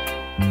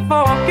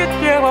 Forget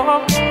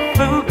your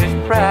foolish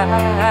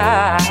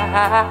pride.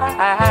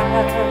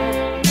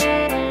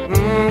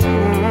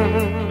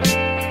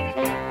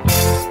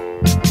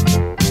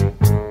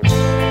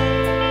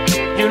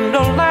 You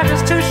know life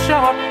is too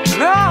short,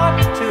 Lord,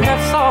 to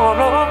have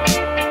sorrow.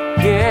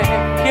 Yeah.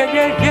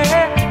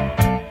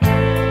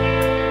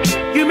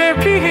 You may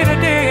be here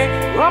today,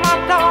 oh my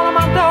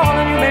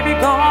darling, you may be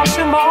gone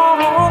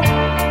tomorrow.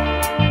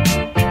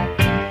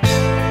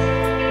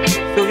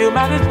 So you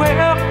might as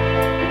well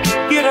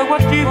get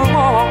what you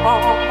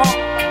want.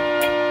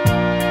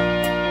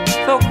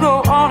 So go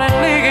on and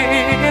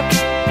live,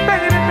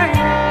 baby,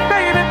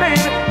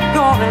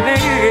 go on and live.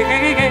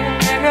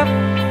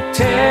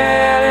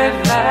 Tell it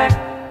like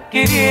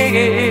it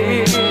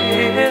is.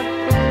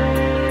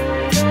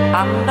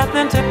 I'm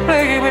nothing to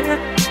play with.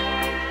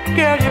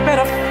 Girl, you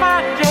better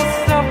find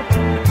yourself a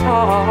toy.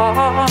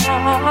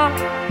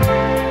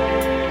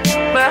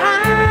 But I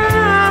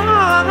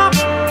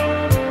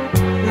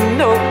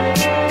know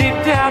deep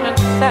down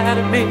inside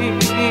of me,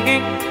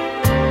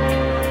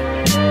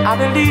 I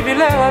believe you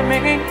love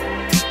me,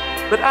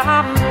 but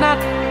I'm not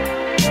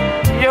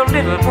your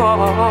little boy.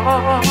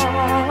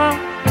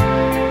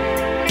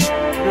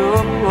 No,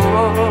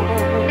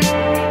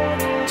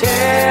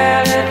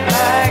 tell it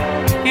like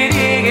it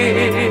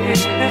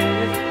is.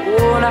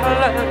 Oh, I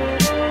love,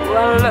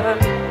 Lord,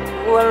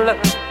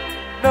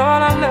 I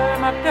love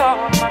my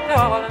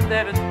darling,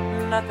 there is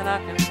nothing I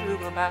can do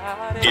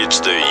about it. It's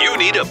the You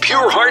Need a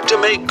Pure Heart to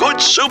Make Good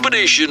Soup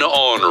edition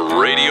on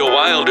Radio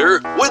Wilder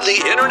with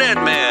the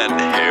Internet Man,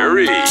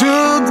 Harry.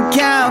 Took the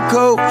cow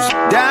coast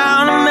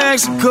down to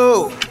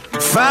Mexico.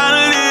 Found a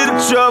little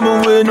trouble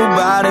where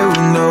nobody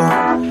would know.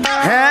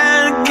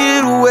 Had to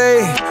get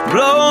away,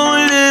 blow a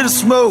little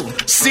smoke,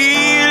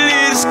 see a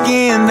little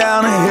skin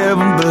down in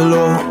heaven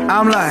below.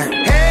 I'm like,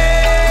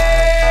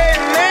 hey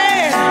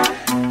man,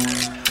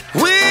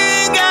 we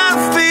ain't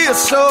gotta feel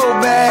so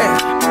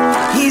bad.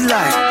 He's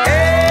like,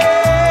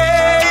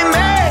 hey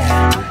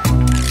man,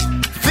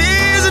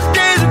 these are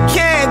days we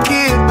can't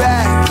get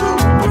back.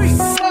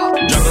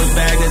 Juggle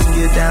bag, let's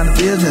get down to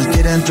business.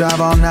 Get and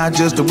drive all night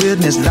just to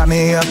witness. Light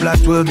me up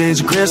like 12 days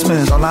of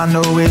Christmas. All I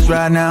know is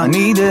right now I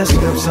need this.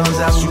 Pick up suns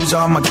out, shoes,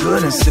 all my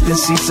goodness. Sipping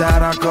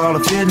seaside, I call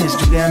it fitness.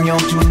 Too damn young,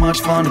 too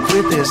much fun to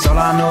quit this. All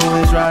I know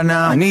is right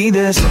now I need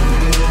this.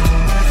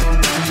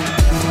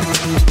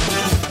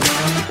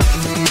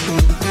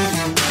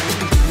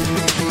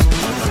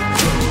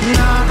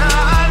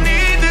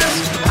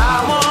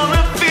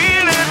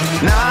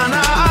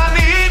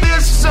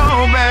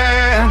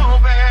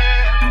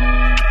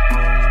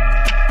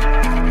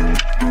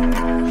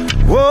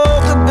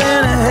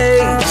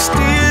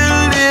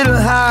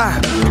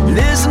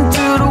 Listen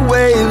to the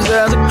waves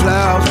as the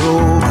clouds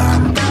roll by.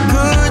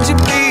 Could you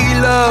be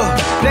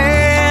loved?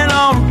 Laying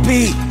on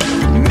repeat,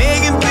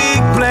 making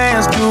big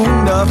plans,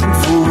 doing nothing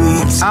for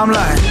weeks. I'm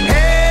like,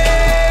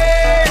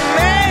 hey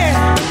man,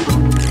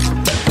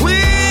 we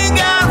ain't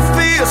gotta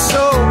feel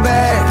so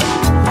bad.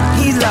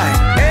 He's like,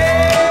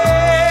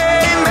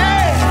 hey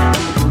man,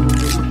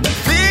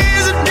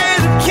 these are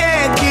days we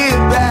can't get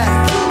back.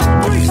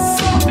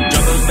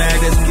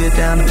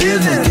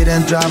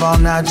 and drive all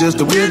night just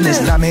to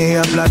witness. Light me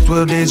up like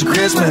 12 days of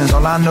Christmas.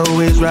 All I know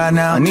is right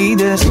now I need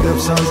this. Pick up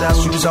sun's out,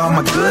 shoes, oh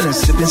my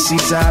goodness. Sipping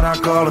seaside, I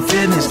call it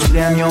fitness. Too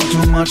damn young,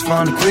 too much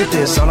fun to quit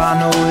this. All I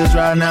know is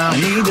right now I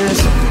need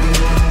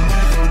this.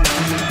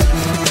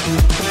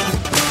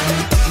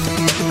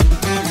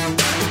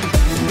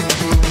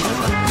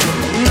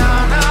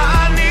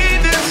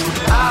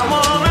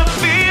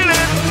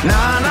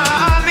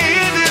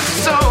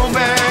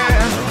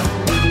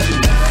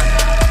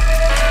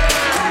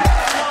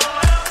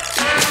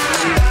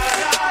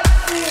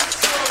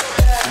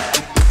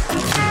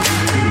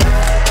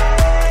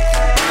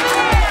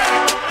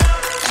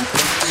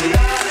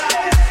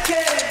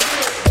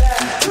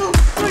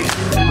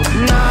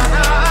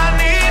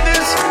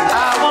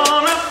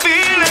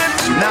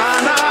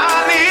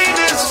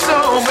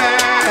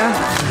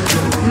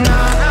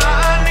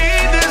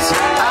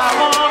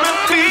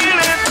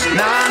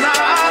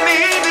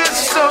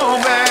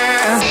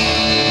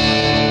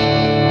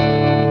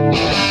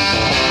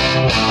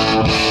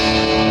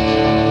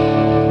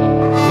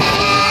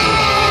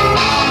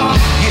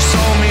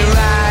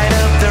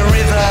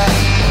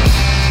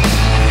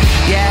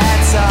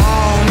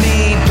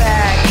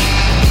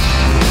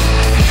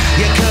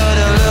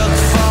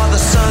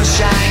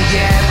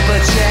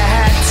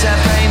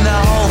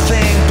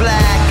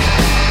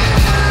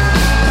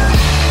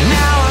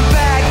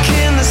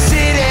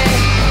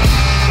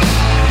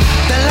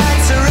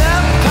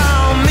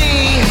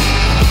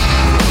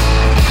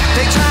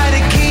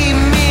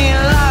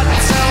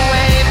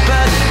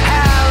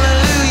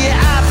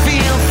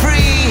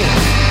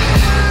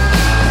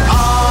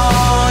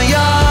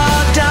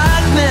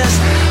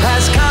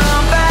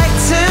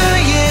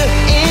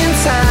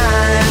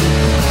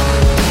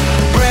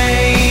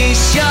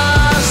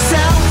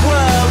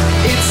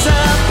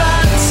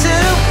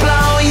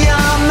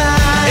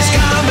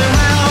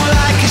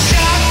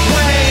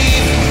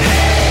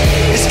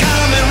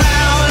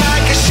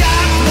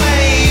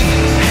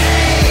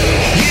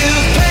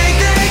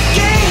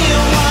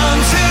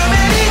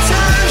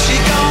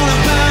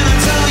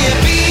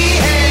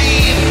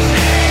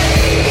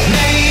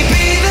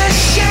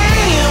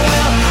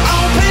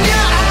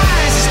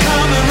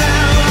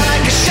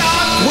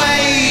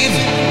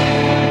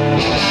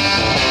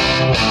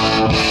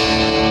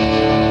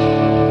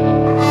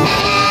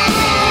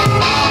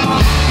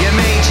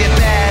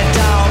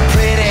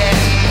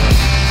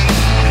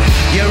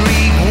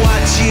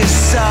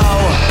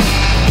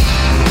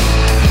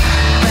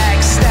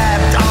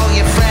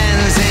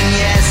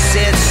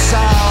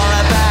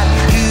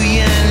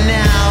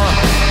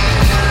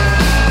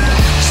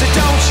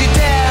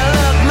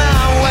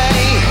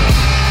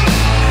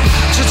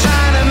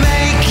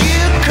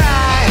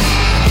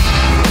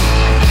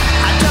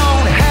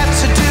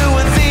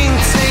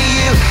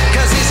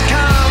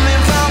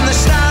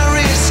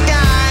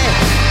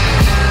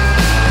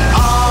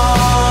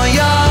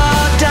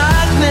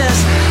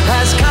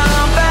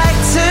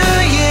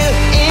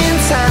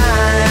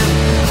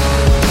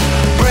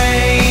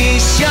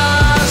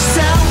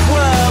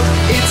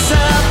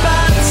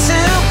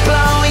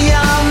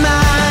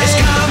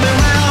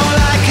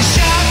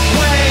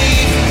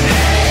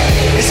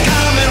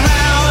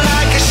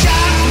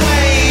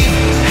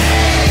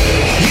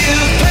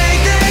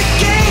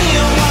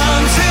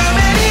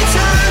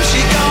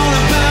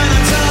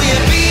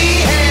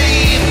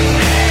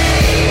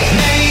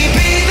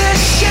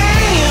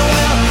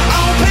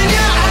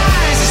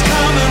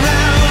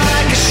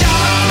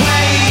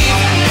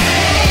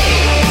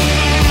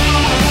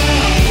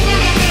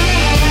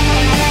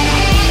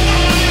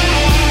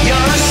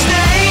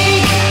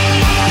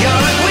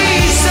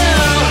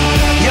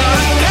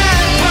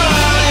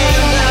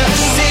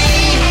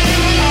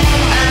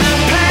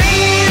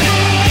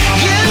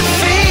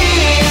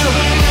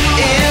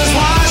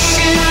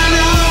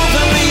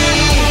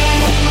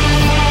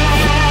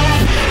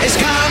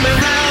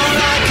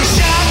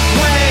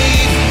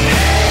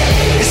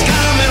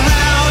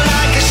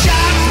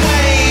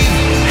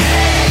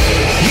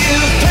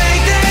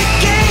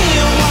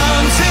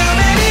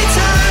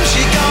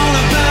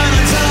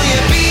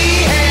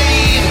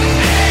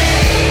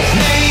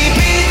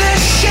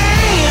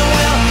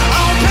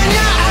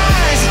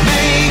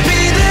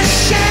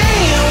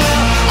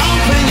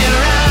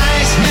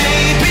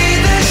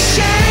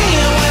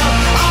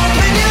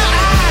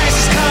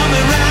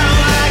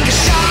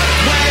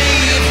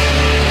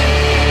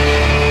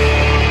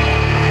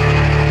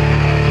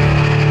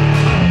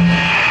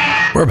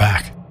 We're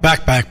back.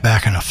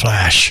 Back in a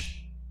flash.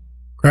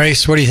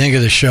 Grace, what do you think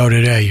of the show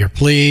today? You're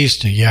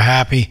pleased? Are you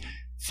happy?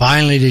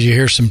 Finally, did you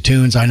hear some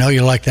tunes? I know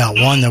you like that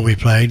one that we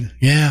played.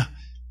 Yeah.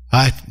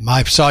 I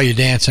saw you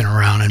dancing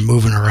around and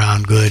moving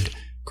around good.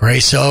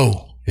 Grace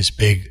O is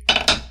big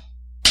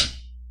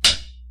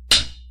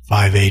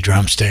 5A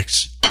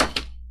drumsticks.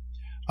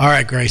 All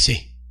right,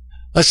 Gracie.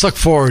 Let's look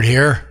forward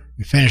here.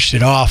 We finished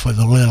it off with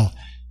a little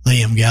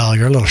Liam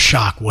Gallagher, a little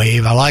Shock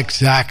Wave. I like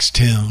Zach's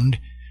tuned.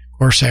 Of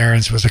course,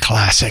 Aaron's was a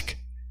classic.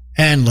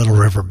 And Little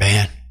River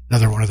Band,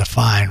 another one of the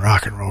fine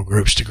rock and roll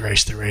groups to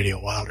grace the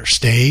Radio Wilder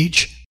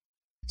stage.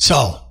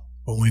 So,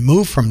 When we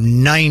move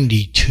from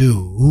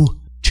 92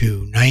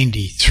 to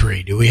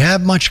 93, do we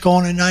have much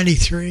going in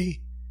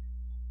 93?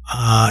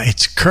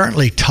 It's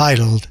currently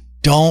titled,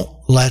 Don't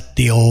Let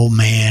the Old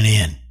Man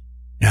In.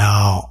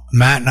 Now,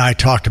 Matt and I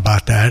talked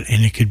about that,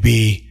 and it could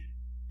be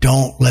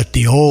Don't Let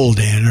the Old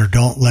In or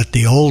Don't Let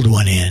the Old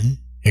One In.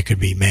 It could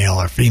be male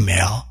or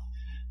female.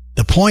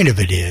 The point of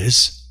it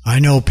is, I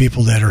know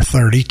people that are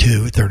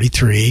 32,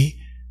 33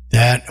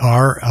 that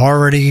are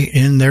already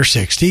in their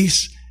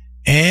 60s,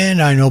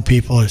 and I know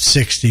people at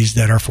 60s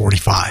that are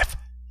 45.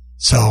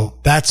 So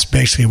that's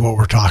basically what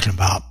we're talking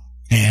about.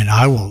 And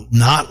I will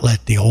not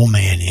let the old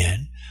man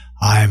in.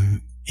 I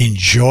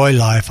enjoy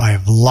life. I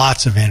have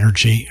lots of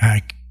energy.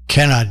 I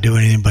cannot do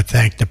anything but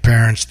thank the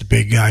parents, the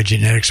big guy,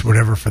 genetics,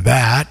 whatever, for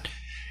that.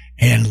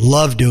 And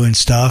love doing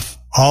stuff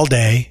all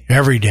day,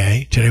 every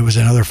day. Today was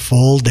another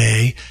full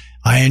day.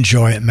 I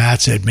enjoy it.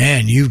 Matt said,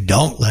 man, you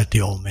don't let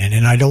the old man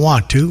in. I don't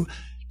want to.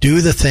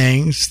 Do the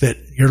things that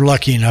you're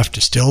lucky enough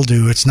to still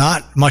do. It's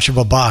not much of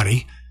a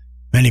body.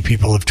 Many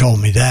people have told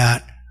me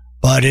that,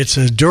 but it's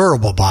a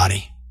durable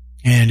body.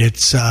 And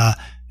it's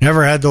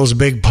never had those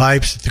big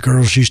pipes that the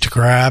girls used to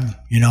grab,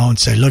 and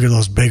say, look at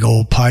those big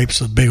old pipes,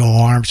 those big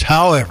old arms.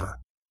 However,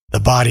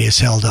 the body is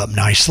held up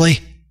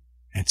nicely.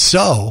 And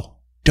so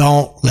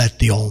don't let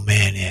the old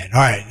man in. All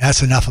right,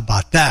 that's enough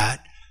about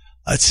that.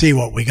 Let's see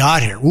what we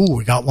got here. Ooh,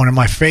 we got one of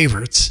my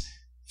favorites,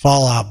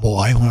 Fall Out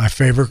Boy, one of my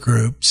favorite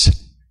groups.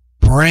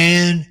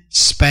 Brand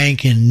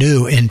spanking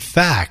new. In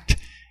fact,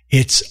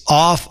 it's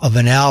off of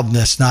an album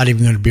that's not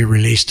even going to be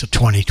released till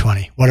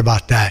 2020. What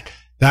about that?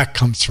 That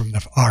comes from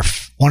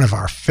one of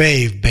our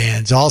fave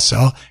bands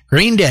also,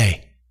 Green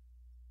Day.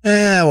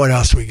 What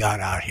else we got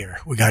out here?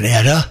 We got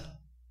Etta.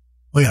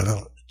 We got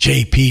a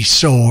JP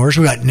Soars.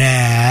 We got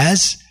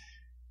Nas.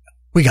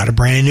 We got a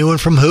brand new one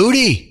from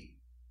Hootie.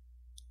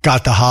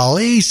 Got the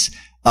Hollies.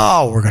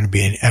 Oh, we're going to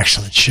be in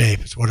excellent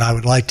shape is what I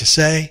would like to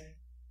say.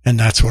 And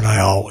that's what I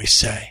always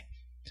say.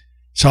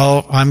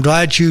 So I'm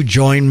glad you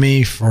joined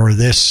me for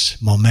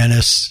this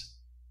momentous,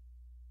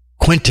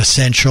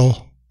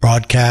 quintessential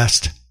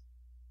broadcast,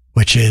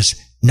 which is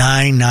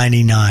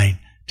 $9.99.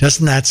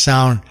 Doesn't that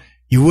sound,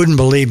 you wouldn't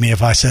believe me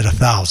if I said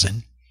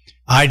 1,000.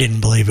 I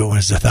didn't believe it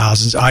was the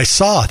thousands. I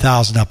saw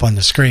 1,000 up on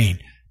the screen,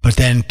 but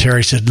then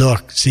Terry said,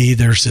 look, see,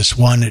 there's this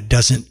one that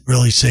doesn't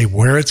really say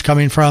where it's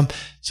coming from,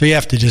 so you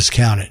have to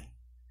discount it.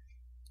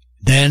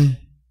 Then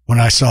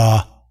when I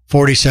saw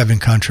 47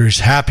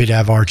 countries, happy to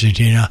have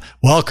Argentina.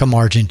 Welcome,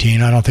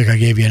 Argentina. I don't think I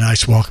gave you a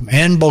nice welcome.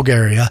 And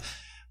Bulgaria,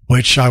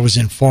 which I was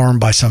informed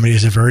by somebody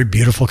is a very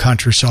beautiful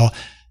country. So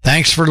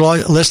thanks for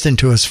listening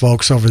to us,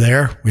 folks, over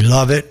there. We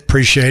love it.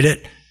 Appreciate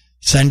it.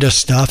 Send us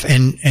stuff.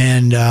 And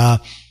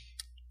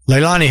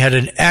Leilani had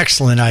an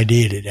excellent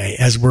idea today.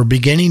 As we're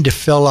beginning to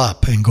fill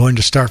up and going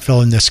to start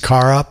filling this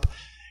car up,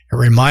 it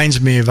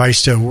reminds me of I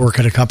used to work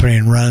at a company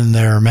and run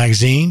their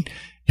magazine.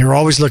 You're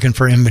always looking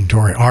for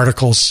inventory,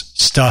 articles,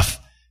 stuff,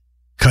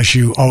 because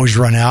you always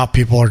run out.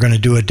 People are going to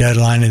do a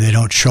deadline and they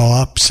don't show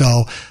up.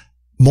 So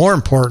more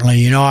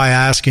importantly, I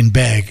ask and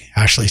beg,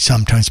 actually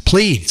sometimes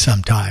plead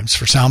sometimes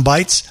for sound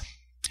bites.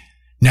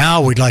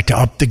 Now we'd like to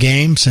up the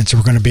game since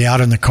we're going to be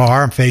out in the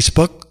car on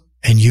Facebook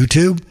and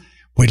YouTube.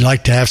 We'd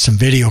like to have some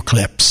video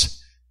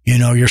clips.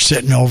 You're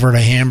sitting over at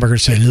a hamburger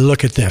and saying,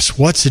 look at this.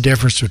 What's the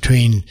difference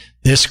between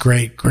this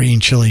great green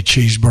chili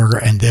cheeseburger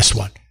and this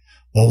one?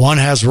 Well, one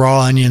has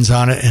raw onions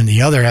on it and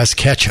the other has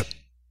ketchup.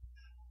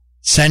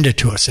 Send it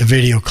to us, a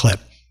video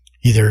clip.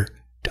 Either,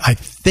 I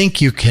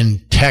think you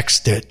can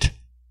text it.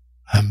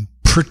 I'm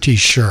pretty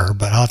sure,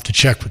 but I'll have to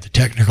check with the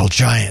technical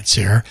giants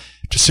here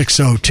to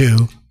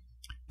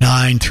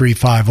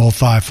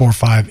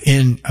 602-935-0545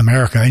 in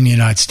America, in the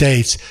United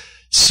States.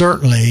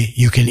 Certainly,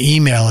 you can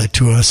email it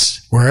to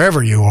us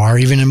wherever you are,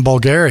 even in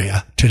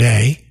Bulgaria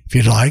today, if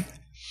you'd like,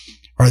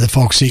 or the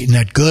folks eating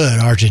that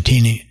good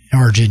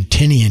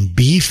Argentinian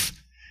beef.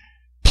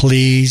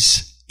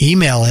 Please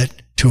email it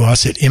to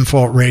us at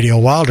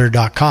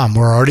info@radiowilder.com.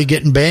 We're already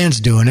getting bands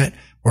doing it.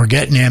 We're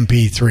getting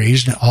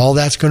MP3s and all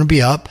that's going to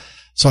be up.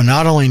 So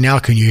not only now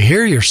can you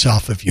hear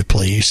yourself, if you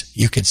please,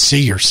 you can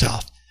see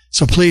yourself.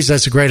 So please,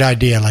 that's a great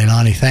idea,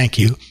 Leilani. Thank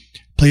you.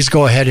 Please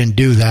go ahead and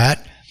do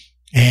that.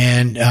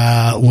 And,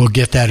 we'll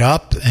get that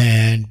up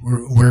and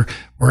we're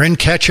in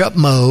catch up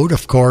mode,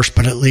 of course,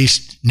 but at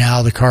least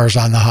now the car's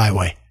on the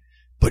highway,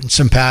 putting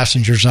some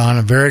passengers on.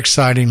 I'm very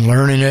exciting,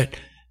 learning it.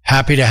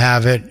 Happy to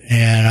have it.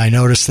 And I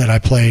noticed that I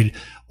played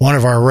one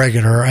of our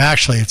regular,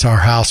 actually it's our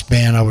house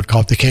band. I would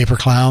call it the Caper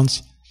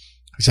Clowns,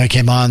 because they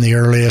came on the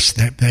earliest.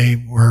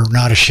 They were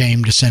not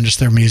ashamed to send us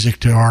their music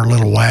to our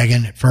little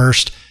wagon at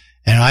first.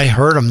 And I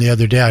heard them the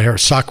other day. I heard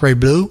Sacre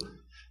Bleu.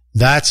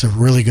 That's a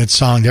really good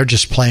song. They're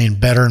just playing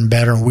better and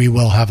better. We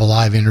will have a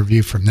live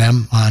interview from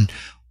them on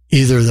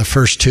either the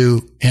first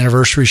two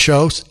anniversary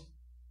shows.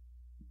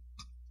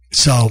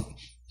 So,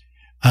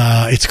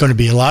 it's going to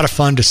be a lot of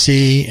fun to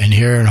see and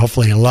hear, and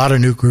hopefully a lot of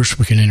new groups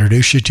we can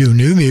introduce you to,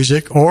 new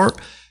music or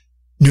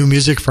new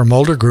music from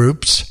older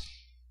groups.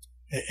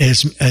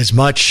 As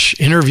much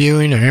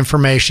interviewing and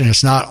information.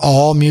 It's not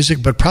all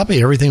music, but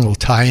probably everything will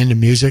tie into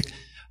music.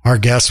 our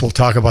guests will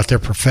talk about their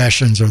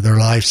professions or their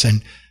lives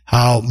and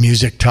how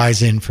music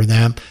ties in for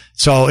them.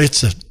 So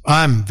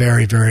I'm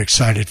very, very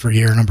excited for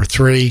year number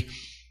 3.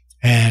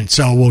 And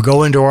so we'll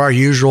go into our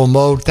usual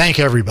mode. Thank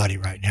everybody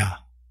right now.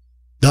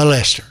 The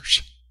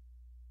listeners.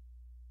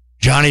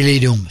 Johnny Lee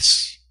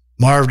Dumas,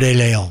 Marv De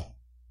Leon,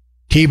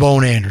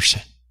 T-Bone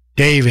Anderson,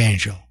 Dave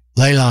Angel,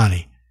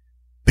 Leilani,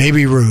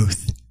 Baby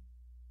Ruth,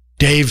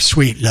 Dave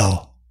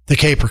Sweetlow, the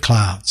Caper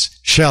Clowns,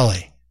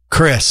 Shelley,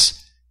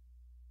 Chris,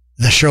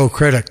 the show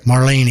critic,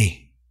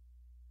 Marlene,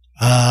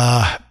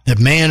 the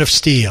Man of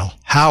Steel,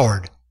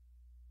 Howard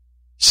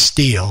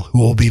Steele, who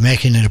will be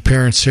making an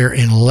appearance here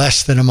in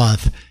less than a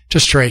month to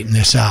straighten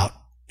this out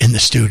in the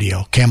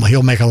studio.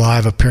 He'll make a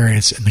live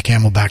appearance in the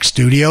Camelback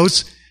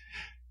Studios.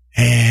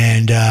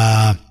 And,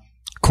 of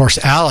course,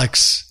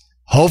 Alex,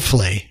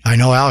 hopefully, I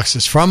know Alex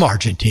is from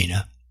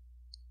Argentina.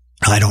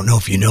 I don't know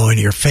if you know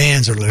any of your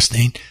fans are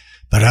listening,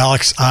 but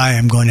Alex, I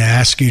am going to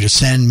ask you to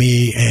send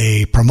me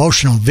a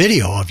promotional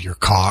video of your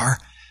car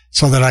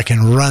so that I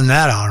can run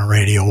that on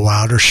Radio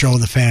Wilder, show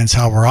the fans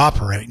how we're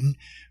operating.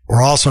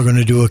 We're also going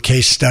to do a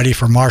case study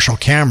for Marshall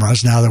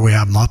cameras. Now that we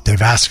have them up,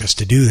 they've asked us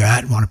to do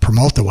that, want to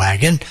promote the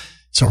wagon.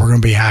 So we're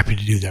going to be happy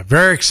to do that.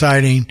 Very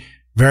exciting,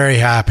 very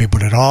happy,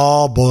 but it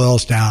all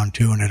boils down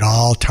to, and it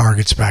all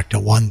targets back to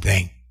one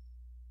thing: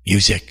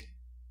 music,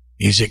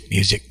 music,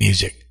 music,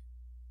 music.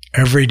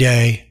 Every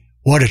day,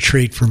 what a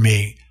treat for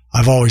me.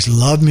 I've always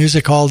loved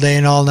music all day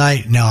and all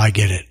night. Now I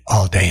get it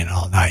all day and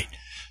all night.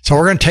 So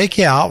we're going to take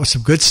you out with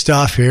some good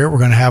stuff here. We're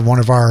going to have one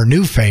of our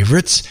new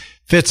favorites,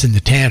 Fits in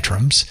the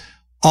Tantrums,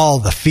 All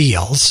the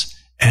Feels.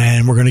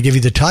 And we're going to give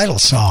you the title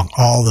song,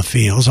 All the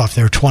Feels, off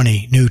their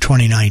new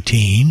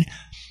 2019.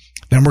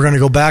 Then we're going to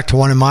go back to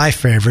one of my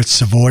favorites,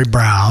 Savoy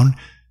Brown,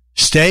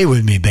 Stay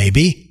With Me,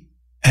 Baby.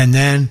 And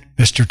then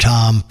Mr.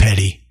 Tom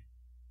Petty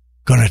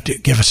going to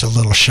give us a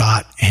little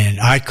shot.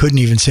 And I couldn't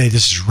even say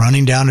this is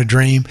running down a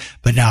dream,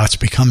 but now it's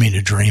becoming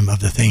a dream of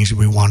the things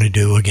we want to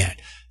do again.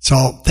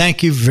 So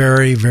thank you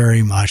very,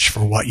 very much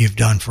for what you've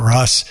done for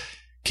us.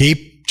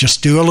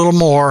 Just do a little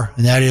more,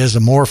 and that is the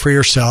more for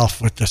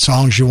yourself with the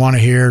songs you want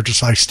to hear.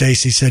 Just like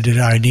Stacy said today,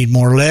 I need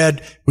more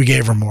lead. We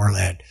gave her more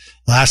lead.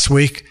 Last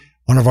week,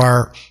 one of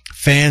our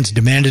fans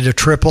demanded a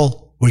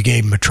triple. We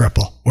gave him a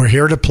triple. We're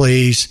here to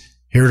please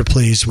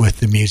with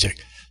the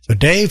music. So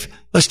Dave,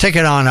 let's take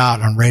it on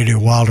out on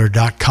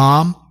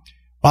RadioWilder.com.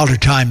 Wilder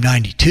Time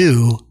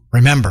 92.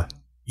 Remember,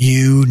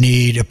 you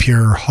need a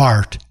pure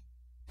heart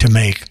to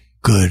make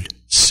good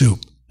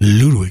soup.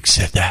 Ludwig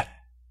said that.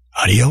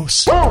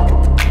 Adios.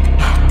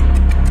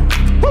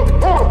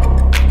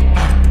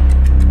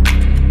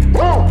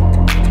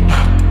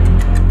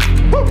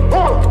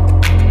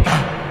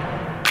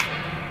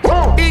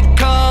 It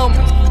comes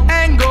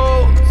and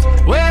goes.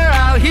 We're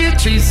out here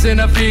chasing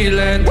a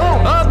feeling.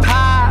 Up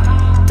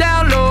high,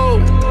 down low.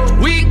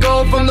 We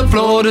go from the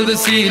floor to the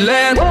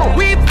ceiling.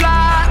 We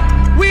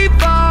fly, we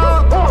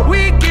fall.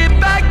 We get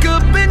back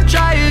up and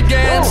try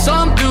again.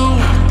 Some do,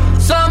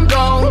 some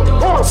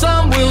don't.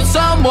 Some will,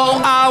 some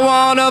won't. I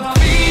wanna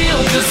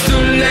feel just a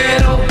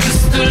little,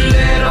 just a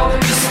little,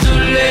 just a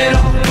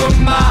little. Put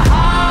my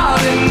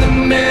heart in the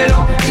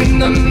middle, in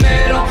the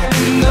middle,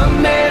 in the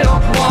middle.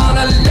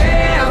 Wanna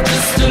live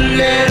just a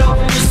little,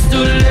 just a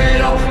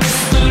little,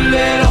 just a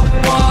little.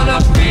 Wanna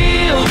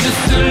feel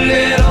just a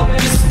little,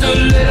 just a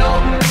little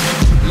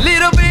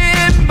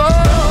bit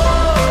more.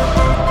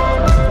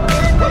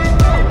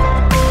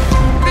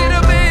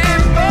 Little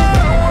bit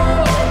more.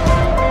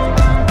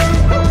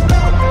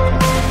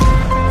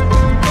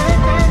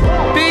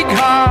 Big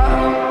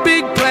heart,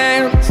 big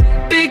plans,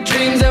 big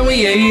dreams, and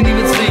we ain't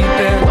even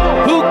sleeping.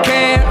 Who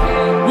can?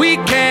 We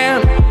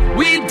can.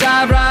 We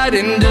dive right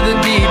into the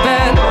deep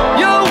end.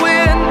 You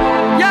win,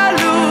 you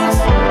lose.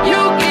 You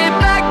get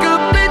back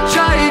up and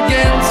try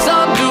again.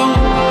 Some do,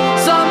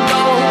 some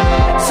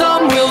don't.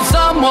 Some will,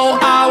 some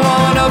won't. I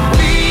wanna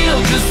feel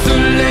just a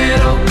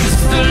little,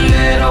 just a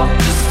little,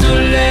 just a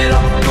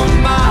little. Put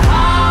my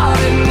heart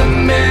in the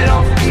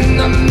middle, in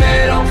the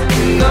middle,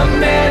 in the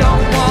middle.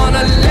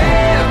 Wanna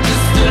live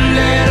just a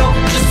little,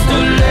 just a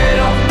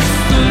little,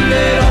 just a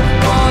little.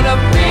 Wanna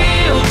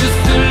feel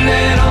just a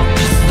little,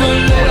 just a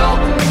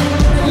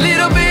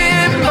little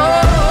bit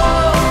more.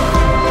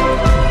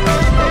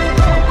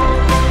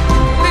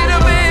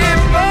 Little bit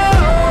more.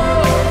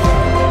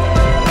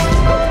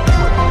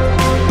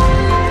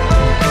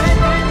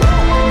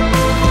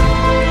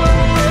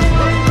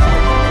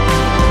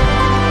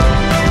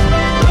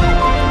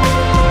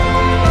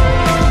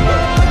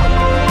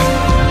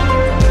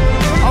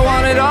 I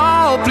want it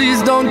all,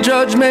 please don't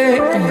judge me.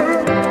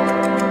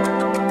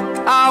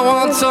 I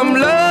want some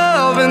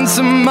love and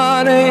some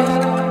money.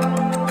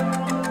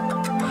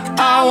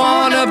 I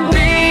wanna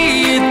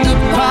be at the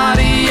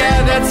party,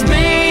 yeah, that's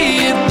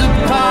me at the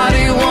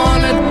party.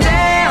 Wanna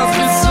dance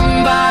with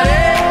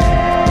somebody.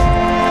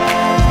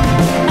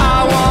 I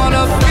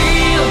wanna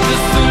feel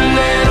just a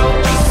little,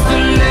 just a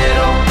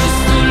little,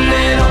 just a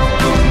little.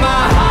 Put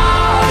my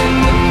heart in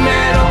the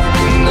middle,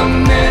 in the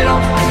middle,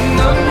 in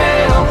the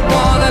middle.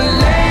 Wanna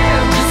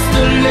live just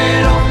a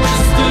little,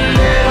 just a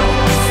little,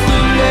 just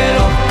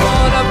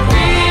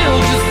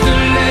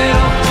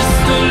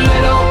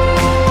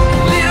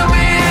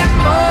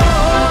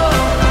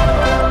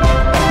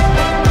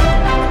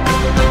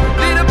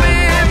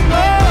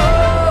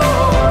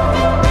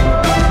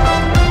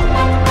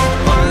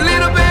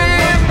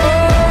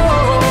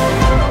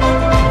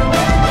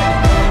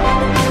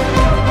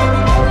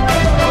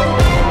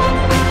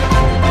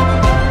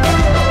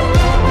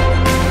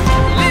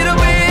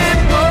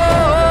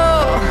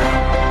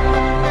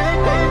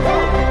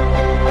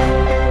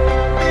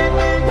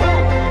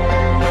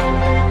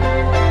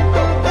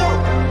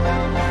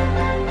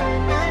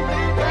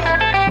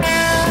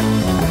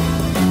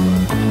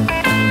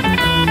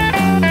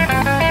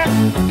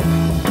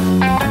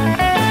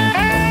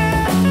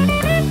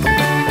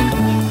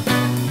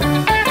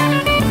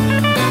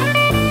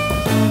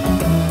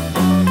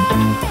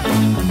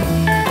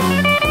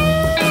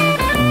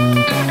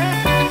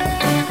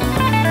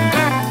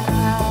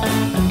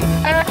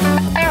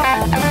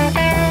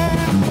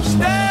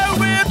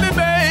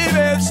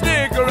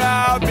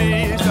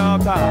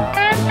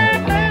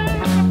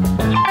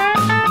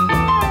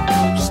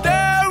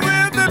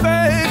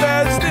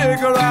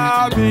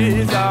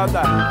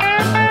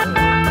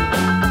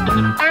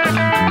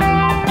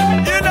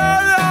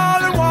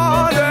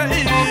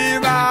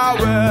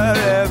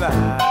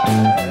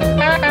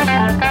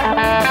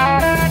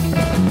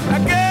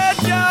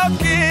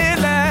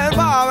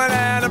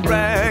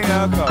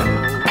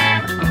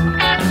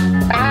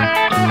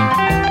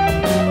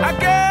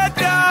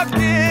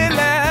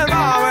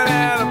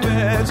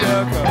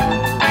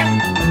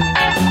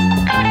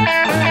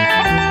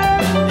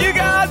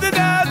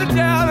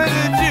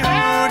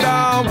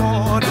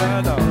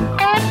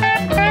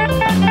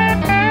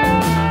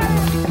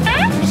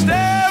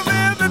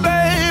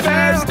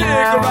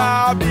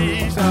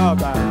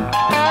sometimes.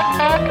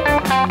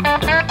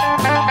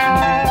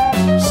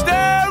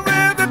 Stay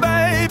with me,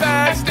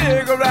 baby,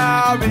 stick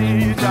around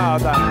me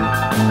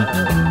sometimes.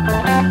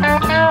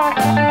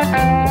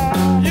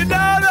 You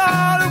know the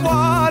only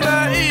one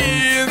that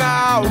is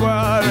our world.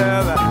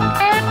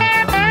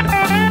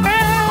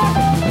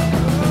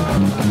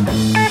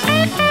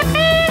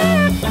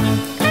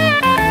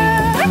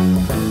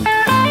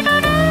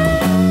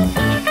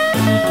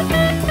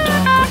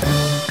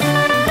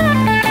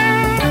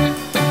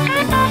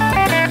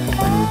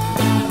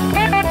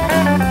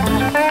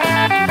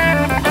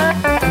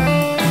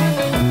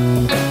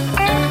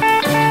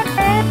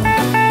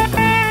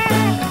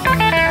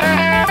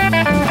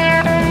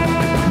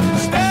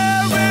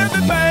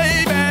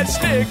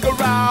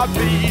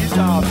 Please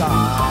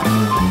sometimes.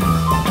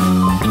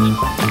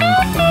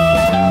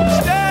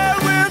 Stay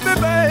with me,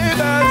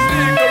 baby,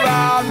 stick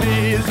around me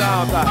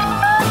sometimes.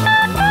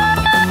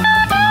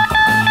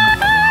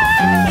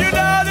 You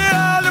know the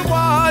only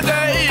one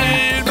that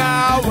is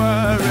my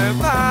worry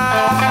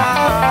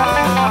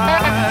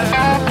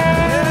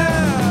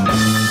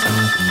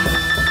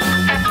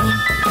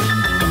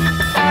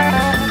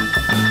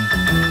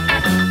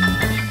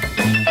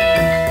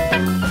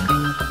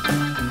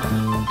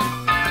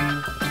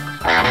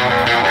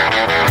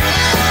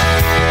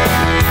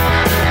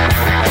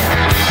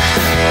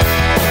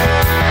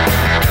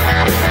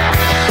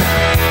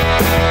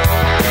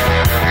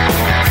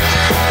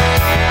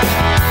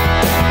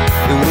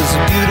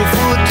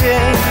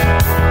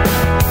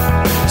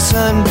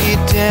sun beat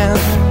down,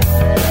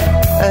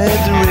 I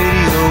had the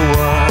radio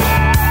on,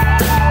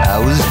 I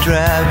was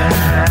driving,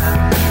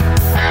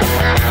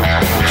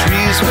 the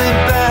trees went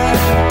by,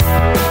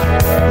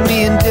 me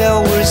and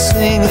Del were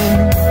singing,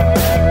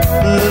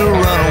 a little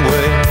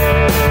runaway,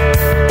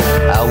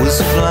 I was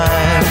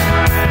flying,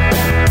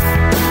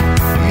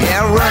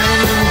 yeah,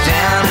 running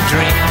down a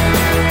dream,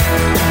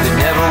 that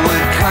never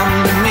would come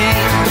to me,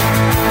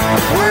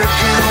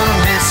 working on a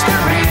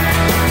mystery,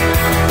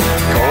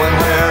 going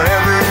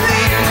wherever it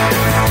leads,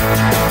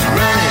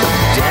 running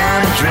down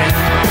a dream.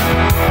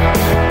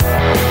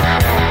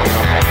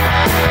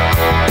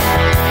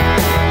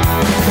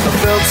 I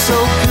felt so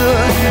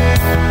good,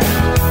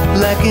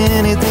 like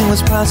anything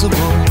was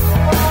possible.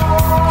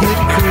 Hit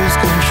cruise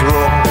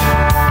control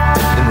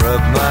and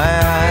rub my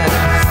eyes.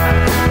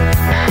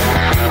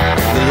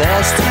 The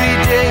last 3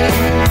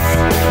 days,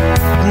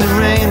 and the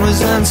rain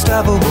was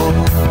unstoppable.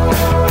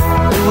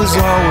 It was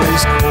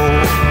always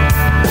cold,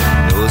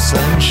 no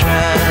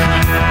sunshine.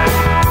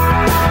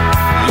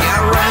 Yeah,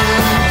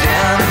 running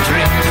down a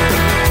dream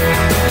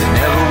that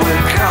never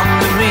would come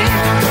to me.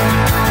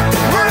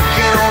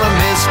 Working on a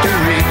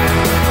mystery,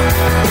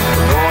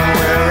 going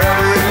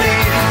wherever it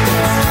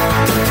leads.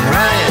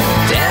 Running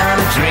down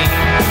a dream.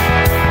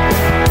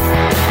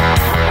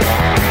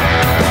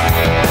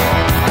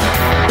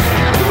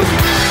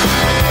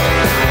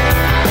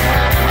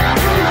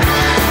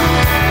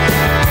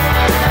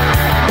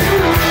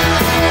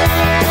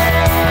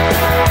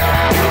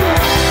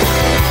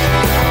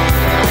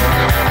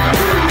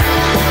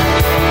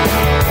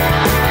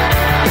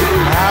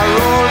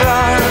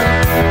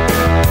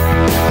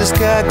 The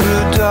sky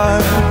grew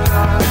dark,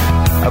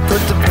 I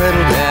put the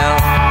pedal down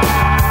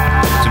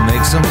to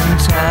make some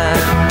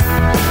time.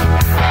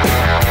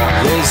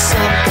 There's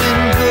something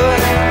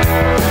good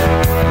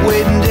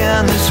waiting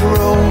down this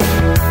road.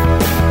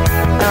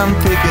 I'm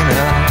picking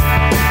up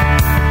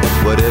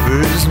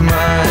whatever's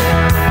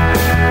mine.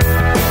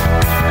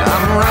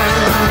 I'm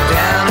running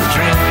down a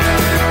dream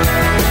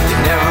that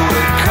never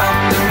would come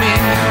to me.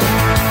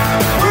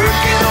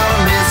 Working on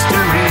a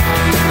mystery,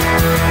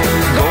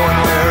 going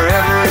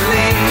wherever it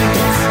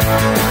leads.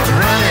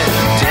 Running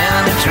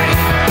down a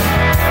dream.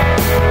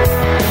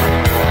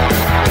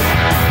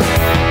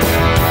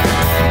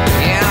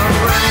 Yeah, I'm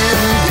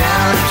running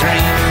down a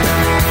dream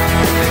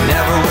that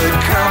never would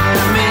come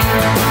to me.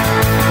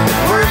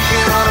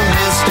 Working on a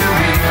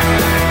mystery,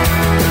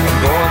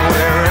 going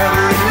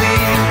wherever it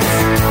leads.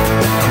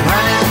 I'm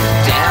running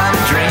down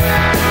a dream.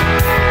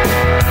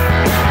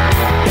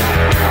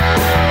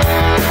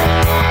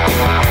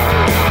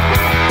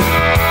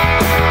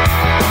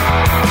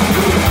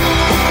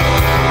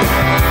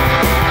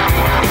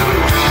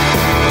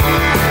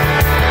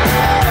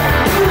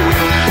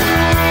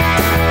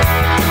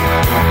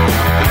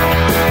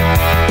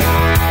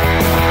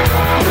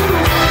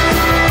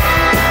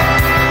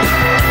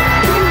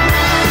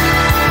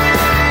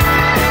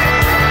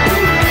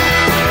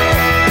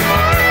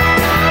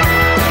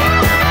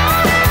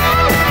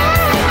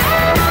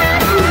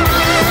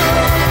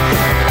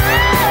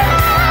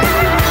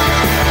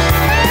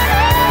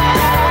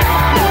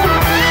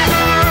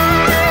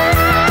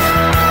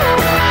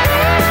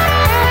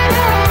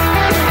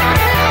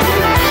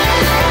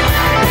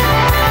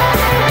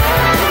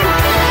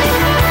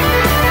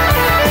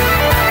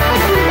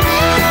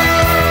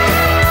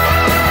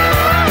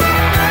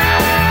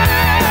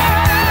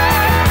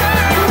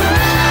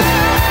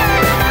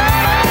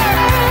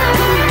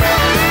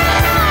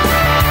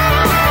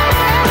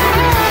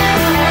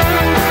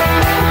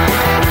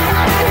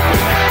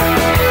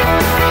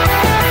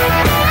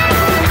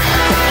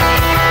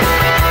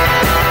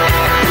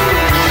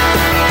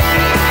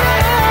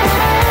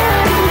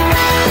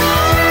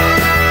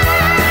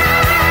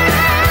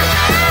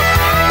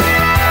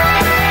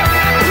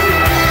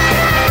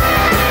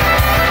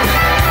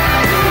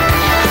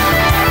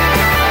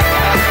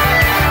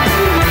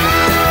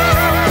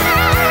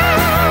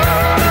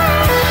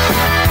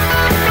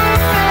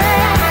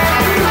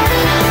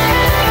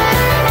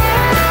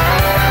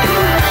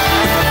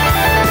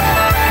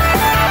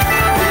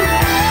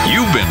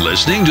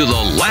 listening to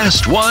the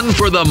last one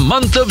for the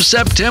month of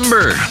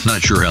September.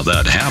 Not sure how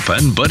that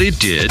happened, but it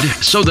did.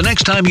 So the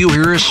next time you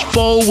hear us,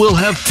 fall will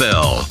have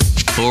fell.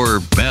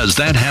 Or has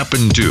that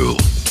happened too?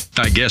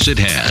 I guess it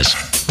has.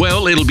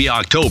 Well, it'll be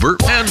October,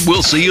 and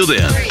we'll see you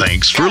then.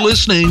 Thanks for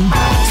listening.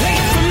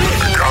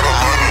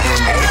 Gotta